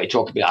things. I want to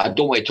talk about. I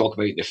don't want to talk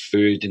about the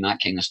food and that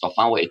kind of stuff.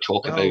 I want to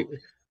talk about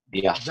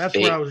the effect. That's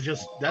where I was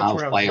just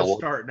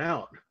starting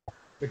out,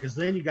 because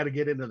then you got to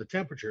get into the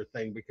temperature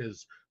thing,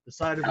 because the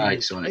side of you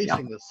that's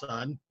facing the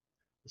sun,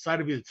 the side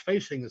of you that's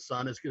facing the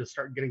sun is going to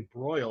start getting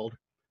broiled.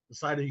 The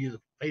side of you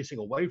that's facing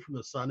away from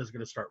the sun is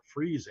going to start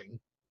freezing.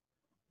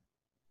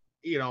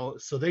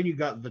 So then you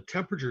got the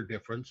temperature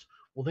difference.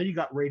 Well, then you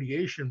got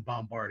radiation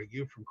bombarding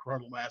you from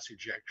coronal mass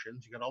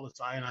ejections. You got all this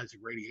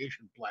ionizing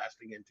radiation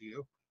blasting into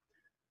you.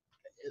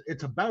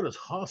 It's about as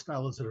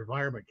hostile as an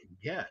environment can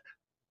get.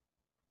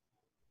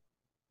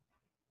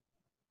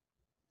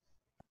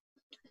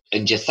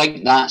 And do you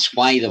think that's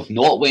why they've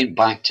not went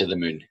back to the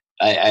moon?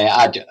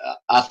 I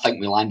think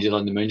we landed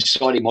on the moon.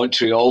 Sorry,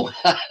 Montreal,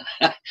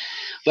 but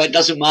it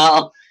doesn't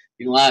matter.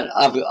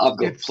 I've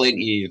got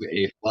plenty of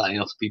flat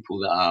earth people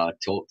that I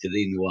talk to.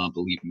 They know I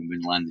believe in the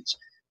moon landings.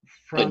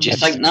 But do you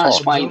think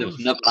that's why they've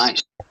never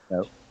actually?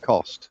 No,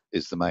 cost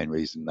is the main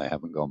reason they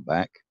haven't gone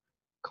back.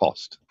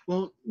 Cost.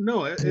 Well,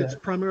 no, it's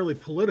primarily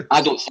political.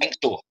 I don't think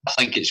so. I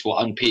think it's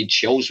what Unpaid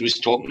Shells was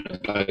talking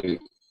about.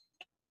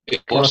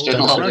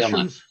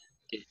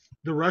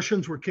 The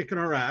Russians were kicking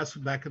our ass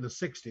back in the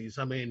 60s.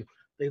 I mean,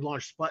 they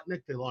launched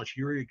Sputnik, they launched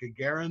Yuri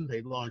Gagarin,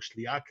 they launched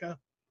Lyakha.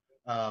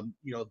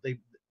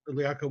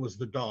 Lyakha was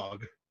the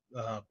dog.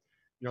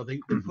 They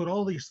put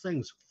all these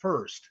things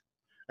first.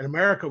 And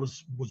America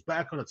was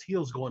back on its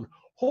heels going,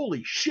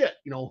 holy shit,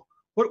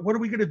 what are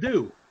we going to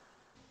do?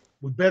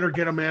 We better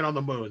get a man on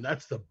the moon.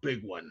 That's the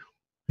big one.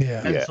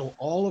 Yeah. And so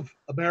all of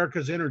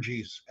America's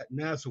energies at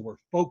NASA were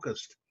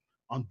focused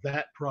on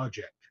that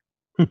project.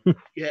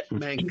 Get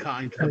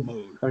mankind to the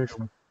moon.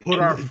 Put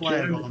our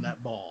flag on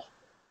that ball.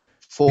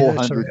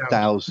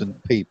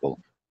 400,000 people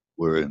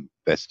were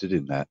invested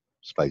in that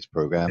space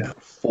program. Yeah.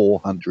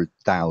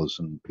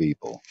 400,000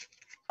 people.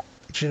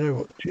 Do you know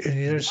what?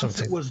 You know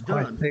something? It was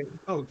done.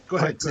 Go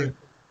ahead.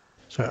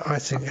 I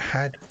think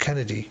had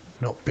Kennedy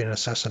not been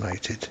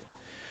assassinated,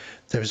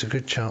 there was a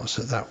good chance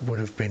that would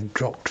have been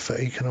dropped for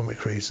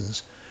economic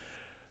reasons,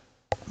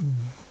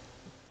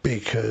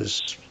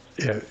 because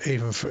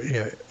even for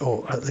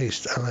or at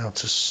least allowed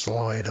to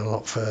slide a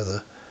lot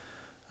further.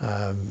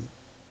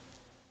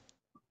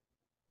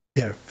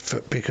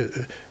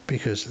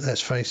 Because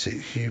let's face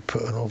it, you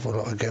put an awful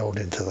lot of gold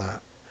into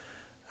that,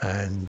 and